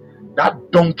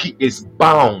 That donkey is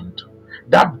bound.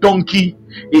 That donkey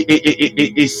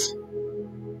is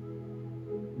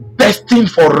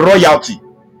destined for royalty.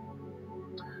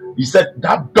 He said,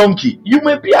 that donkey, you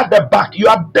may be at the back. You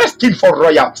are destined for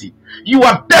royalty. You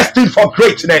are destined for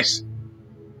greatness.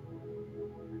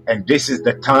 And this is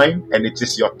the time, and it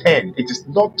is your turn. It is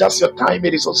not just your time,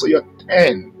 it is also your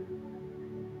turn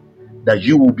that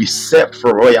you will be set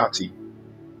for royalty.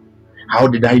 How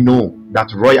did I know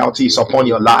that royalty is upon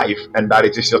your life and that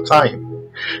it is your time?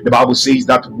 The Bible says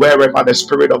that wherever the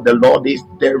Spirit of the Lord is,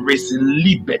 there is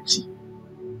liberty.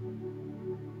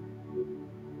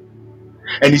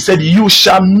 And he said, you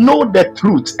shall know the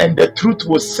truth, and the truth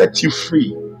will set you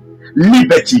free.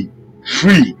 Liberty,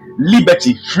 free.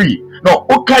 Liberty, free. No,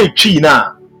 okay,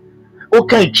 China.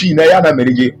 Okay, China, ya na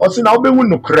merije. Osi na obewu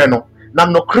nukre no. Na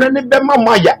nukre ne bema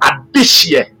maya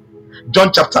adishye.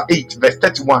 John chapter 8, verse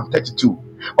 31, 32.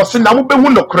 Osi na obewu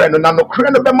nukre no. Na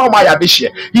nukre ne bema maya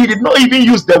adishye. He did not even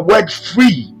use the word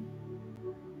free.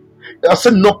 Osi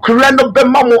nukre no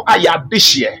bema mo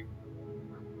ayadishye.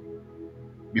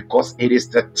 Because it is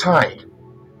the time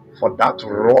for that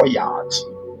royalty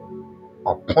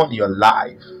upon your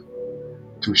life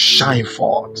to shine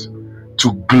forth,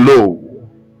 to glow.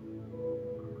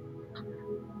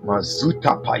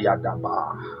 Mazuta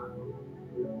Payadaba.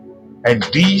 And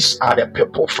these are the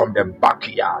people from the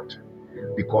backyard,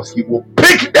 because he will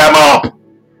pick them up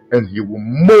and he will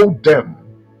mold them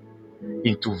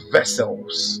into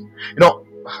vessels. You know,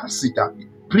 Sita,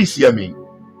 please hear me.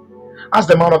 As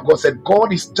the man of God said,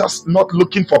 God is just not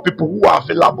looking for people who are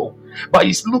available, but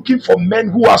He's looking for men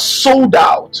who are sold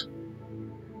out.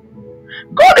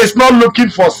 God is not looking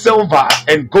for silver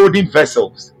and golden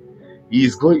vessels.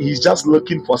 He's just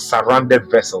looking for surrounded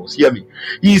vessels. Hear me.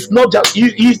 He's not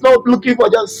looking for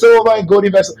just silver and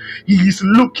golden vessels. He is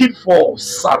looking for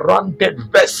surrounded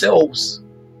vessels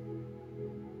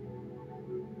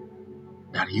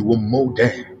that He will mold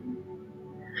them.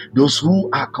 Those who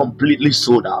are completely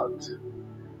sold out.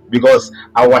 Because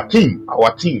our team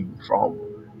from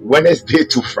Wednesday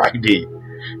to Friday,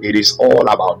 it is all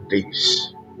about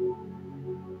this.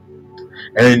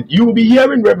 And you will be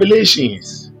hearing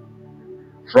revelations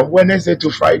from Wednesday to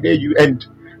Friday. And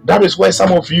that is where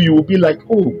some of you will be like,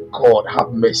 oh God,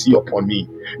 have mercy upon me.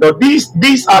 Now these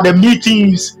are the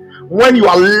meetings when you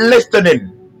are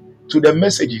listening to the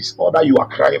messages. All that you are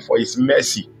crying for is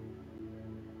mercy,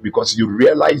 because you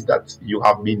realize that you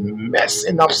have been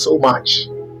messing up so much.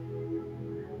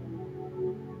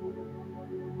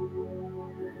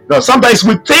 Now, sometimes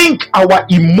we think our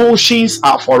emotions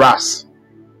are for us.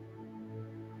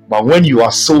 But when you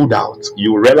are sold out,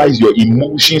 you realize your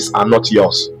emotions are not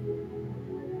yours.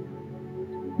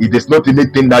 It is not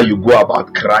anything that you go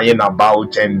about crying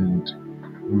about and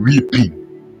weeping.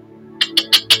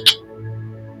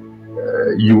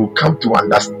 You will come to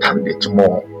understand it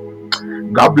more.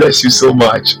 God bless you so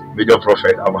much, Major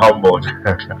Prophet. I'm humbled.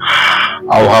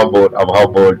 I'm humbled.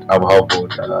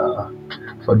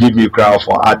 Forgive me, crowd,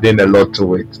 for adding a lot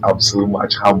to it. I'm so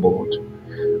much humbled,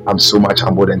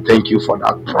 and thank you for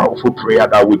that powerful prayer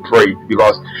that we prayed,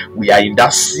 because we are in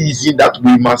that season that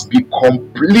we must be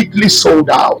completely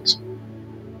sold out.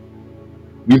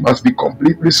 We must be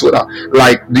completely sold out.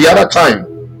 Like the other time,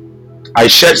 I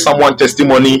shared someone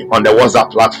testimony on the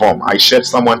WhatsApp platform.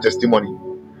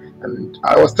 And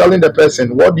I was telling the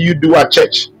person, what do you do at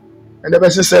church? And the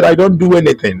person said, I don't do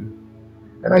anything.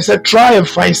 And I said, try and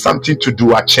find something to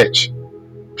do at church.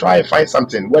 Try and find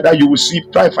something. Whether you will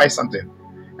sweep, try and find something.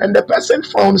 And the person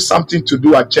found something to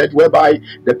do at church, whereby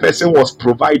the person was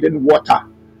providing water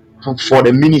for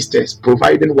the ministers,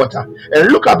 providing water.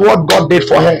 And look at what God did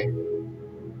for her.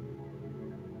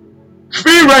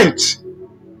 Free rent.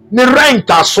 Ni rent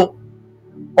aso.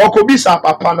 Okobisa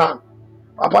papa na.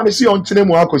 Papa ni si ontine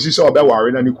mu akosi so obe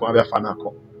ware na ni ku abe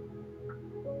fanako.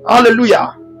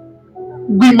 Hallelujah.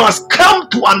 We must come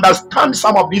to understand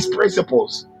some of these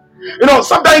principles. You know,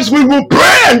 sometimes we will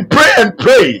pray and pray and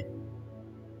pray,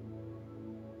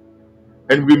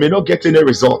 and we may not get any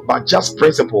result, but just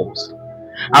principles.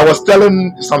 I was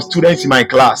telling some students in my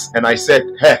class, and I said,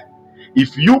 hey,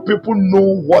 if you people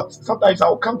know what, sometimes I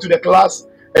will come to the class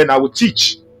and I will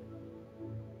teach.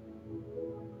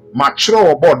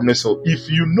 Mature board, so if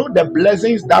you know the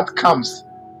blessings that comes,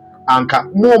 anka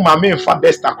mo mame fa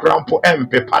desta crampo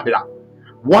empepadla.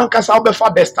 One kasa obefa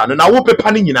desta no na wo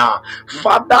pepa ni nyina.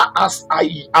 Father, as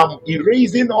I am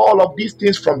erasing all of these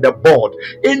things from the board,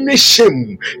 any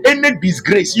shame, any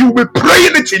disgrace, you will be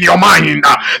praying it in your mind.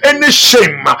 Any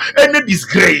shame, any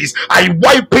disgrace, I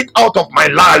wipe it out of my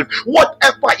life.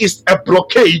 Whatever is a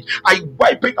blockade, I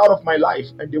wipe it out of my life.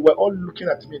 And they were all looking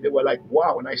at me. They were like,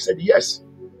 wow. And I said, yes.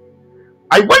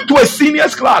 I went to a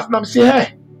seniors class and I'm saying,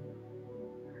 hey,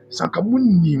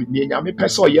 sankamuni ni nyame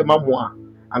peso ye mamwa.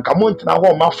 Ankamontina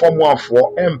ho ma form one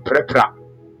for emprepra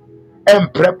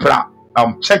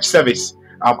church service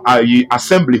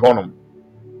assembly honum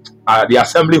the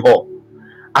assembly hall.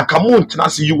 Ankamontina,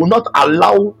 so you will not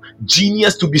allow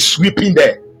genius to be sweeping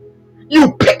there.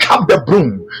 You pick up the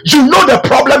broom. You know the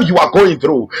problem you are going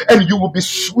through, and you will be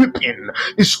sweeping.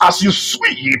 It's as you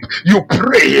sweep, you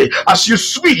pray. As you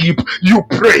sweep, you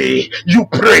pray. You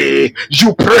pray.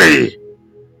 You pray.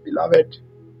 Beloved,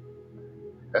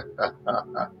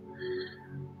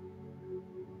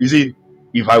 you see,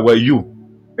 if I were you,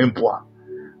 Empoa,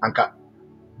 Anka,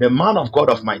 the man of God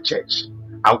of my church,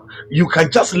 you can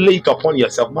just lay it upon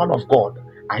yourself, man of God.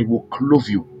 I will clothe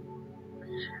you.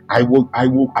 I will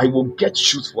get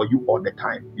shoes for you all the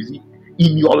time. You see,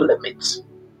 in your limits.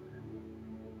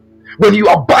 When you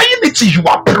are buying it, you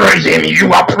are praying.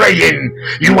 You are praying.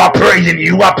 You are praying.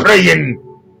 You are praying.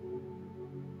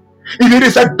 If it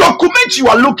is a document you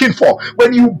are looking for,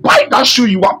 when you buy that shoe,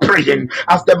 you are praying.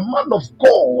 As the man of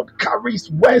God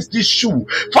wears this shoe,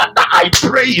 Father, I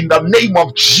pray in the name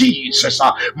of Jesus.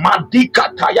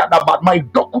 Madika Tayada, but my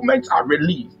documents are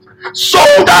released.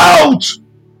 Sold out.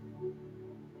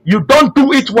 You don't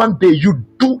do it one day, you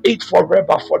do it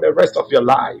forever for the rest of your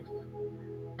life.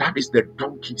 That is the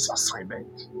donkey's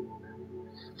assignment.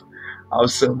 I'm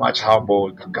so much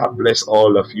humbled. God bless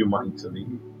all of you mightily.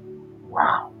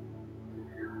 Wow.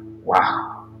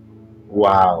 Wow.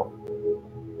 Wow.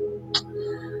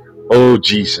 Oh,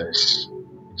 Jesus.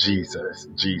 Jesus.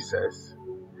 Jesus.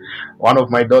 One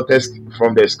of my daughters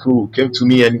from the school came to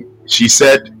me and she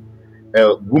said,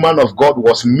 a woman of God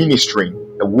was ministering.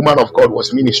 A woman of God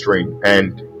was ministering,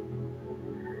 and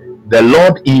the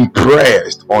Lord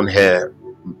impressed on her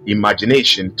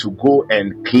imagination to go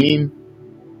and clean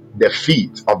the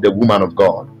feet of the woman of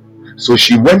God. So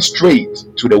she went straight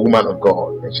to the woman of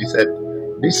God and she said,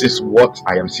 "This is what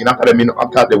I am seeing." After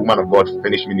the woman of God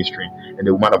finished ministering, and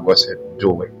the woman of God said,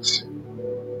 "Do it,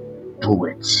 do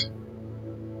it."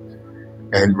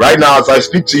 And right now, as I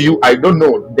speak to you, I don't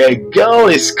know. The girl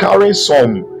is carrying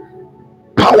some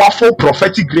powerful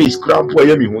prophetic grace.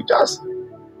 Just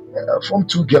from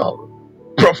two girls,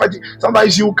 prophetic.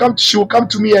 Sometimes she will come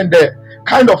to me, and the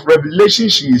kind of revelation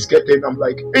she is getting, I'm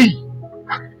like, hey,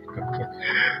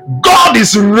 God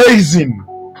is raising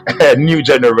a new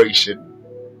generation.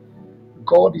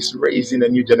 God is raising a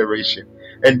new generation.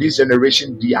 And this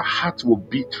generation, their heart will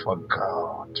beat for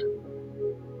God.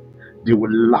 They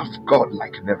will love God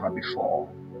like never before.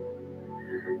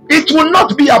 It will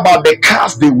not be about the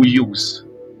cars they will use.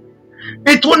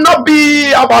 It will not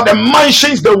be about the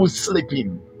mansions they will sleep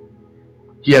in.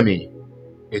 Hear me.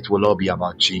 It will all be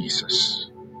about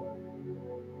Jesus.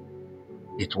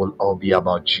 It will all be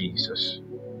about Jesus.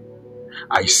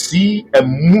 I see a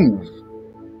move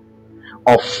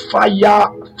of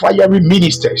fiery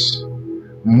ministers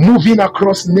moving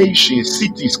across nations,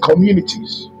 cities,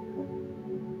 communities,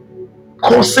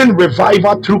 causing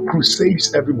revival through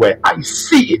crusades everywhere. I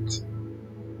see it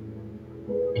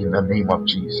in the name of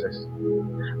Jesus.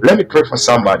 Let me pray for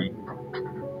somebody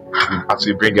as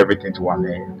we bring everything to an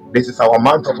end. This is our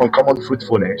month of uncommon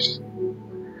fruitfulness.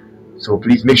 So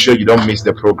please make sure you don't miss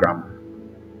the program.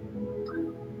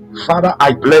 Father,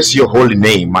 I bless your holy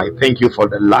name. I thank you for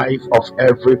the life of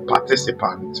every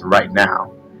participant right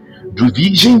now.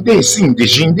 Duvijinde sinde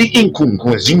jindi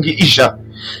inkunku zingi isha.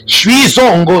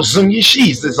 Shwizongo zungi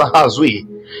shizi zahazwi.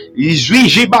 Ijwi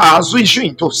jiba zwi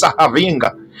jinto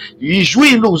sahavinga.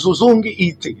 Ijwi luzuzungi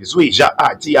iti zwija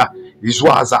atia.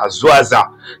 Izwaza zwaza.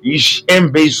 Ish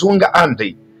embezunga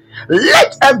ande.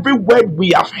 Let every word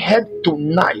we have heard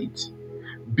tonight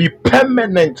be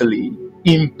permanently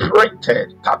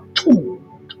imprinted, tattooed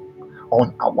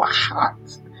on our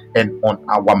heart and on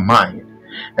our mind.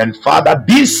 And Father,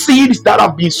 these seeds that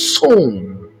have been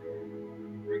sown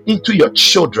into your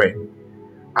children,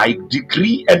 I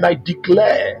decree and I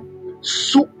declare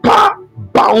super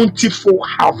bountiful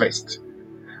harvest,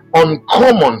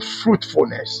 uncommon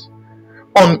fruitfulness,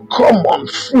 uncommon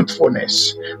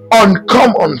fruitfulness,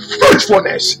 uncommon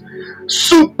fruitfulness,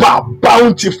 super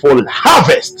bountiful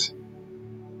harvest.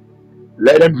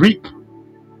 Let them reap,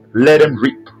 let them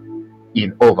reap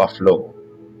in overflow.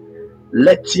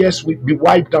 Let tears be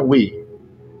wiped away.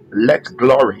 Let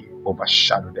glory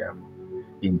overshadow them.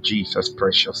 In Jesus'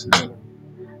 precious name.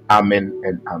 Amen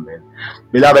and amen.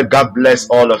 Beloved, God bless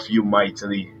all of you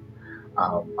mightily.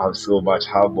 I'm so much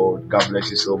humbled. God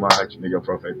bless you so much. May your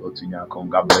prophet Otunyakon.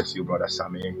 God bless you, Brother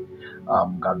Sammy.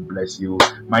 God bless you.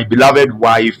 My beloved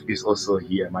wife is also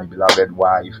here. My beloved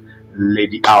wife,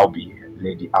 Lady Albie.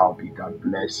 Lady Albie, God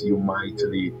bless you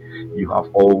mightily. You have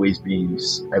always been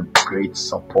a great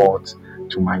support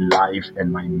to my life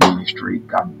and my ministry.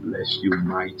 God bless you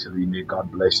mightily. May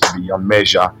God bless you beyond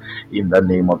measure in the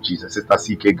name of Jesus. Sister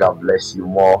CK, God bless you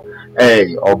more.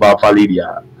 Hey, Oba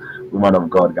Validia, woman of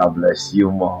God, God bless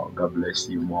you more. God bless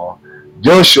you more.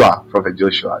 Joshua, Prophet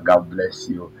Joshua, God bless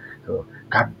you. So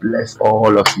God bless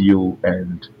all of you,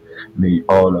 and may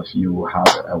all of you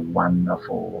have a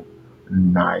wonderful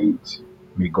night.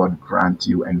 May God grant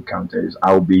you encounters.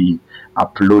 I'll be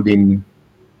uploading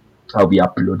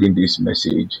this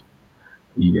message.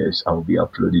 Yes, I'll be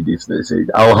uploading this message.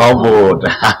 I'm humbled.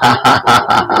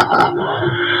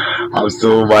 I'm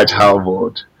so much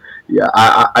humbled. Yeah,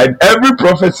 every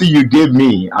prophecy you gave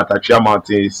me at Atria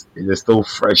Mountains is still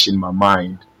fresh in my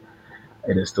mind.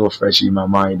 It is still fresh in my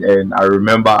mind. And I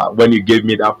remember when you gave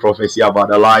me that prophecy about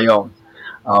the lion,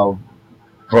 um,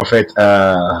 Prophet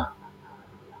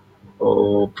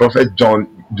Prophet John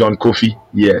Kofi.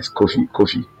 Yes,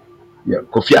 Kofi. Yeah,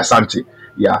 Kofi Asante.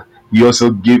 Yeah, he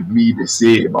also gave me the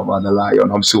same about the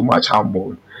lion. I'm so much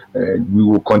humbled. And we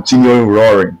will continue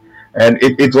roaring. And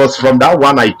it was from that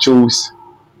one I chose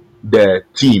the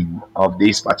theme of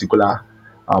this particular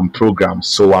program,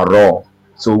 SOAROAR.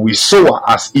 So we soar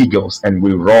as eagles and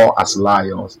we roar as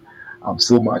lions. I'm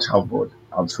so much humbled.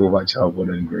 I'm so much humbled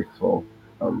and grateful.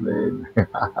 Amen.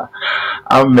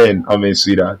 Amen. Amen,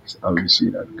 sweetheart. Amen,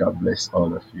 sweetheart. God bless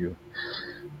all of you.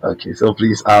 Okay, so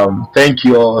please, thank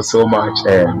you all so much,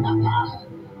 and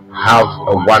Have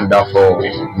a wonderful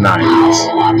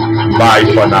night. Bye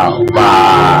for now.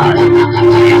 Bye.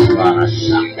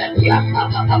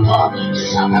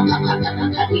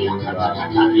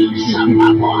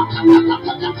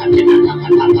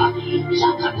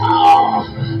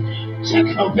 Check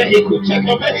your vehicle. Check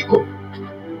your vehicle.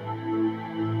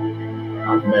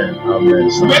 Amen.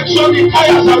 Amen. Make sure the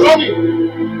tires are running.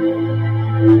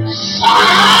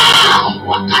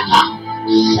 Wakata.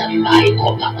 Sendai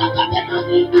kota kakapena.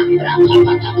 Ambra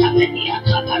kapata kapenia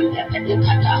kapanda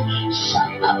pedekata.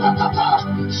 Sanda kapapa.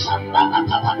 Sanda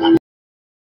kapapa.